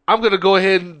 I'm gonna go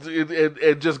ahead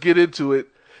and just get into it.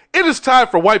 It is time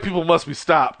for White People Must Be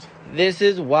Stopped. This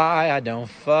is why I don't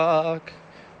fuck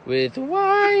with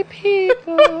white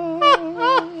people.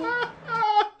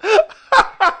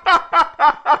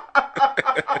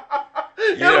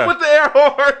 Yeah. With the air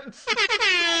horns.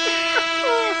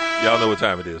 Y'all know what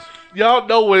time it is. Y'all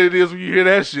know what it is when you hear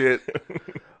that shit.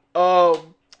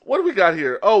 What do we got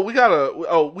here?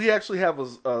 We actually have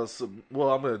some.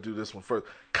 Well, I'm gonna do this one first.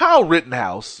 Kyle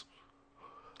Rittenhouse.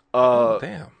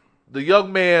 Damn. The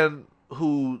young man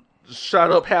who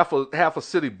shot up half a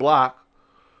city block,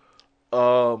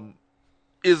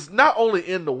 is not only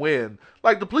in the wind.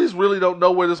 Like, the police really don't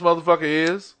know where this motherfucker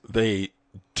is. They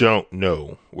don't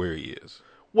know where he is.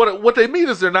 What they mean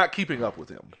is they're not keeping up with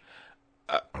him.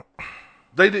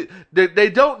 They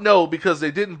don't know because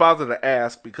they didn't bother to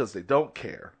ask because they don't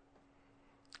care.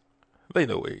 They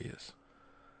know where he is.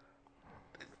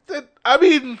 I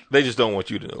mean, they just don't want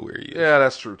you to know where he is. Yeah,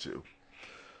 that's true too.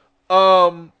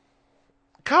 Kyle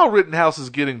Rittenhouse is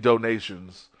getting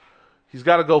donations. He's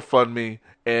got a GoFundMe,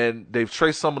 and they've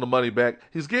traced some of the money back.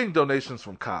 He's getting donations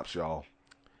from cops, y'all.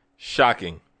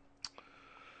 Shocking.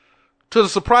 To the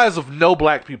surprise of no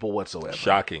black people whatsoever.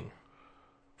 Shocking.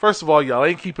 First of all, y'all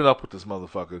ain't keeping up with this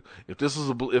motherfucker. If this is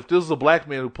a black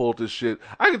man who pulled this shit,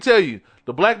 I can tell you,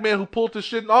 the black man who pulled this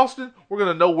shit in Austin, we're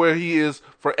gonna know where he is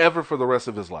forever for the rest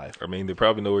of his life. I mean, they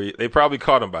probably know where they probably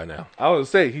caught him by now. I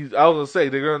was gonna say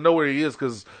they're gonna know where he is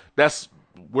because that's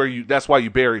why you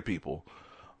bury people.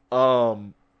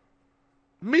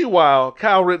 Meanwhile,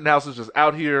 Kyle Rittenhouse is just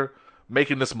out here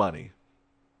making this money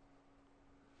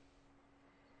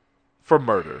for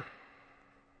murder.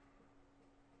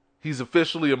 He's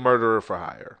officially a murderer for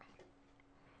hire.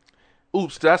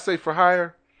 Oops, did I say for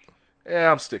hire?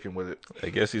 Yeah, I'm sticking with it. I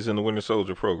guess he's in the Winter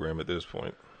Soldier program at this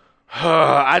point.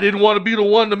 I didn't want to be the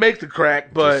one to make the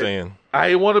crack, but just saying. I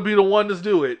didn't want to be the one to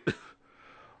do it.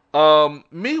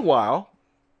 Meanwhile,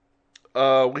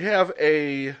 we have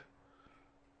a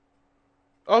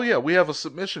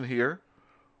submission here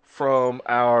from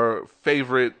our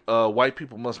favorite White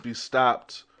People Must Be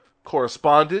Stopped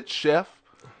correspondent, Chef.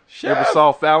 Ever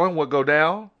saw Fallon? What go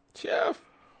down? Chef.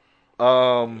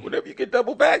 Whenever you get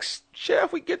double backs,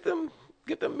 Chef, we get them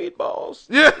meatballs.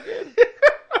 Yeah.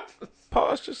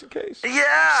 Pause just in case.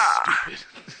 Yeah.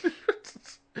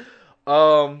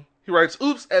 He writes,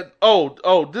 oops, and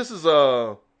this is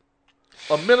a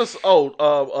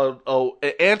Minnesota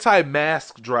an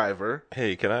anti-mask driver.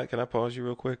 Hey, can I pause you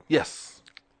real quick? Yes.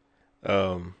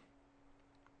 So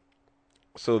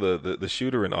the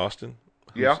shooter in Austin,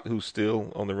 who's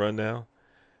still on the run now,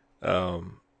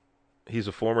 he's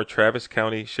a former Travis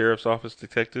County Sheriff's Office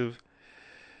detective,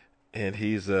 and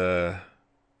he's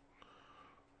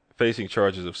facing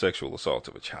charges of sexual assault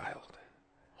of a child.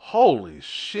 Holy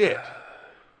shit.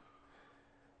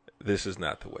 This is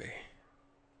not the way.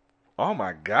 Oh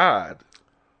my God.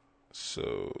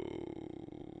 So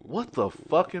what the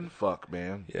fucking fuck,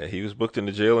 man? Yeah, he was booked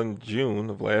into jail in June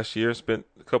of last year, spent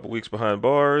a couple weeks behind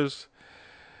bars.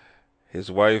 His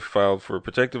wife filed for a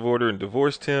protective order and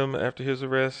divorced him after his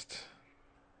arrest.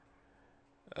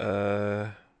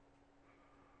 It's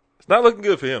not looking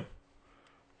good for him.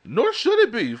 Nor should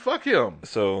it be. Fuck him.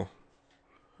 So,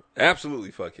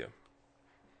 absolutely fuck him.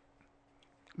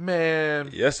 Man.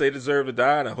 Yes, they deserve to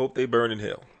die, and I hope they burn in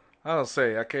hell. I don't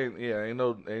say I can't. Yeah, ain't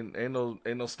no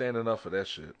standing up for that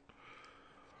shit.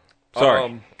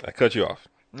 Sorry, I cut you off.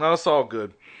 No, it's all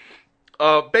good.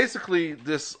 Basically,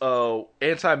 this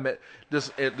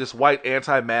this white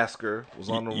anti-masker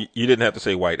was on the. You didn't have to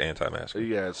say white anti-masker.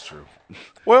 Yeah, it's true.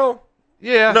 Well,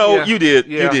 yeah. No, yeah, you did.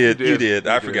 Yeah, you did.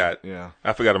 I forgot. Yeah,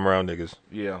 I forgot I'm around niggas.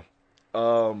 Yeah.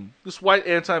 This white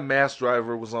anti-mask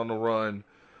driver was on the run.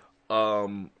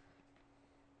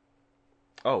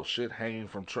 Oh shit! Hanging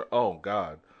from oh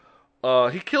god,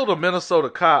 he killed a Minnesota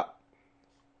cop.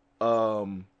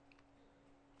 Ran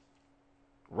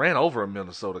over a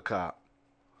Minnesota cop.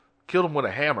 Killed him with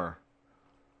a hammer.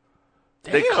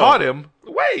 Damn. They caught him.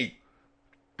 Wait.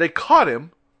 They caught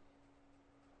him,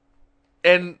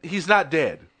 and he's not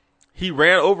dead. He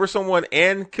ran over someone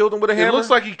and killed him with a hammer? It looks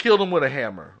like he killed him with a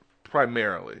hammer,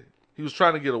 primarily. He was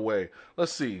trying to get away.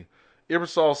 Let's see.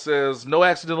 Ibersol says, no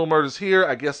accidental murders here.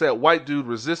 I guess that white dude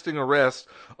resisting arrest,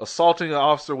 assaulting an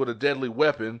officer with a deadly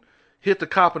weapon, hit the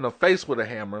cop in the face with a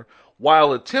hammer,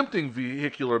 while attempting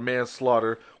vehicular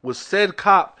manslaughter with said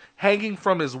cop hanging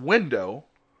from his window,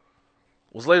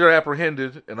 was later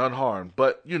apprehended and unharmed.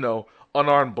 But, you know,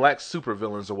 unarmed black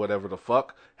supervillains or whatever the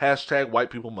fuck. Hashtag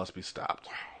white people must be stopped.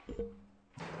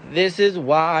 This is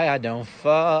why I don't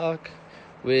fuck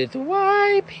with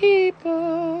white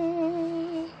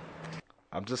people.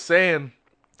 I'm just saying.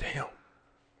 Damn.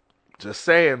 Just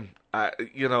saying.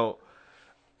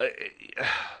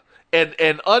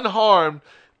 And unharmed,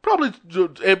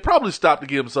 probably stopped to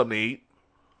give him something to eat.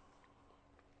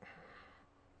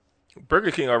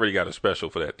 Burger King already got a special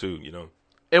for that too, you know.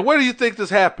 And where do you think this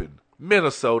happened?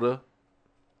 Minnesota.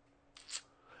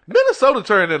 Minnesota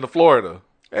turned into Florida.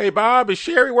 Hey, Bob, is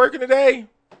Sherry working today?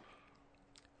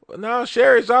 Well, no,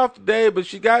 Sherry's off today, but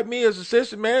she got me as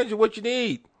assistant manager. What you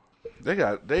need?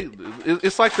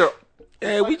 It's like they're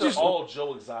all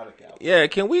Joe Exotic out. Yeah,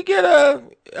 can we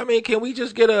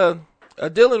just get a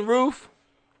Dylan Roof?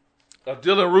 A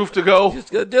Dylan Roof to go?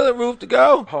 Just a Dylan Roof to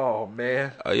go. Oh,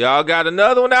 man. Y'all got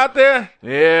another one out there?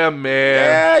 Yeah, man.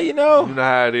 Yeah, you know. You know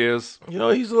how it is. You know,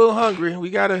 he's a little hungry. We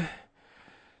gotta.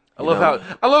 I love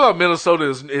how Minnesota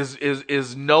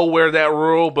is nowhere that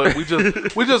rural, but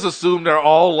we just assume they're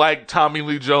all like Tommy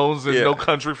Lee Jones and No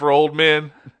Country for Old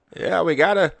Men. Yeah, we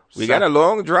got a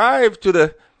long drive to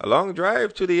the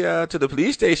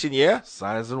police station. Yeah,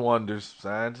 signs and wonders.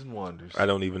 I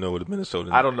don't even know what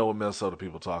Minnesota. I don't know what Minnesota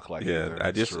people talk like. Yeah, either.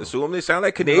 I just assume they sound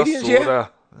like Canadians. Yeah,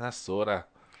 that's sorta.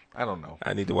 I don't know.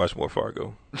 I need to watch more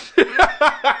Fargo.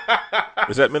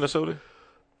 Is that Minnesota?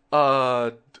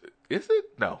 Is it?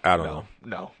 No. I don't know.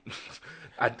 No.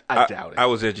 I doubt it. I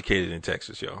was educated in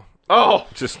Texas, y'all. Oh,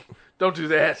 just don't do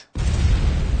that.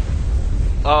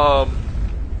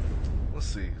 Let's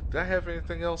see. Did I have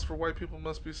anything else for white people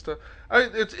must be stopped?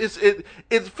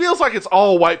 It feels like it's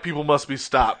all white people must be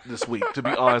stopped this week. To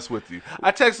be honest with you,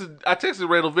 I texted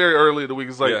Randle very early in the week.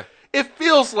 It's like it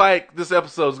feels like this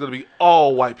episode is going to be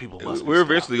all white people must. We're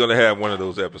eventually going to have one of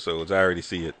those episodes. I already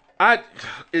see it.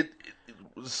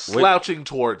 Slouching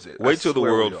towards it. Wait till the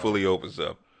world fully opens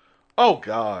up. Oh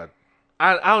God,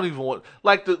 I don't even want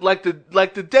like the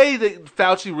day that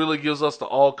Fauci really gives us the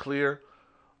all clear.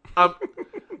 I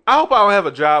hope I don't have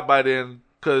a job by then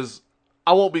because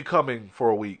I won't be coming for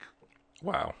a week.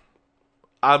 Wow,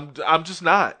 I'm just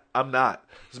not. I'm not.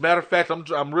 As a matter of fact,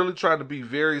 I'm really trying to be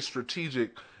very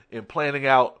strategic in planning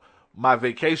out my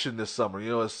vacation this summer.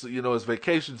 It's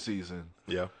vacation season.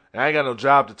 Yeah. And I ain't got no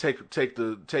job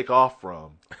to take off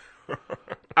from.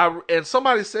 And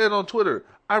somebody said on Twitter,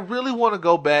 I really want to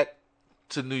go back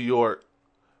to New York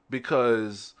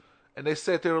because, and they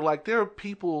said they were like, there are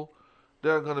people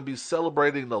that are going to be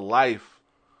celebrating the life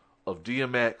of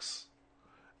DMX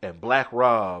and Black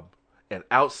Rob, and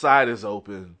Outside is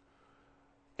open,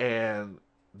 and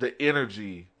the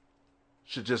energy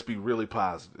should just be really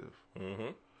positive. Mm-hmm.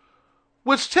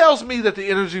 Which tells me that the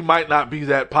energy might not be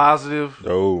that positive.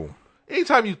 No.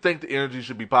 Anytime you think the energy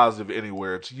should be positive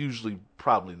anywhere, it's usually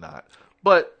probably not.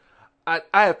 But I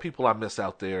have people I miss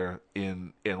out there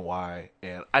in NY,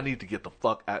 and I need to get the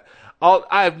fuck out.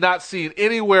 I have not seen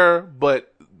anywhere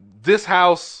but this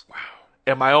house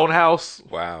and my own house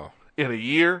in a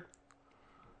year.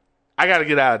 I got to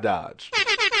get out of Dodge.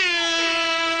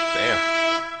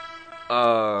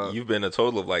 Damn. You've been a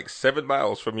total of like 7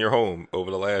 miles from your home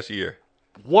over the last year.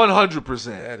 100%.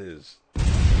 That is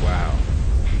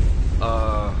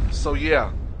wow. So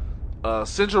yeah,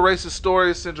 send your racist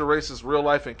stories, send your racist real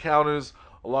life encounters,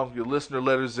 along with your listener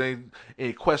letters,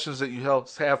 any questions that you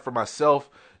have for myself,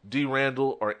 D.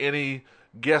 Randle, or any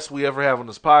guests we ever have on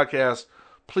this podcast.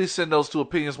 Please send those to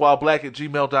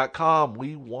opinionswhileblack@gmail.com.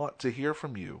 We want to hear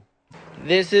from you.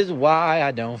 This is why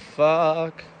I don't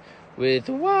fuck with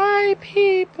white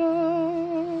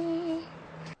people.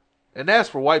 And that's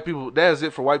for white people. That is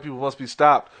it for White People Must Be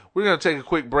Stopped. We're going to take a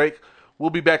quick break. We'll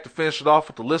be back to finish it off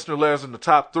with the listener letters in the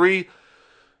top 3.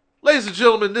 Ladies and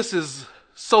gentlemen, this is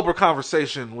Sober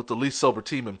Conversation with the least sober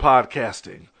team in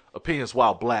podcasting. Opinions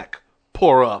While Black.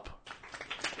 Pour up.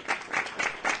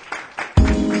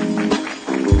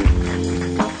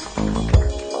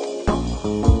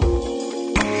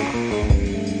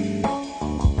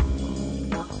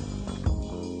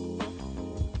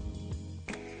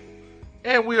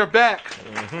 And we are back.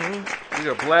 Mm-hmm. We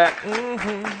are black.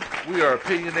 Mm-hmm. We are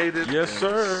opinionated. Yes,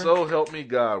 sir. So help me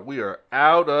God. We are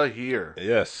out of here.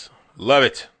 Yes. Love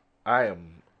it. I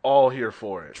am all here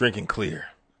for it. Drinking clear.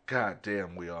 God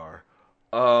damn, we are.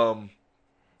 I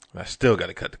still got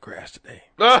to cut the grass today.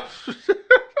 Not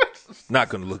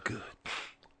going to look good.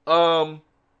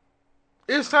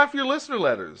 It's time for your listener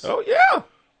letters. Oh, yeah.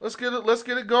 Let's get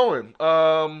it going.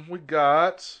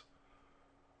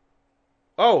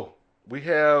 We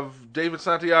have David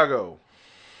Santiago.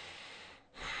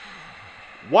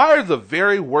 Why are the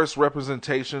very worst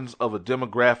representations of a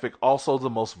demographic also the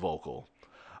most vocal?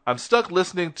 I'm stuck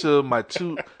listening to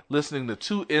two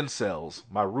incels,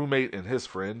 my roommate and his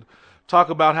friend, talk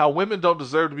about how women don't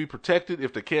deserve to be protected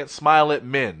if they can't smile at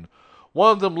men.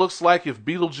 One of them looks like if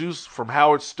Beetlejuice from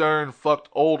Howard Stern fucked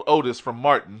old Otis from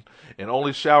Martin and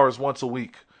only showers once a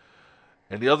week.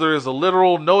 And the other is a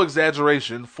literal, no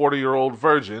exaggeration, 40-year-old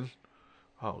virgin.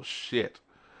 Oh, shit.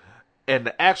 And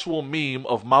the actual meme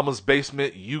of Mama's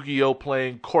Basement Yu-Gi-Oh!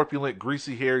 Playing corpulent,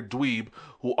 greasy-haired dweeb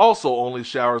who also only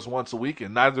showers once a week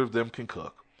and neither of them can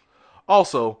cook.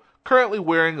 Also, currently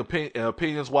wearing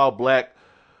Opinions While Black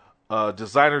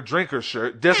designer drinker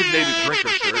shirt, designated drinker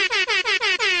shirt,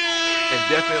 and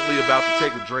definitely about to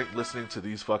take a drink listening to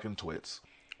these fucking twits.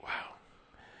 Wow.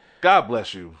 God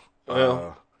bless you.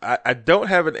 Well, I don't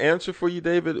have an answer for you,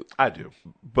 David. I do.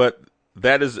 But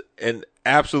that is an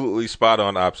absolutely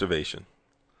spot-on observation.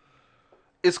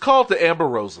 It's called the Amber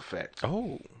Rose effect.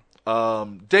 Oh.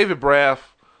 David Braff,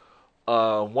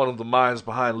 one of the minds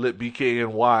behind Lit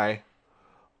BKNY,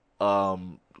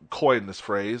 coined this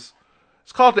phrase.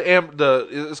 It's called the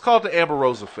Amber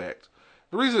Rose effect.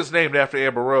 The reason it's named after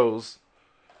Amber Rose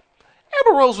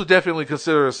would definitely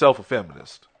consider herself a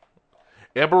feminist.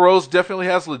 Amber Rose definitely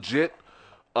has legit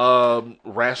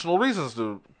rational reasons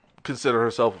to consider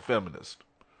herself a feminist.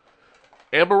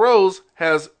 Amber Rose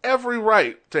has every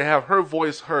right to have her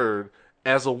voice heard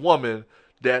as a woman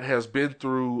that has been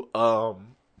through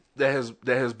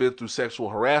sexual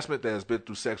harassment, that has been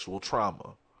through sexual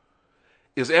trauma.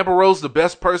 Is Amber Rose the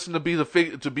best person to be a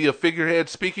figurehead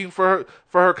speaking for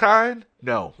her kind?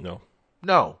 No.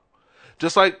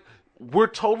 Just like we're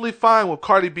totally fine with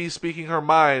Cardi B speaking her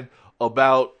mind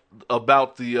about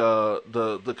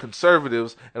the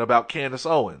conservatives and about Candace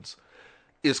Owens.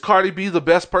 Is Cardi B the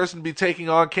best person to be taking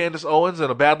on Candace Owens in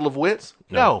a battle of wits?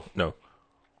 No.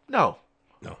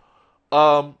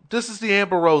 This is the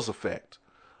Amber Rose effect.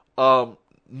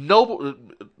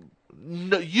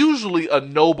 Usually a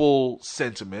noble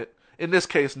sentiment. In this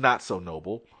case, not so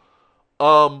noble.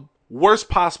 Worst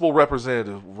possible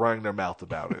representative running their mouth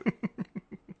about it.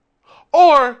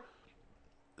 Or,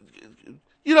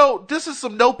 this is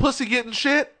some no pussy getting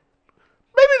shit.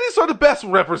 Maybe these are the best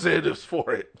representatives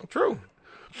for it. True.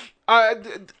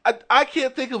 I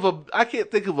can't think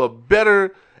of a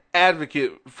better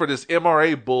advocate for this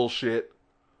MRA bullshit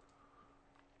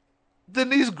than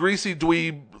these greasy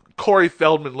dweeb Corey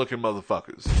Feldman looking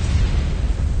motherfuckers.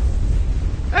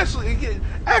 Actually,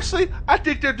 I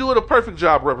think they're doing a perfect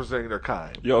job representing their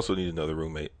kind. You also need another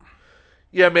roommate.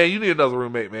 Yeah, man, you need another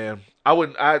roommate, man.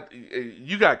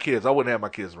 You got kids. I wouldn't have my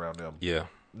kids around them. Yeah.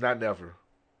 Not never.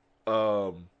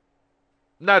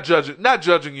 Not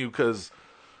judging you because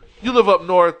you live up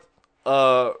north.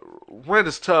 Rent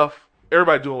is tough.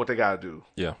 Everybody doing what they gotta do.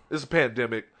 Yeah. It's a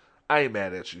pandemic. I ain't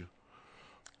mad at you.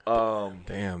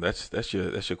 Damn, that's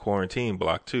your quarantine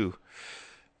block too.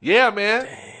 Yeah, man.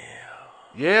 Damn.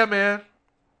 Yeah, man.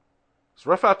 It's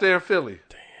rough out there in Philly.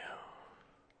 Damn.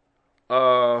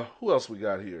 Who else we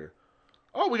got here?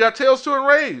 Oh, we got Tales to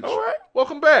Enrage. All right.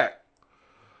 Welcome back.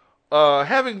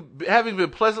 Having been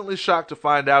pleasantly shocked to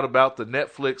find out about the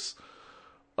Netflix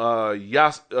the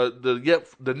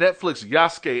Netflix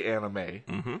Yasuke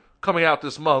anime coming out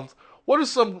this month, what are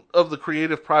some of the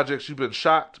creative projects you've been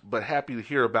shocked but happy to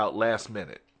hear about last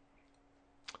minute?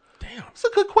 Damn. It's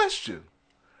a good question.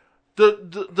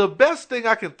 The best thing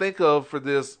I can think of for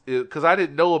this is, because I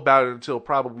didn't know about it until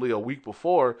probably a week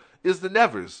before, is the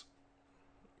Nevers.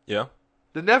 Yeah.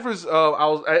 The Nevers,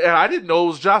 I didn't know it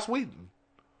was Joss Whedon.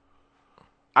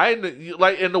 And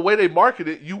the way they market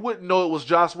it, you wouldn't know it was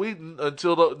Joss Whedon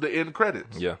until the end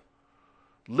credits. Yeah.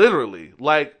 Literally.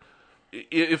 Like,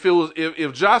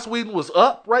 if Joss Whedon was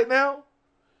up right now,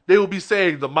 they would be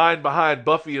saying the mind behind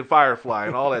Buffy and Firefly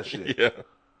and all that shit. Yeah.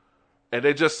 And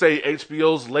they just say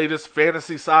HBO's latest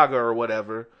fantasy saga or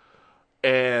whatever,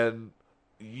 and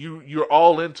you're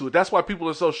all into it. That's why people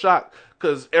are so shocked,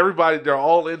 because they're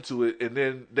all into it, and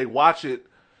then they watch it,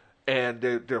 and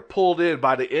they're pulled in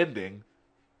by the ending,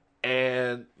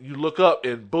 and you look up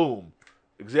and boom,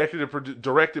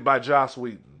 directed by Joss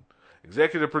Whedon,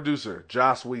 executive producer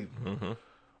Joss Whedon.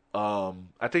 Mm-hmm.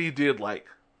 I think he did like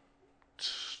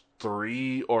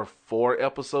 3 or 4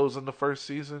 episodes in the first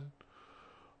season.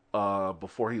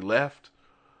 Before he left.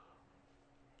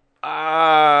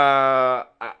 I'm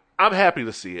happy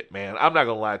to see it, man. I'm not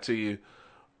gonna lie to you.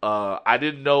 I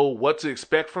didn't know what to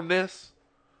expect from this.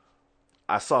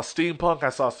 I saw steampunk. I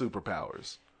saw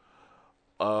superpowers.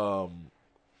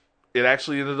 It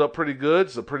actually ended up pretty good.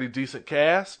 It's a pretty decent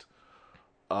cast.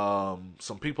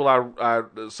 Some people I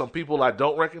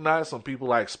don't recognize. Some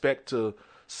people I expect to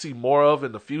see more of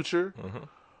in the future.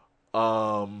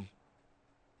 I'm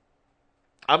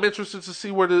interested to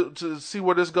see where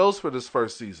this goes for this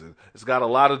first season. It's got a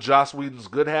lot of Joss Whedon's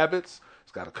good habits.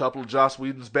 It's got a couple of Joss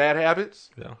Whedon's bad habits.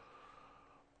 Yeah.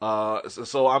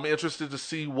 So I'm interested to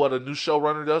see what a new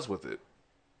showrunner does with it.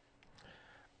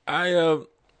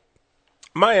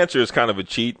 My answer is kind of a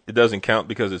cheat. It doesn't count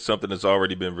because it's something that's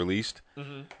already been released.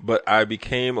 But I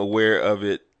became aware of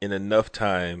it in enough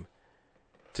time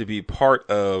to be part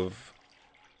of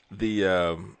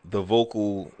the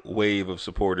vocal wave of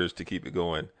supporters to keep it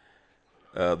going.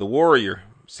 The Warrior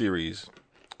series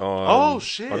on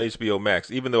HBO Max.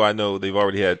 Even though I know they've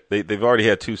already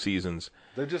had 2 seasons.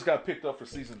 They just got picked up for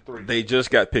season 3. They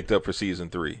just got picked up for season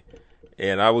 3,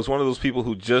 and I was one of those people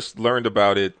who just learned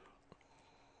about it.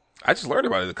 I just learned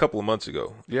about it a couple of months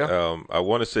ago. Yeah. I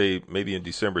want to say maybe in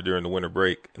December during the winter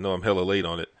break. I know I'm hella late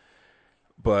on it,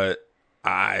 but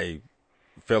I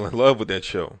fell in love with that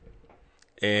show,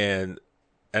 and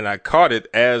I caught it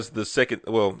as the second.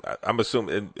 Well, I'm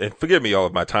assuming, and forgive me, all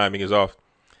of my timing is off.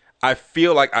 I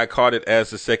feel like I caught it as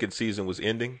the second season was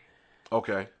ending.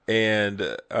 Okay. And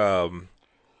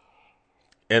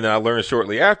then I learned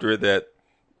shortly after it that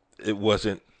it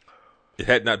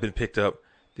had not been picked up.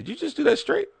 Did you just do that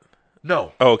straight?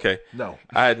 No. Oh, okay. No.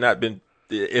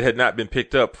 It had not been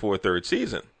picked up for a 3rd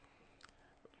season.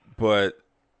 But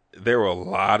there were a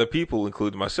lot of people,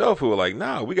 including myself, who were like,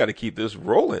 nah, we got to keep this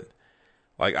rolling.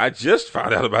 Like, I just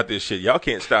found out about this shit. Y'all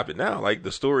can't stop it now. Like,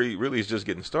 the story really is just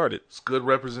getting started. It's good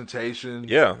representation.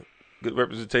 Yeah. Good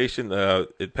representation.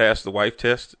 It passed the wife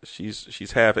test.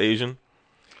 She's half Asian.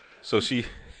 So she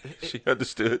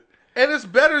understood. And it's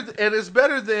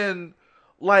better than,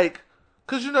 like,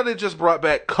 because they just brought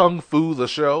back Kung Fu the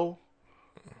show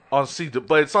on CW,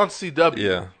 but it's on CW.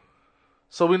 Yeah.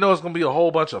 So we know it's gonna be a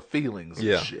whole bunch of feelings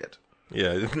and shit.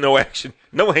 Yeah, no action,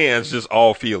 no hands, just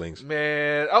all feelings.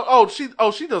 Man,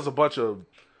 she does a bunch of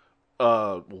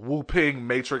Wu Ping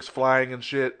Matrix flying and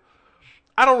shit.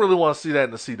 I don't really want to see that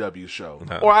in the CW show,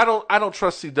 No. or I don't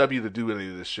trust CW to do any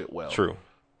of this shit well. True,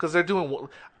 because they're doing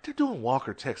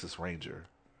Walker Texas Ranger.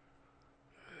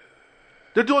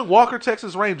 They're doing Walker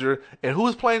Texas Ranger, and who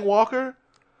is playing Walker?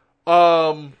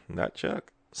 not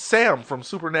Chuck. Sam from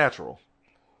Supernatural.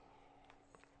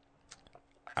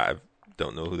 I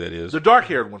don't know who that is. The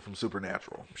dark-haired one from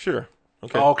Supernatural. Sure.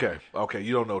 Okay. Oh, okay.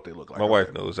 You don't know what they look like. My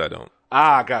wife knows. I don't.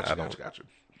 Got you.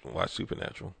 Watch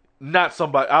Supernatural. Not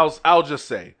somebody. I'll just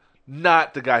say,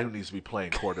 not the guy who needs to be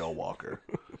playing Cordell Walker.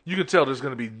 You can tell there's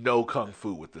going to be no kung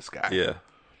fu with this guy. Yeah.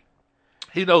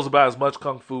 He knows about as much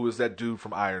kung fu as that dude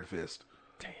from Iron Fist.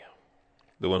 Damn.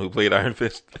 The one who played Iron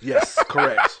Fist? Yes,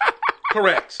 correct.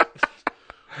 Correct.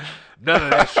 None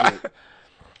of that shit.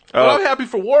 But I'm happy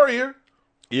for Warrior.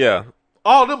 Yeah.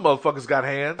 All them motherfuckers got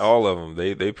hands. All of them.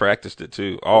 They practiced it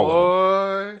too. All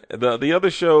of them. The other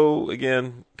show,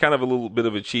 again, kind of a little bit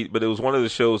of a cheat, but it was one of the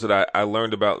shows that I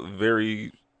learned about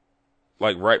right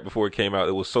before it came out.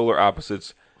 It was Solar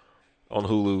Opposites on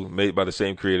Hulu, made by the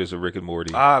same creators of Rick and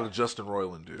Morty. The Justin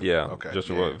Roiland dude. Yeah. Okay.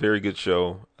 Justin Roiland. Very good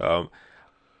show.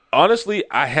 Honestly,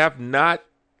 I'm not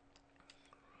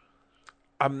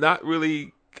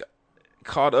really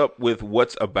caught up with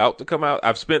what's about to come out.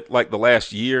 I've spent the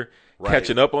last year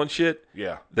catching up on shit.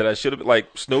 Yeah. That I should have.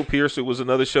 Like Snowpiercer was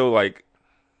another show. And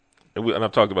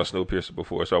I've talked about Snowpiercer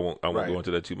before, so I won't go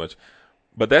into that too much.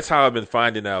 But that's how I've been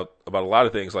finding out about a lot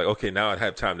of things. Like, okay, now I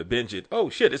have time to binge it. Oh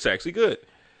shit, it's actually good.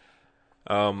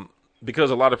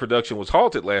 Because a lot of production was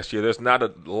halted last year. There's not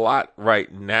a lot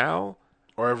right now.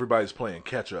 Or everybody's playing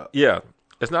catch up. Yeah,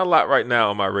 there's not a lot right now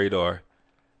on my radar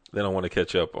that I want to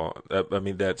catch up on. I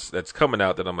mean, that's coming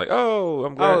out that I'm like, oh,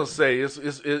 I'm glad. I would say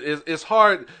it's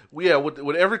hard. Yeah,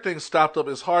 with everything stopped up,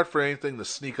 it's hard for anything to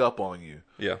sneak up on you.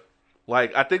 Yeah.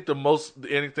 Like, I think the most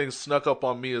anything snuck up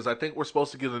on me is I think we're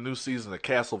supposed to get a new season of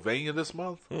Castlevania this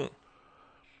month.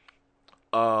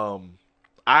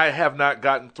 I have not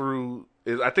gotten through.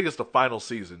 I think it's the final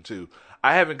season too.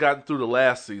 I haven't gotten through the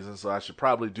last season, so I should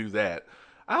probably do that.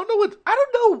 I don't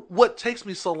know what takes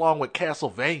me so long with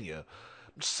Castlevania.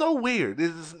 It's so weird.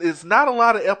 It's not a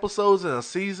lot of episodes in a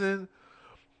season.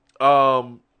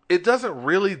 It doesn't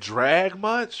really drag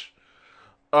much.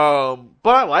 But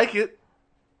I like it.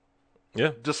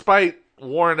 Yeah. Despite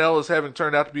Warren Ellis having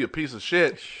turned out to be a piece of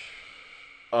shit.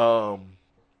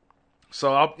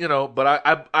 So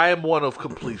but I am one of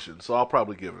completion, so I'll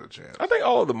probably give it a chance. I think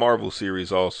all of the Marvel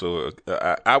series also,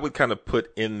 I would kind of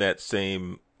put in that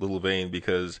same little vein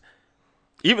because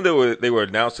even though they were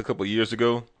announced a couple of years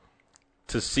ago,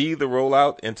 to see the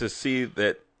rollout and to see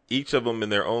that each of them in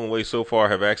their own way so far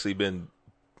have actually been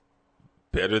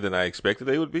better than I expected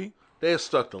they would be. They have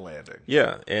stuck the landing.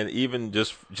 Yeah, and even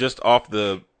just off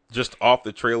the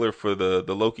trailer for the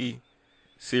Loki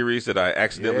series that I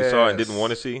accidentally saw and didn't want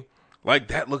to see, like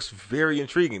that looks very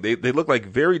intriguing. They look like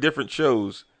very different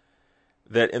shows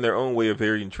that in their own way are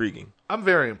very intriguing. I'm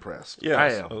very impressed. Yeah,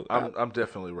 I am. so I'm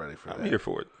definitely ready for that. I'm here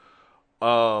for it.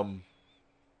 I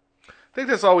think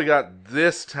that's all we got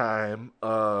this time.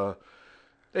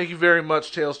 Thank you very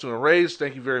much, Tales to Enrage.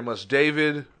 Thank you very much,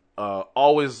 David.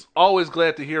 Always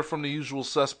glad to hear from the usual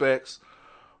suspects.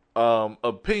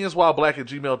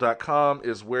 Opinionswhileblack@gmail.com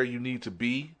is where you need to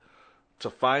be to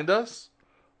find us.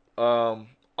 On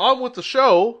with the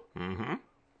show. Mm-hmm.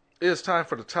 It's time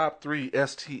for the top 3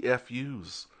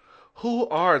 STFUs. Who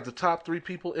are the top 3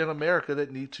 people in America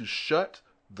that need to shut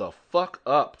the fuck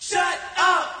up? Shut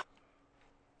up!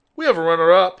 We have a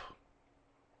runner-up.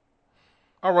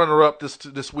 Our runner-up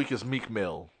this week is Meek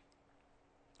Mill.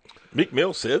 Meek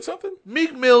Mill said something?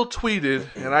 Meek Mill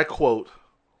tweeted, and I quote,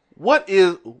 what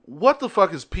the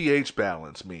fuck is pH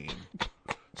balance mean?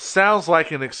 Sounds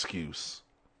like an excuse.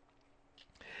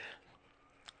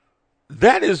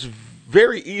 That is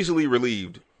very easily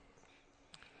relieved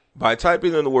by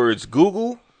typing in the words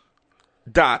google.com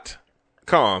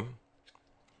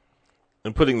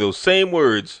and putting those same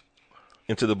words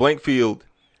into the blank field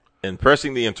and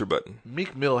pressing the enter button.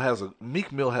 Meek Mill has a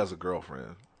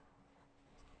girlfriend.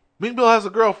 Meek Mill has a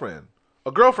girlfriend.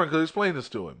 A girlfriend could explain this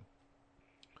to him.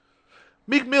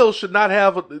 Meek Mill should not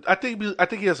have I think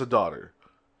he has a daughter.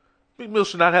 Meek Mill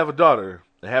should not have a daughter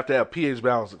and have to have pH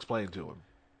balance explained to him.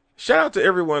 Shout out to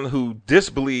everyone who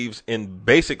disbelieves in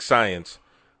basic science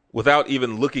without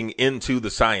even looking into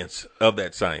the science of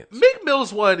that science. Meek Mill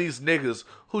is one of these niggas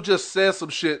who just says some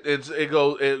shit and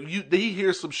he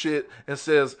hears some shit and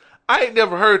says, I ain't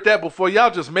never heard that before. Y'all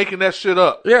just making that shit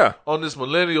up. Yeah. On this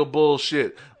millennial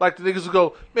bullshit. Like the niggas who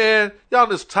go, man, y'all on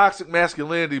this toxic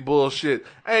masculinity bullshit.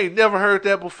 I ain't never heard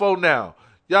that before now.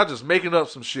 Y'all just making up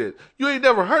some shit. You ain't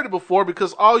never heard it before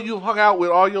because all you've hung out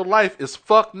with all your life is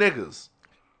fuck niggas.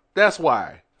 That's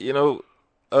why. You know,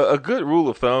 a good rule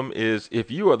of thumb is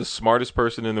if you are the smartest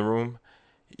person in the room,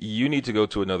 you need to go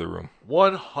to another room.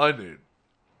 100.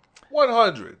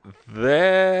 100.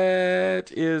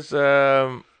 That is,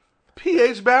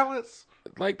 pH balance?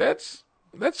 like that's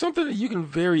something that you can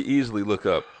very easly look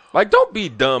up. Like, don't be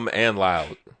dumb and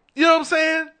loud. You know what I'm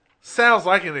saying? Sounds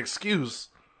like an excuse.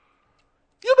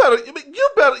 You better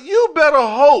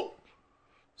hope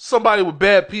somebody with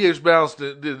bad pH balance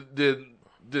did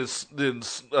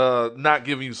not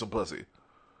giving you some pussy.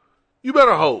 You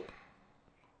better hope.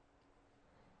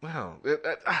 Wow.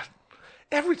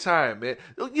 Every time, man.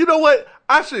 You know what?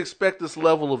 I should expect this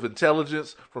level of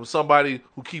intelligence from somebody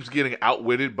who keeps getting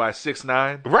outwitted by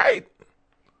 6ix9ine. Right.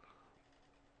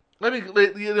 Let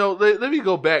me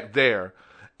go back there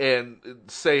and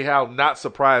say how not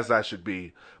surprised I should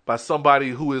be by somebody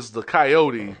who is the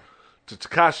coyote to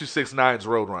Tekashi 6ix9ine's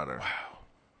Roadrunner. Wow.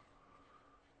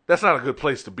 That's not a good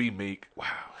place to be, Meek. Wow.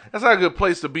 That's not a good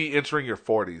place to be entering your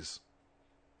 40s.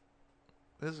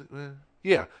 Is it, man?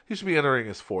 Yeah, he should be entering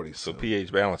his 40s. So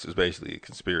pH balance is basically a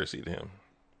conspiracy to him.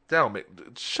 Down, man.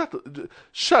 Shut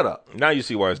up. Now you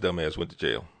see why his dumb ass went to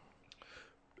jail.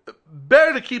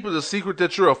 Better to keep it a secret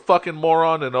that you're a fucking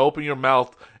moron than to open your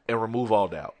mouth and remove all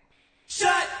doubt.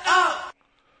 Shut up!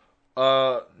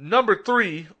 Number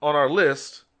 3 on our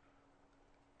list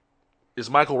is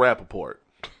Michael Rappaport.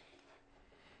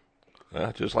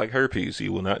 Just like herpes, he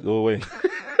will not go away.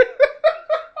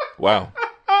 Wow.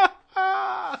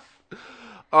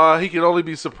 He can only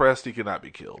be suppressed. He cannot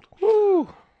be killed. Woo.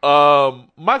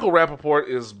 Michael Rappaport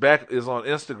is on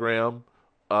Instagram.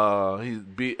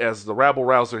 As the rabble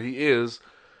rouser he is,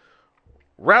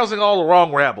 rousing all the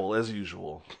wrong rabble as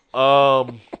usual.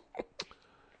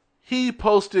 He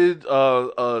posted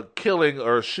a killing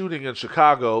or shooting in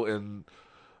Chicago and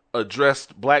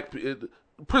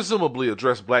presumably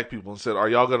addressed black people and said, "Are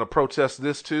y'all going to protest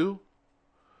this too?"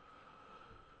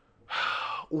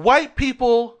 White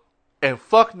people and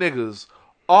fuck niggas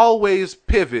always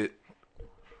pivot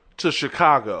to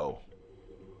Chicago.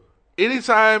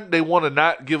 Anytime they want to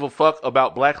not give a fuck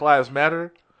about Black Lives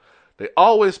Matter, they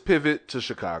always pivot to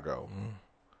Chicago.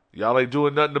 Y'all ain't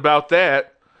doing nothing about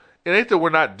that. It ain't that we're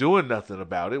not doing nothing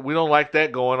about it. We don't like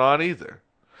that going on either.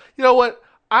 You know what?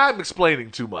 I'm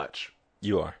explaining too much.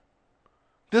 You are.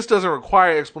 This doesn't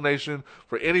require explanation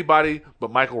for anybody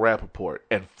but Michael Rappaport,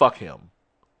 and fuck him.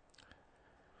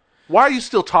 Why are you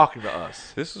still talking to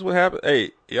us? This is what happens.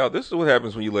 Hey, y'all, this is what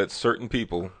happens when you let certain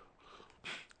people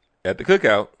at the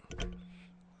cookout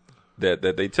that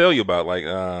they tell you about, like,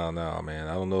 oh, no, man,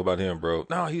 I don't know about him, bro.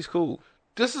 No, he's cool.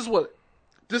 This is what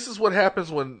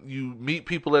happens when you meet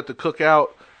people at the cookout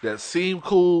that seem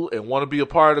cool and want to be a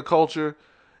part of the culture,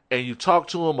 and you talk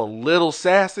to them a little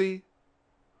sassy,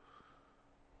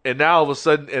 and now all of a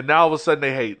sudden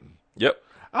they hating. Yep.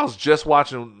 I was just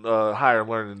watching Higher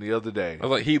Learning the other day. I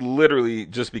was like, he literally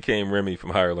just became Remy from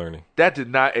Higher Learning. That did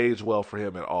not age well for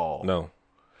him at all. No.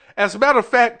 As a matter of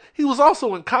fact, he was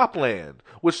also in Copland,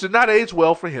 which did not age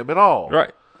well for him at all.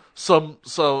 Right. Some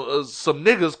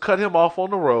niggas cut him off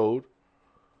on the road,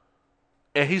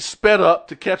 and he sped up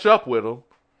to catch up with them,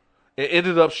 and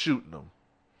ended up shooting them.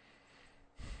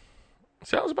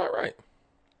 Sounds about right.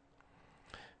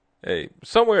 Hey,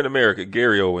 somewhere in America,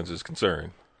 Gary Owens is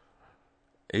concerned.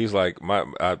 He's like,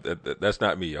 that's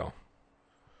not me, y'all.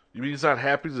 You mean he's not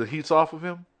happy the heat's off of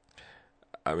him?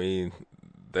 I mean,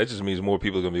 that just means more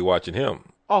people are going to be watching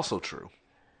him. Also true.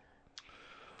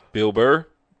 Bill Burr,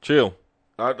 chill.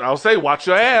 I'll say, watch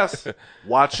your ass.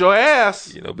 Watch your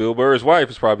ass. You know, Bill Burr's wife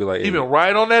is probably like, hey, even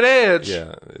right on that edge.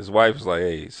 Yeah, his wife is like,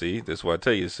 hey, see, that's why I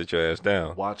tell you to sit your ass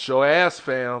down. Watch your ass,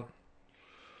 fam.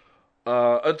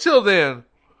 Until then,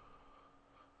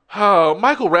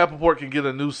 Michael Rappaport can get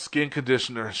a new skin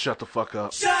conditioner and shut the fuck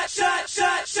up. Shut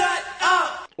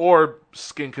up. Or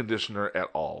skin conditioner at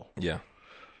all. Yeah.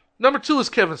 Number 2 is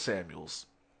Kevin Samuels.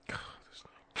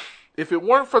 If it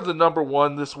weren't for the number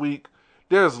 1 this week,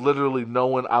 there's literally no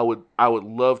one I would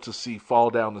love to see fall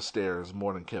down the stairs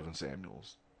more than Kevin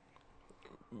Samuels.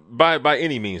 By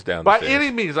any means down the By stairs.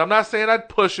 any means. I'm not saying I'd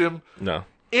push him. No.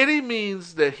 Any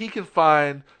means that he can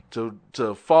find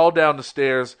to fall down the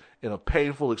stairs in a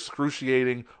painful,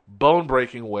 excruciating,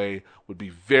 bone-breaking way would be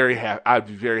very happy. I'd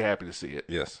be very happy to see it.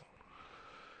 Yes.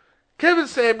 Kevin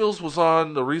Samuels was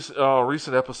on the recent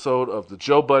episode of the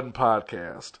Joe Budden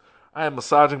podcast. I am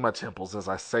massaging my temples as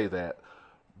I say that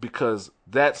because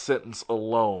that sentence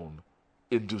alone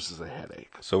induces a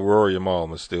headache. So Rory and Mal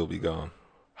must still be gone.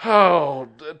 Oh,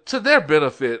 to their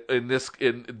benefit in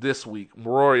this week,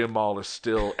 Rory and Mal are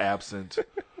still absent.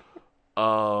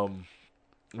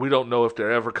 We don't know if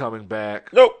they're ever coming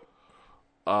back. Nope.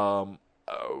 Maul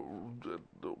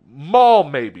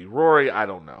maybe. Rory, I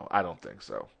don't know. I don't think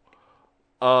so.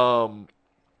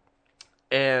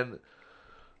 And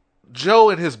Joe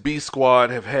and his B squad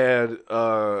have had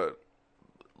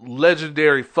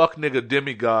legendary fuck nigga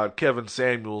demigod Kevin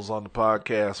Samuels on the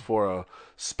podcast for a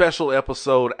special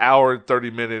episode, hour and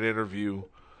 30-minute interview,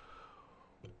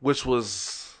 which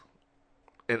was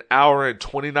an hour and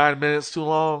 29 minutes too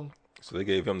long. So they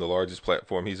gave him the largest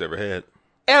platform he's ever had.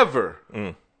 Ever.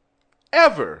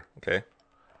 Ever. Okay.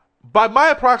 By my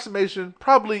approximation,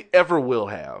 probably ever will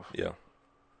have. Yeah.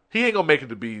 He ain't gonna make it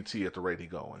to BET at the rate he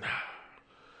going.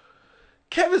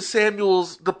 Kevin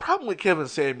Samuels, the problem with Kevin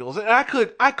Samuels, and I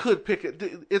could pick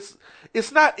it.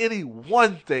 It's not any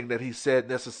one thing that he said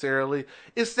necessarily.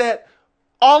 It's that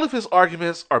all of his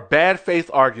arguments are bad faith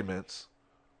arguments.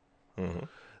 Mm-hmm.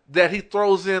 That he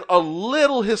throws in a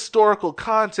little historical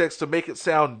context to make it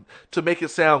sound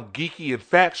geeky and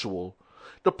factual.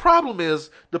 The problem is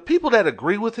the people that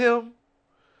agree with him,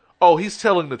 oh, he's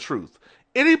telling the truth.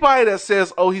 Anybody that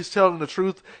says, oh, he's telling the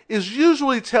truth is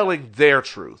usually telling their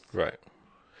truth. Right.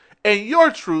 And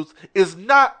your truth is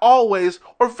not always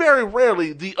or very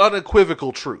rarely the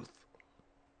unequivocal truth.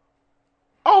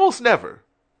 Almost never.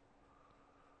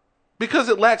 Because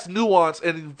it lacks nuance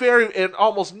and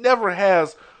almost never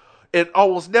has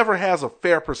a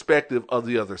fair perspective of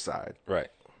the other side. Right.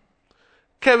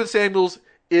 Kevin Samuels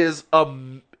is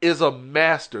a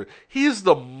master. He is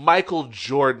the Michael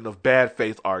Jordan of bad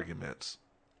faith arguments.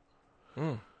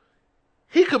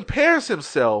 He compares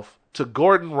himself to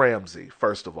Gordon Ramsay,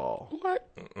 first of all. What?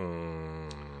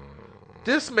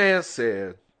 This man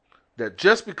said that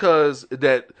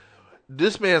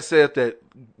that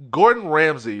Gordon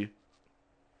Ramsay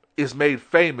is made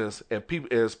famous and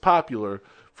is popular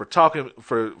for talking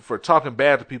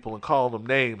bad to people and calling them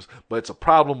names, but it's a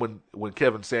problem when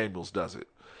Kevin Samuels does it.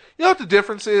 You know what the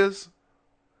difference is?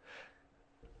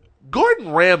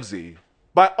 Gordon Ramsay,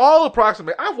 by all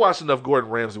approximate, I've watched enough Gordon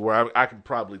Ramsay where I can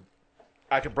probably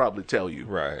tell you.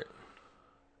 Right.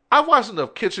 I've watched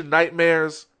enough Kitchen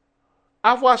Nightmares.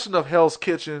 I've watched enough Hell's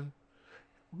Kitchen.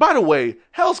 By the way,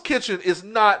 Hell's Kitchen is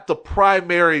not the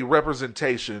primary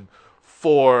representation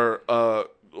for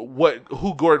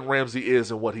who Gordon Ramsay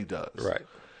is and what he does. Right.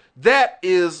 That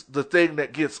is the thing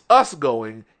that gets us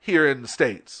going here in the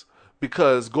States.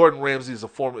 because Gordon Ramsay is a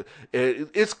former.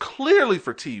 It's clearly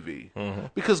for TV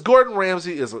because Gordon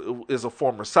Ramsay is a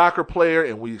former soccer player,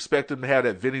 and we expect him to have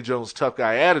that Vinnie Jones tough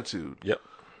guy attitude. Yep.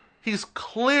 He's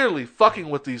clearly fucking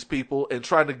with these people and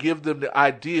trying to give them the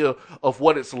idea of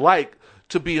what it's like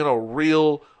to be in a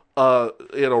real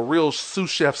sous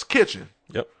chef's kitchen.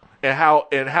 Yep. And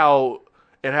how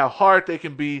hard they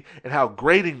can be and how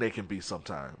grating they can be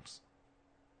sometimes.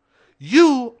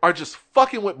 You are just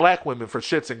fucking with black women for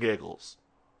shits and giggles.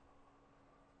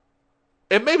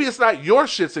 And maybe it's not your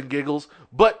shits and giggles,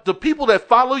 but the people that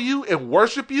follow you and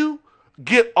worship you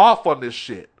get off on this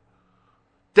shit.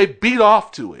 They beat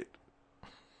off to it.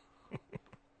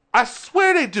 I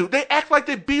swear they do. They act like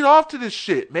they beat off to this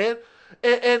shit, man.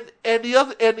 And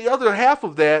the other half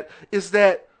of that is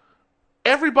that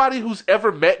everybody who's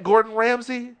ever met Gordon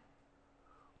Ramsay,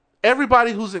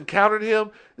 everybody who's encountered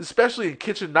him, especially in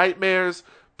Kitchen Nightmares,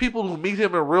 people who meet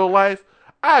him in real life,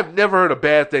 I've never heard a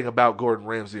bad thing about Gordon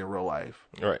Ramsay in real life.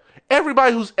 Right.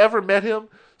 Everybody who's ever met him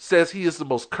says he is the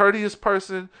most courteous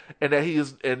person and that he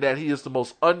is the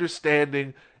most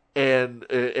understanding and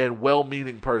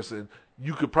well-meaning person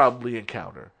you could probably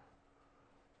encounter.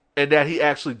 And that he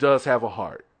actually does have a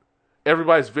heart.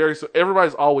 Everybody's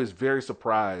always very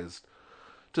surprised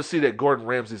to see that Gordon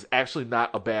Ramsay's actually not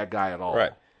a bad guy at all.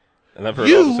 Right. And I've heard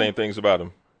all the same things about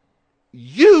him.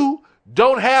 You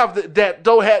don't have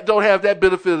don't have that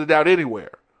benefit of the doubt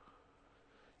anywhere.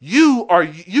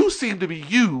 You seem to be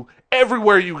you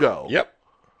everywhere you go. Yep.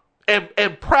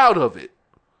 And proud of it.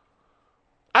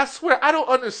 I swear I don't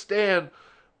understand.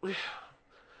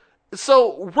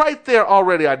 So right there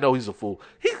already I know he's a fool.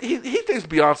 He thinks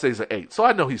Beyonce's an 8, so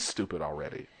I know he's stupid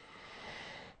already.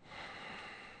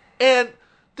 And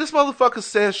this motherfucker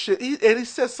says shit, he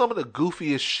says some of the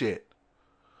goofiest shit.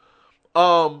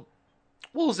 What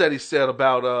was that he said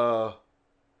about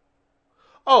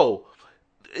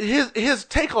his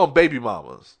take on baby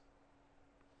mamas.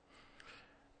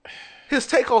 His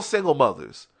take on single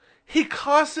mothers. He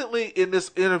constantly in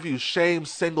this interview shames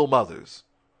single mothers.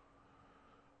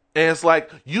 And it's like,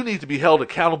 you need to be held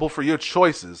accountable for your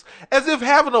choices. As if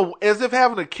having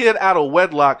a kid out of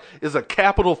wedlock is a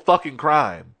capital fucking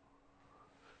crime.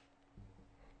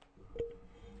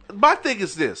 My thing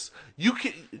is this: you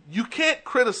can't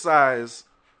criticize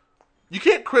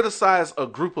a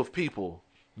group of people,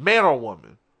 man or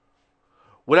woman,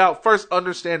 without first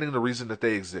understanding the reason that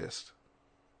they exist.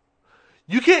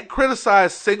 You can't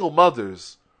criticize single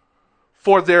mothers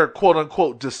for their quote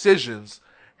unquote decisions,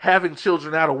 having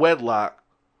children out of wedlock,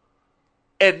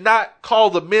 and not call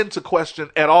the men to question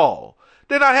at all.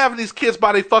 They're not having these kids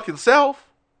by their fucking self.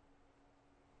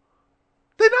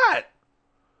 They're not.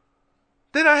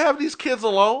 They're not having these kids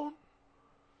alone.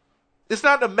 It's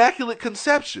not an immaculate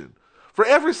conception. For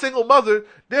every single mother,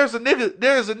 there's a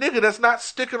nigga that's not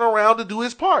sticking around to do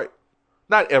his part.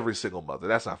 Not every single mother.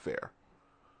 That's not fair.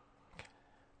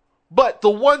 But the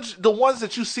ones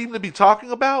that you seem to be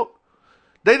talking about,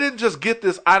 they didn't just get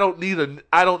this I don't need a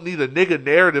nigga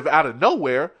narrative out of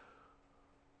nowhere.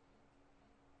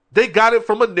 They got it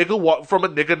from a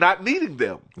nigga not needing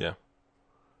them. Yeah.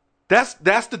 That's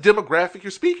the demographic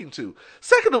you're speaking to.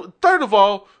 Third of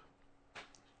all,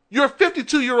 you're a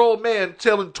 52-year-old man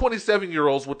telling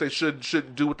 27-year-olds what they should and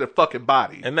shouldn't do with their fucking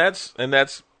body. And that's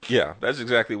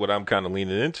exactly what I'm kind of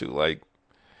leaning into. Like,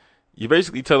 you're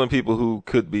basically telling people who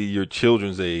could be your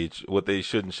children's age what they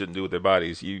should and shouldn't do with their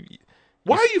bodies.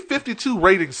 Why are you 52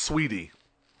 rating Sweetie?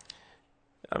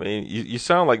 I mean, you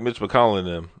sound like Mitch McConnell and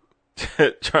them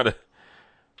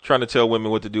trying to tell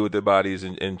women what to do with their bodies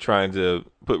and trying to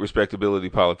put respectability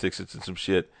politics into some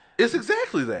shit. It's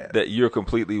exactly that. That you're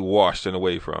completely washed and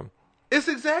away from. It's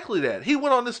exactly that. He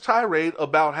went on this tirade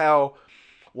about how,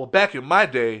 well, back in my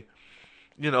day,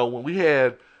 when we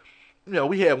had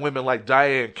women like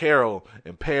Diane Carroll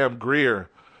and Pam Grier,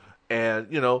 and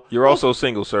you're also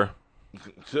single, sir.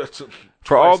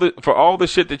 For all the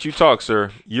shit that you talk,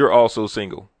 sir, you're also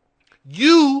single.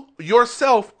 You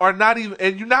yourself are not even,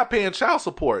 and you're not paying child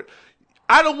support.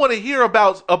 I don't want to hear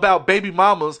about baby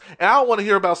mamas, and I don't want to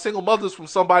hear about single mothers from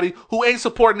somebody who ain't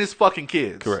supporting his fucking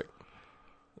kids. Correct.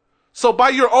 So by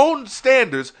your own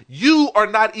standards, you are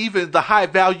not even the high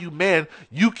value man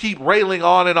you keep railing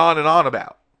on and on and on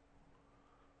about.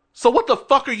 So what the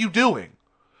fuck are you doing?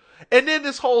 And then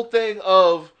this whole thing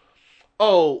of,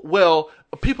 oh, well,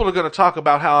 people are going to talk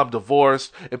about how I'm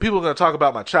divorced and people are going to talk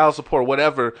about my child support or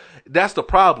whatever. That's the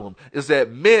problem, is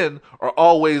that men are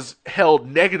always held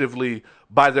negatively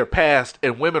by their past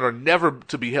and women are never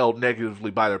to be held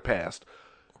negatively by their past.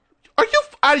 Are you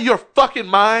out of your fucking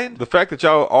mind? The fact that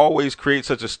y'all always create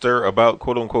such a stir about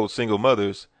quote unquote single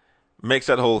mothers makes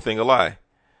that whole thing a lie.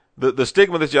 The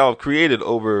stigma that y'all have created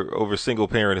over single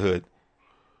parenthood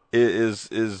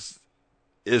is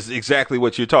exactly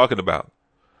what you're talking about.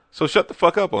 So shut the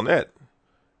fuck up on that.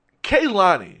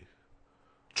 Kaylani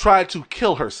tried to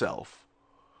kill herself,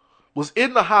 was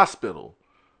in the hospital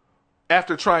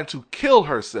after trying to kill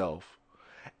herself,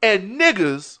 and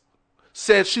niggas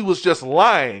said she was just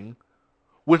lying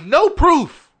with no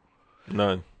proof.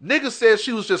 None. Niggas said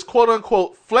she was just quote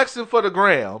unquote flexing for the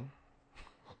gram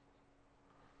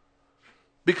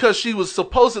because she was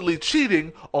supposedly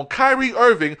cheating on Kyrie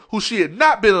Irving, who she had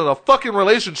not been in a fucking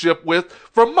relationship with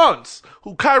for months.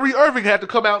 Who Kyrie Irving had to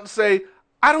come out and say,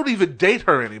 I don't even date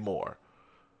her anymore.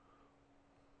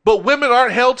 But women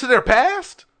aren't held to their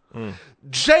past?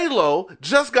 J-Lo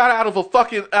just got out of a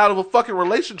fucking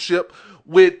relationship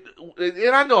with,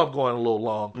 and I know I'm going a little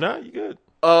long. No, you good.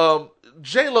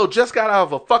 J-Lo just got out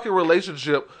of a fucking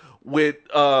relationship with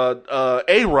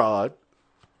A-Rod.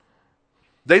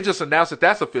 They just announced that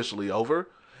that's officially over.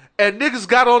 And niggas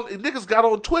got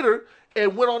on Twitter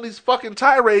and went on these fucking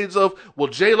tirades of, well,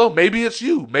 J-Lo, maybe it's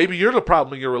you. Maybe you're the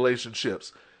problem in your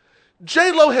relationships.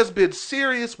 J-Lo has been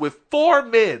serious with 4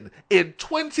 men in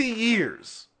 20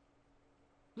 years.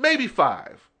 Maybe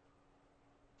 5.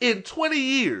 In 20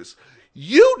 years.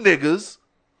 You niggas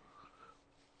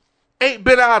ain't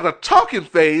been out of the talking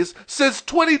phase since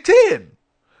 2010.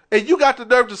 And you got the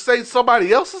nerve to say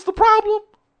somebody else is the problem?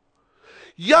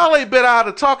 Y'all ain't been out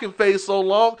of the talking phase so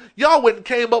long, y'all went and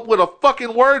came up with a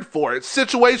fucking word for it.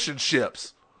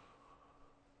 Situationships.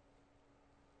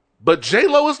 But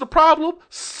J-Lo is the problem?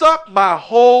 Suck my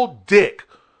whole dick.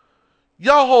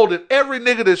 Y'all holding every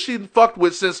nigga that she fucked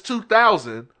with since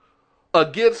 2000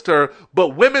 against her, but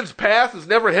women's past is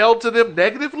never held to them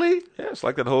negatively? Yeah, it's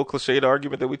like that whole cliched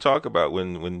argument that we talk about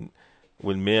when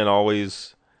men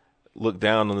always look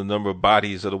down on the number of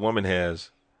bodies that a woman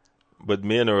has, but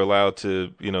men are allowed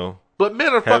to, But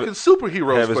men are fucking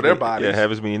superheroes for their bodies. Yeah,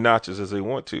 have as many notches as they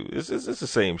want to. It's the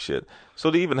same shit.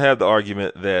 So to even have the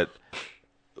argument that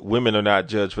women are not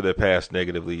judged for their past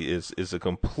negatively is a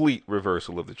complete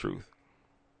reversal of the truth.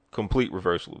 Complete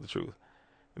reversal of the truth.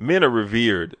 Men are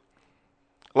revered.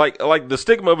 Like the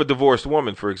stigma of a divorced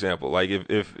woman, for example. Like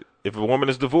if a woman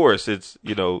is divorced, it's,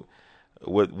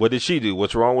 what did she do?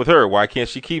 What's wrong with her? Why can't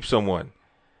she keep someone?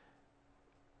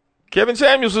 Kevin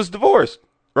Samuels was divorced,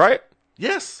 right?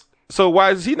 Yes. So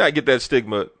why does he not get that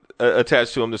stigma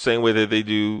attached to him the same way that they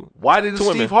do? Why didn't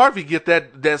Steve Harvey get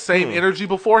that same energy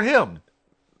before him?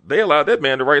 They allowed that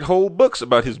man to write whole books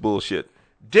about his bullshit.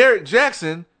 Derek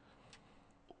Jackson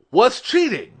was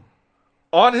cheating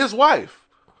on his wife.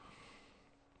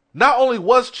 Not only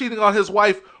was cheating on his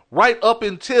wife right up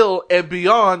until and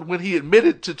beyond when he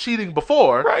admitted to cheating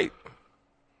before. Right.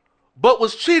 But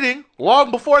was cheating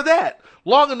long before that.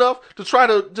 Long enough to try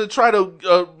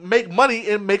to make money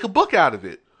and make a book out of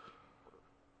it.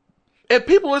 And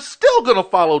people are still going to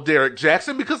follow Derek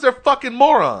Jackson because they're fucking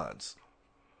morons.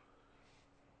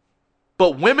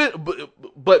 But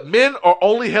men are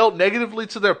only held negatively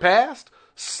to their past?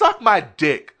 Suck my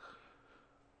dick.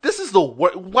 This is the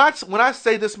worst. When I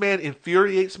say this man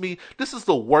infuriates me, this is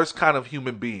the worst kind of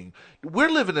human being. We're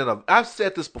living in I've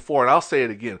said this before and I'll say it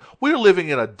again. We're living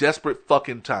in a desperate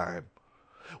fucking time.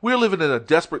 We're living in a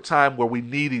desperate time where we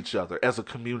need each other as a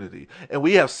community. And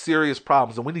we have serious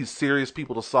problems and we need serious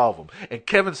people to solve them. And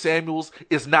Kevin Samuels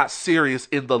is not serious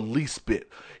in the least bit.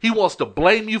 He wants to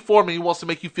blame you for me. He wants to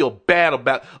make you feel bad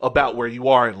about where you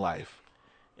are in life.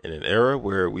 In an era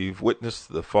where we've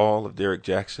witnessed the fall of Derek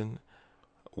Jackson,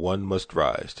 one must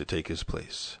rise to take his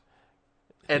place.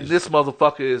 And this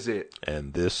motherfucker is it.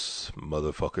 And this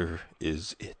motherfucker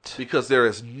is it. Because there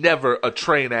is never a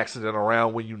train accident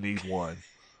around when you need one.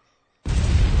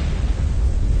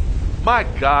 My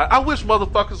God, I wish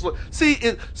motherfuckers see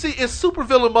it's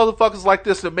supervillain motherfuckers like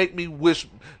this that make me wish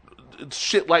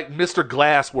shit like Mr.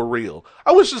 Glass were real.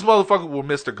 I wish this motherfucker were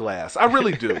Mr. Glass. I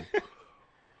really do.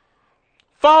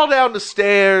 Fall down the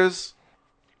stairs,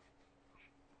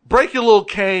 break your little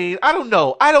cane. I don't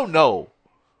know. I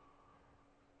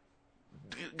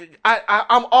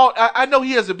know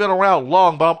he hasn't been around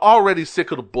long, but I'm already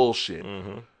sick of the bullshit.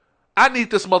 Mm-hmm. I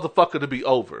need this motherfucker to be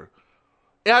over.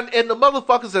 And the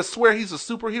motherfuckers that swear he's a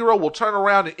superhero will turn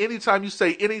around and anytime you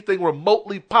say anything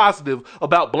remotely positive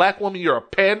about black women, you're a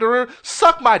panderer.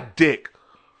 Suck my dick.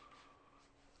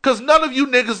 Because none of you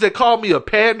niggas that call me a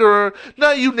panderer,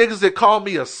 none of you niggas that call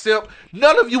me a simp,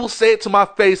 none of you will say it to my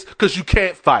face because you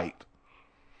can't fight.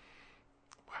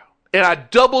 Wow. And I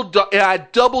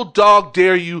double dog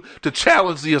dare you to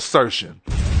challenge the assertion.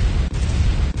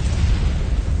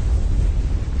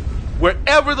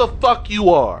 Wherever the fuck you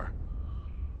are,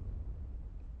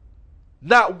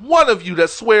 Not one of you that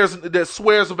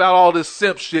swears about all this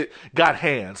simp shit got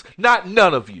hands. Not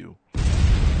none of you.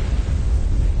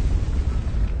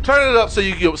 Turn it up so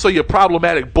your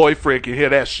problematic boyfriend can hear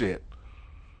that shit.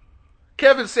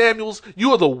 Kevin Samuels,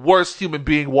 you are the worst human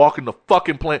being walking the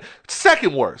fucking planet.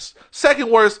 Second worst.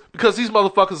 Second worst because these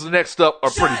motherfuckers next up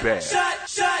are pretty bad.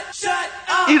 Shut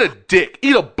up. Eat a dick.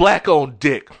 Eat a black-owned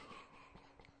dick.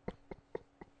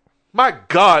 My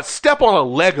God, step on a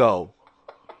Lego.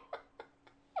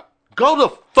 Go the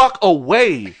fuck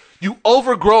away, you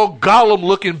overgrown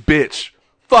Gollum-looking bitch.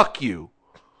 Fuck you.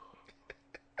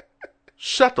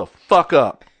 Shut the fuck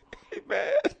up. He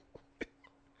mad.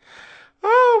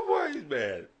 Oh, boy, he's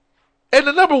mad. And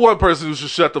the number one person who should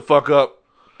shut the fuck up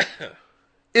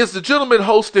is the gentleman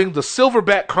hosting the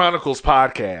Silverback Chronicles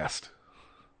podcast.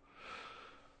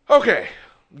 Okay,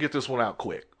 get this one out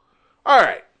quick. All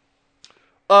right.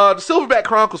 The Silverback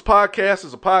Chronicles podcast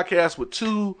is a podcast with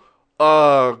two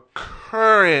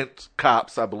current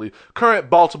cops, I believe.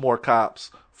 Current Baltimore cops,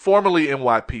 formerly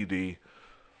NYPD.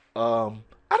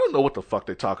 I don't know what the fuck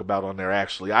they talk about on there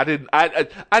actually. I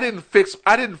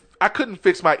couldn't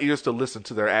fix my ears to listen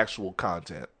to their actual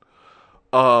content.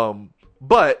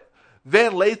 But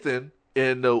Van Lathan,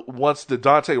 once the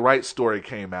Dante Wright story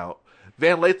came out,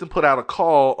 Van Lathan put out a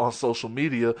call on social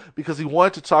media because he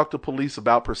wanted to talk to police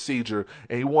about procedure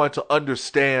and he wanted to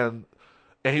understand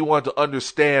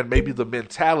maybe the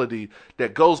mentality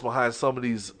that goes behind some of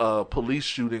these police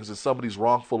shootings and some of these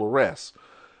wrongful arrests.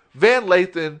 Van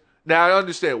Lathan, now I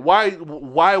understand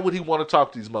why would he want to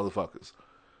talk to these motherfuckers?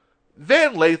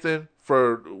 Van Lathan,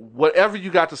 for whatever you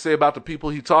got to say about the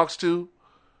people he talks to,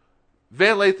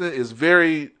 Van Lathan is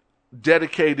very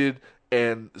dedicated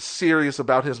and serious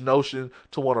about his notion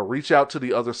to want to reach out to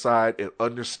the other side and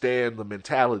understand the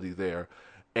mentality there.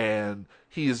 And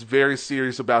he is very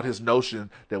serious about his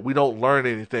notion that we don't learn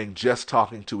anything just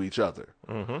talking to each other.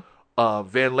 Mm-hmm.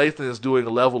 Van Lathan is doing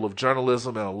a level of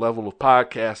journalism and a level of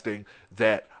podcasting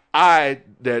that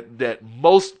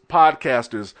most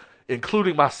podcasters,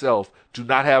 including myself, do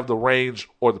not have the range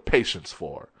or the patience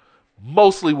for.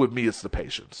 Mostly with me, it's the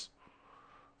patience.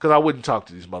 Because I wouldn't talk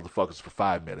to these motherfuckers for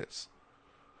 5 minutes.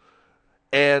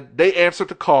 And they answered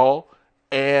the call,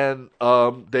 and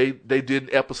they did an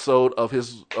episode of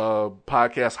his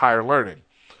podcast, Higher Learning.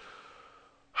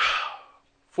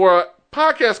 For a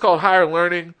podcast called Higher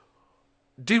Learning,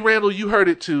 D. Randle, you heard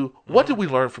it too. What did we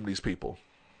learn from these people?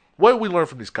 What did we learn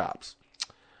from these cops?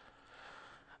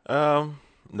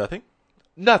 Nothing.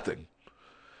 Nothing.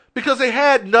 Because they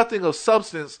had nothing of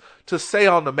substance to say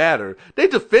on the matter. They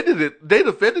defended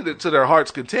it to their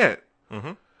heart's content.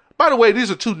 Mm-hmm. By the way, these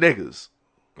are two niggas.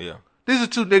 Yeah. These are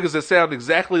two niggas that sound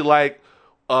exactly like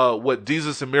what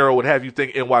Jesus and Miro would have you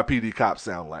think NYPD cops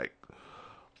sound like.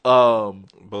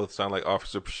 Both sound like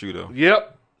Officer Prosciutto.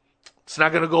 Yep. It's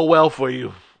not going to go well for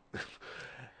you.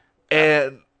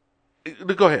 And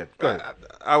go ahead. Because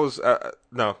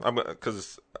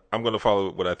I'm going to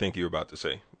follow what I think you're about to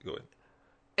say. Go ahead.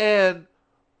 And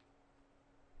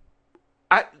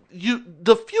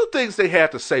the few things they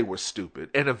had to say were stupid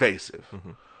and evasive.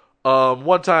 Mm-hmm.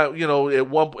 One time,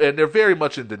 and they're very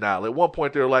much in denial. At one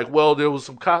point, they're like, "Well, there was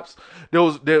some cops.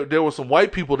 There were some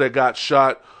white people that got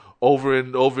shot over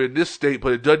in this state,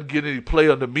 but it doesn't get any play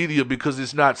on the media because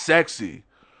it's not sexy.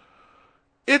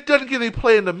 It doesn't get any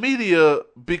play in the media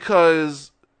because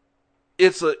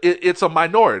it's a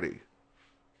minority.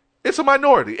 It's a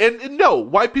minority, and no,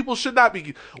 white people should not be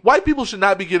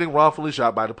getting wrongfully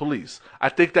shot by the police. I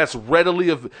think that's readily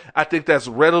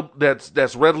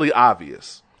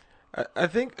obvious. I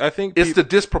think it's the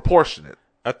disproportionate.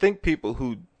 I think people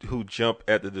who jump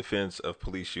at the defense of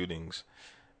police shootings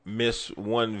miss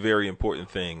one very important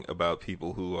thing about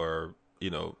people who are,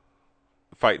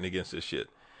 fighting against this shit.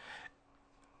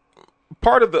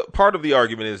 Part of the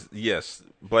argument is, yes,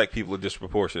 black people are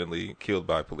disproportionately killed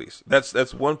by police.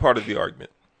 That's one part of the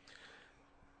argument.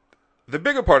 The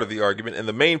bigger part of the argument, and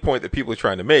the main point that people are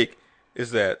trying to make,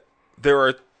 is that there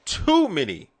are too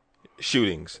many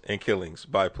shootings and killings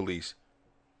by police,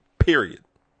 period.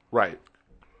 Right.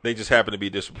 They just happen to be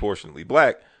disproportionately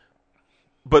black,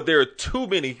 but there are too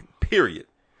many, period.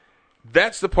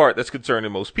 That's the part that's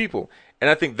concerning most people. And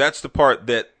I think that's the part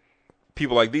that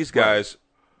people like these guys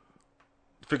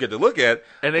forget to look at.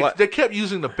 And they kept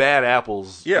using the bad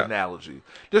apples analogy.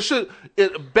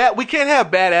 We can't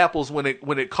have bad apples when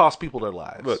it costs people their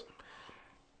lives. Look,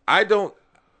 I'm going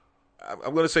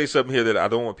to say something here that I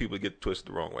don't want people to get twisted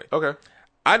the wrong way. Okay.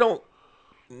 I don't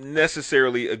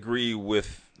necessarily agree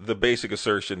with the basic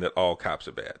assertion that all cops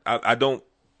are bad. I don't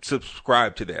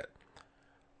subscribe to that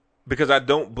because I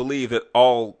don't believe that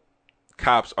all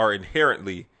cops are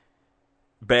inherently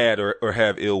bad or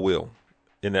have ill will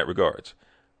in that regards.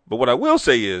 But what I will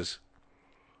say is,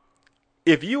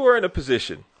 if you are in a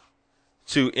position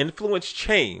to influence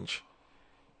change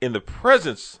in the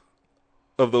presence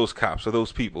of those cops or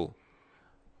those people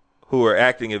who are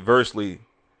acting adversely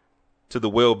to the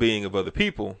well-being of other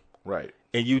people, Right.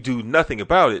 and you do nothing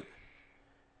about it,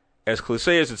 as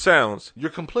cliche as it sounds,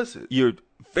 You're complicit. you're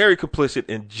very complicit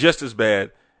and just as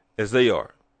bad as they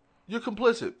are. You're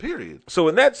complicit, period. So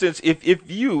in that sense, if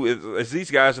you, as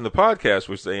these guys in the podcast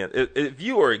were saying, if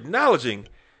you are acknowledging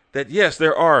that, yes,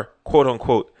 there are, quote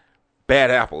unquote, bad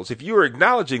apples, if you are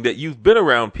acknowledging that you've been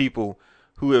around people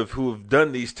who have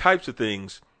done these types of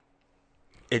things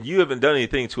and you haven't done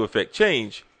anything to affect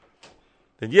change,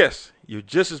 then yes, you're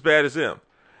just as bad as them.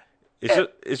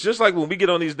 It's just like when we get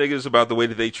on these niggas about the way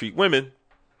that they treat women,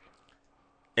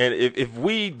 and if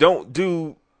we don't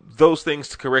do those things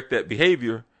to correct that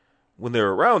behavior when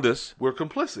they're around us, We're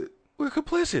complicit. we're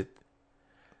complicit.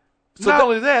 So Not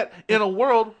only that, in a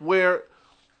world where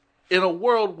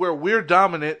we're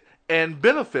dominant and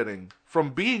benefiting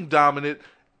from being dominant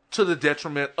to the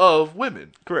detriment of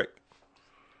women. correct.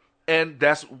 And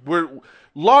that's where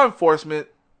law enforcement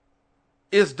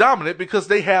is dominant because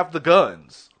they have the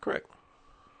guns. Correct.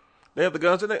 They have the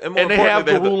guns, and more And they importantly, have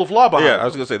the rule of law behind Yeah, them. I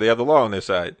was going to say they have the law on their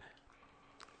side,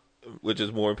 which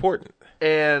is more important.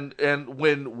 And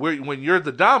when you're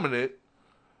the dominant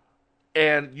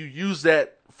and you use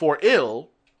that for ill,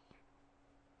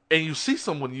 and you see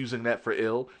someone using that for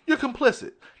ill, you're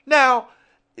complicit. Now,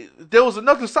 there was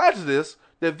another side to this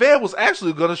that Van was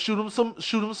actually going to shoot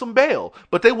him some bail,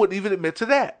 but they wouldn't even admit to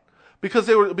that because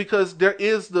there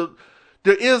is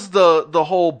the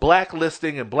whole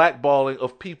blacklisting and blackballing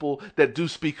of people that do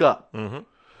speak up. Mm-hmm.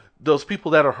 Those people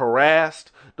that are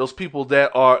harassed, those people that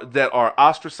are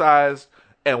ostracized,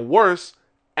 and worse,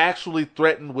 actually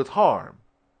threatened with harm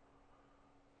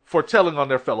for telling on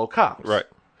their fellow cops. Right.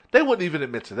 They wouldn't even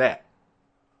admit to that.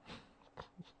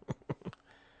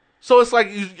 So it's like,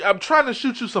 I'm trying to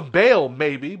shoot you some bail,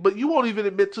 maybe, but you won't even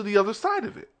admit to the other side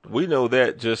of it. We know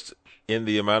that just in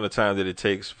the amount of time that it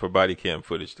takes for body cam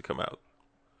footage to come out.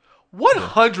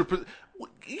 100%.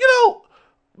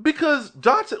 Because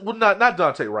Dante, well, not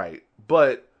Dante Wright,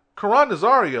 but Karan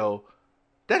Nazario,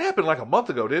 that happened like a month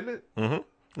ago, didn't it?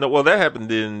 Mm-hmm. No, well, that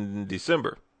happened in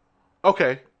December.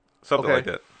 Okay. Something like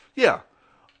that. Yeah.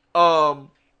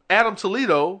 Adam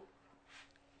Toledo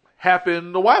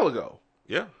happened a while ago.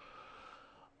 Yeah.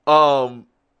 And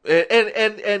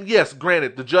yes,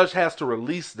 granted, the judge has to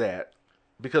release that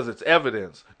because it's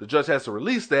evidence. The judge has to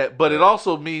release that, but it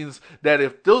also means that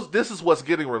if this is what's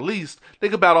getting released,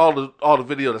 think about all the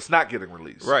video that's not getting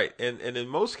released. Right. And in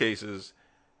most cases,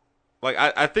 like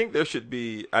I think there should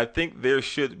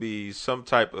be some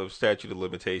type of statute of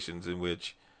limitations in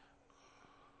which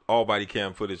all body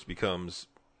cam footage becomes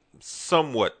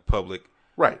somewhat public.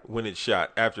 Right. When it's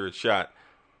shot, after it's shot.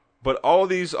 But all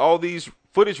these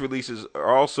footage releases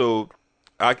are also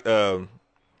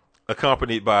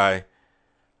accompanied by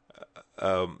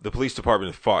the police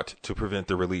department fought to prevent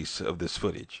the release of this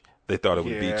footage. They thought it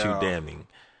would be too damning.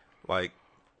 Like,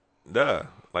 duh.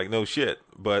 Like, no shit.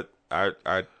 But our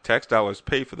tax dollars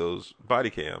pay for those body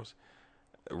cams.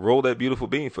 Roll that beautiful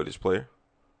bean footage, player.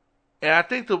 And I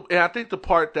think the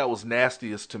part that was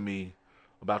nastiest to me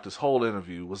about this whole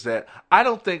interview was that I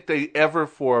don't think they ever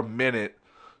for a minute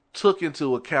took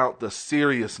into account the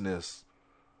seriousness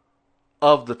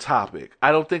of the topic.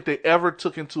 I don't think they ever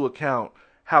took into account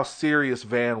how serious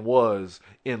Van was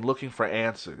in looking for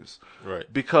answers.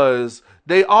 Right. Because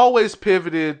they always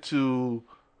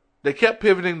they kept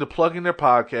pivoting to plugging their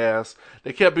podcast.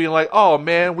 They kept being like, "Oh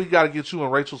man, we got to get you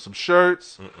and Rachel some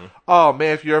shirts. Oh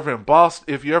man, if you're ever in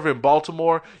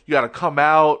Baltimore, you got to come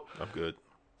out. I'm good.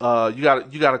 You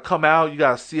got to come out. You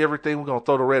got to see everything. We're gonna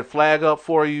throw the red flag up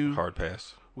for you. Hard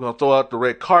pass. We're gonna throw out the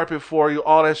red carpet for you.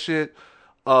 All that shit.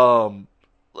 No.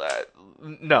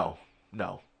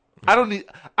 I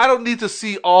don't need to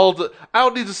see all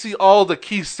the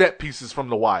key set pieces from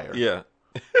The Wire. Yeah.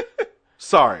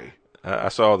 Sorry. I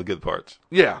saw all the good parts.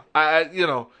 Yeah.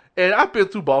 And I've been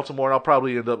through Baltimore, and I'll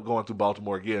probably end up going through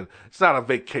Baltimore again. It's not a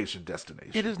vacation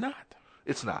destination. It is not.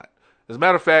 It's not. As a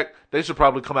matter of fact, they should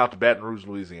probably come out to Baton Rouge,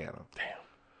 Louisiana.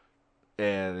 Damn.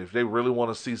 And if they really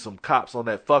want to see some cops on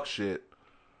that fuck shit,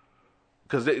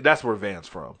 because that's where Van's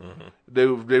from. Mm-hmm.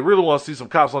 They really want to see some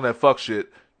cops on that fuck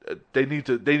shit. They need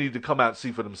to come out and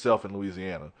see for themselves in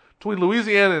Louisiana. Between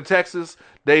Louisiana and Texas,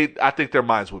 I think their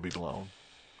minds would be blown.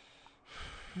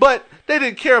 But they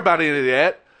didn't care about any of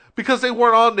that because they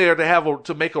weren't on there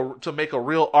to make a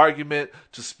real argument,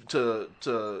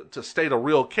 to state a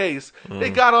real case. Mm. They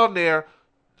got on there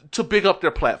to big up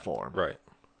their platform. Right.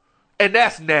 And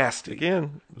that's nasty.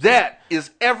 Again, That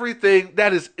is everything.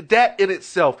 That in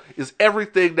itself is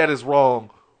everything that is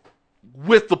wrong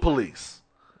with the police.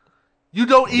 You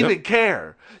don't even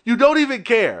care. You don't even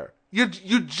care. You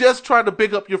just trying to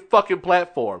big up your fucking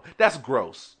platform. That's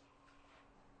gross.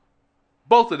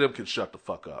 Both of them can shut the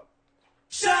fuck up.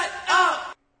 Shut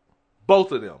up!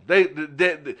 Both of them.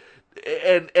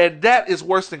 And that is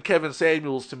worse than Kevin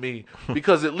Samuels to me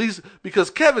because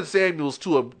Kevin Samuels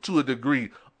to a degree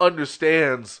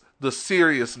understands the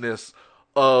seriousness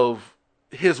of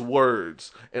his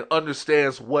words and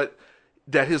understands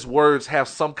that his words have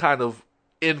some kind of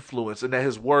influence and that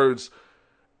his words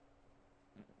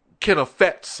can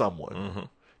affect someone. Mm-hmm.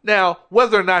 Now,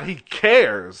 whether or not he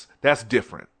cares, that's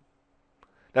different.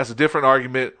 That's a different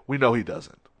argument. We know he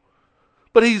doesn't.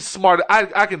 But he's smart.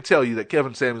 I can tell you that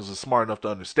Kevin Samuels is smart enough to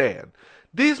understand.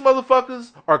 These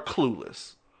motherfuckers are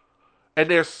clueless. And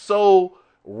they're so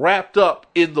wrapped up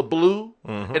in the blue,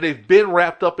 and they've been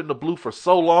wrapped up in the blue for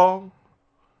so long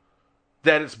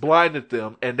that it's blinded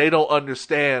them, and they don't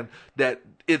understand that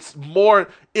it's more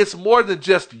than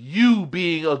just you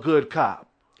being a good cop.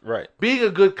 right. Being a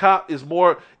good cop is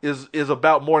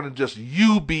about more than just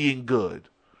you being good.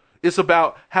 It's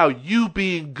about how you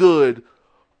being good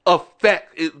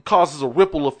it causes a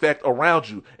ripple effect around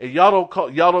you, and y'all don't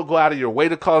go out of your way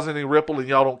to cause any ripple, and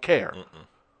y'all don't care.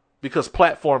 Because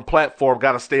platform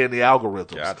got to stay in the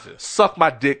algorithms. Gotcha. Suck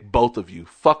my dick, both of you.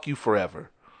 Fuck you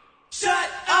forever. Shut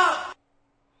up!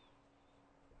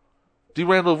 D.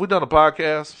 Randle, have we done a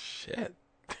podcast? Shit.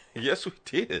 Yes, we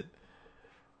did.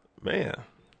 Man.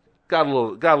 Got a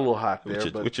little hot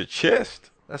there, With your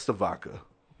chest. that's the vodka.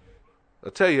 I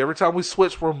tell you, every time we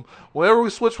switch from brown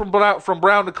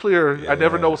to clear, I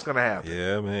never know what's gonna happen.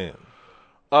 Yeah, man.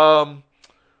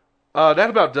 That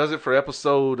about does it for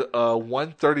episode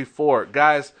 134.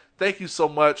 Guys, thank you so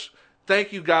much.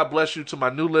 Thank you, God bless you, to my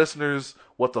new listeners.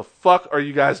 What the fuck are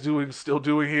you guys still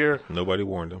doing here? Nobody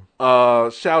warned them.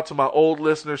 Shout out to my old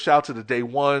listeners. Shout out to the day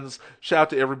ones. Shout out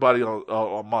to everybody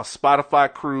on my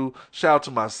Spotify crew. Shout out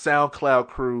to my SoundCloud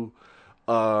crew.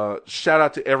 Shout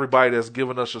out to everybody that's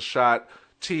given us a shot.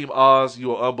 Team Oz,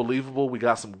 you are unbelievable. We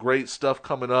got some great stuff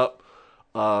coming up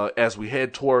as we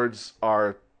head towards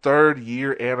our 3rd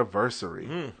year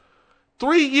anniversary.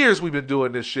 3 years we've been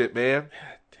doing this shit, man.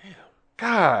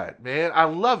 God, man, I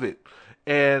love it.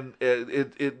 And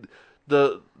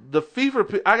the fever,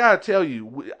 I gotta tell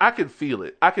you, I can feel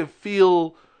it. I can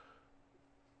feel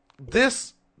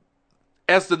this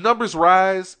as the numbers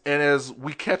rise and as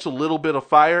we catch a little bit of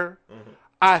fire.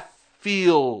 I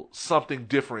feel something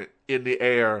different in the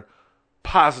air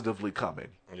positively coming.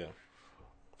 Yeah.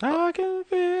 I can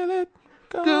feel it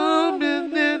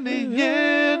coming in the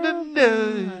air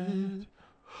tonight.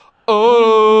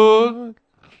 Oh.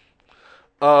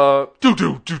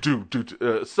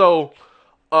 So,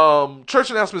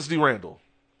 church announcements, D. Randle.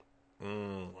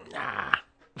 Nah.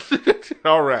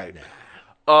 All right.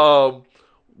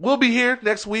 We'll be here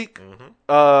next week.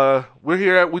 We're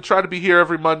here. We try to be here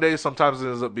every Monday. Sometimes it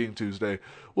ends up being Tuesday.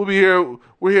 We'll be here.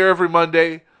 We're here every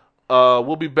Monday.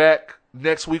 We'll be back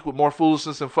next week with more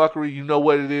foolishness and fuckery. You know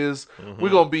what it is. We're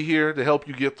going to be here to help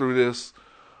you get through this.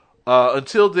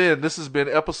 Until then, this has been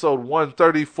episode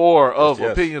 134 of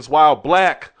Opinions While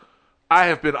Black. I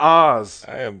have been Oz.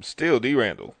 I am still D.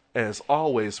 Randle. And as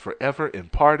always, forever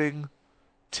imparting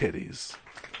titties.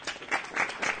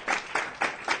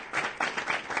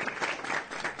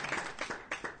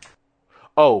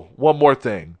 Oh, one more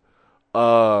thing.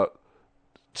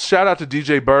 Shout out to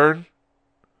DJ Byrne,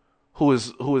 who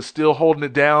is still holding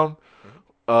it down.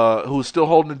 Who is still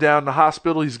holding it down in the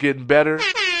hospital. He's getting better.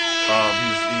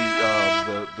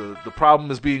 The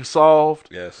problem is being solved.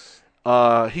 Yes.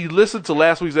 He listened to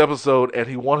last week's episode and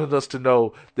he wanted us to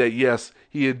know that yes,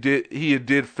 he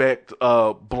did fact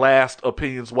blast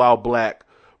Opinions While Black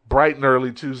bright and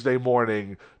early Tuesday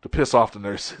morning to piss off the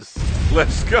nurses.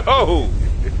 Let's go.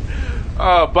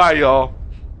 Bye, y'all.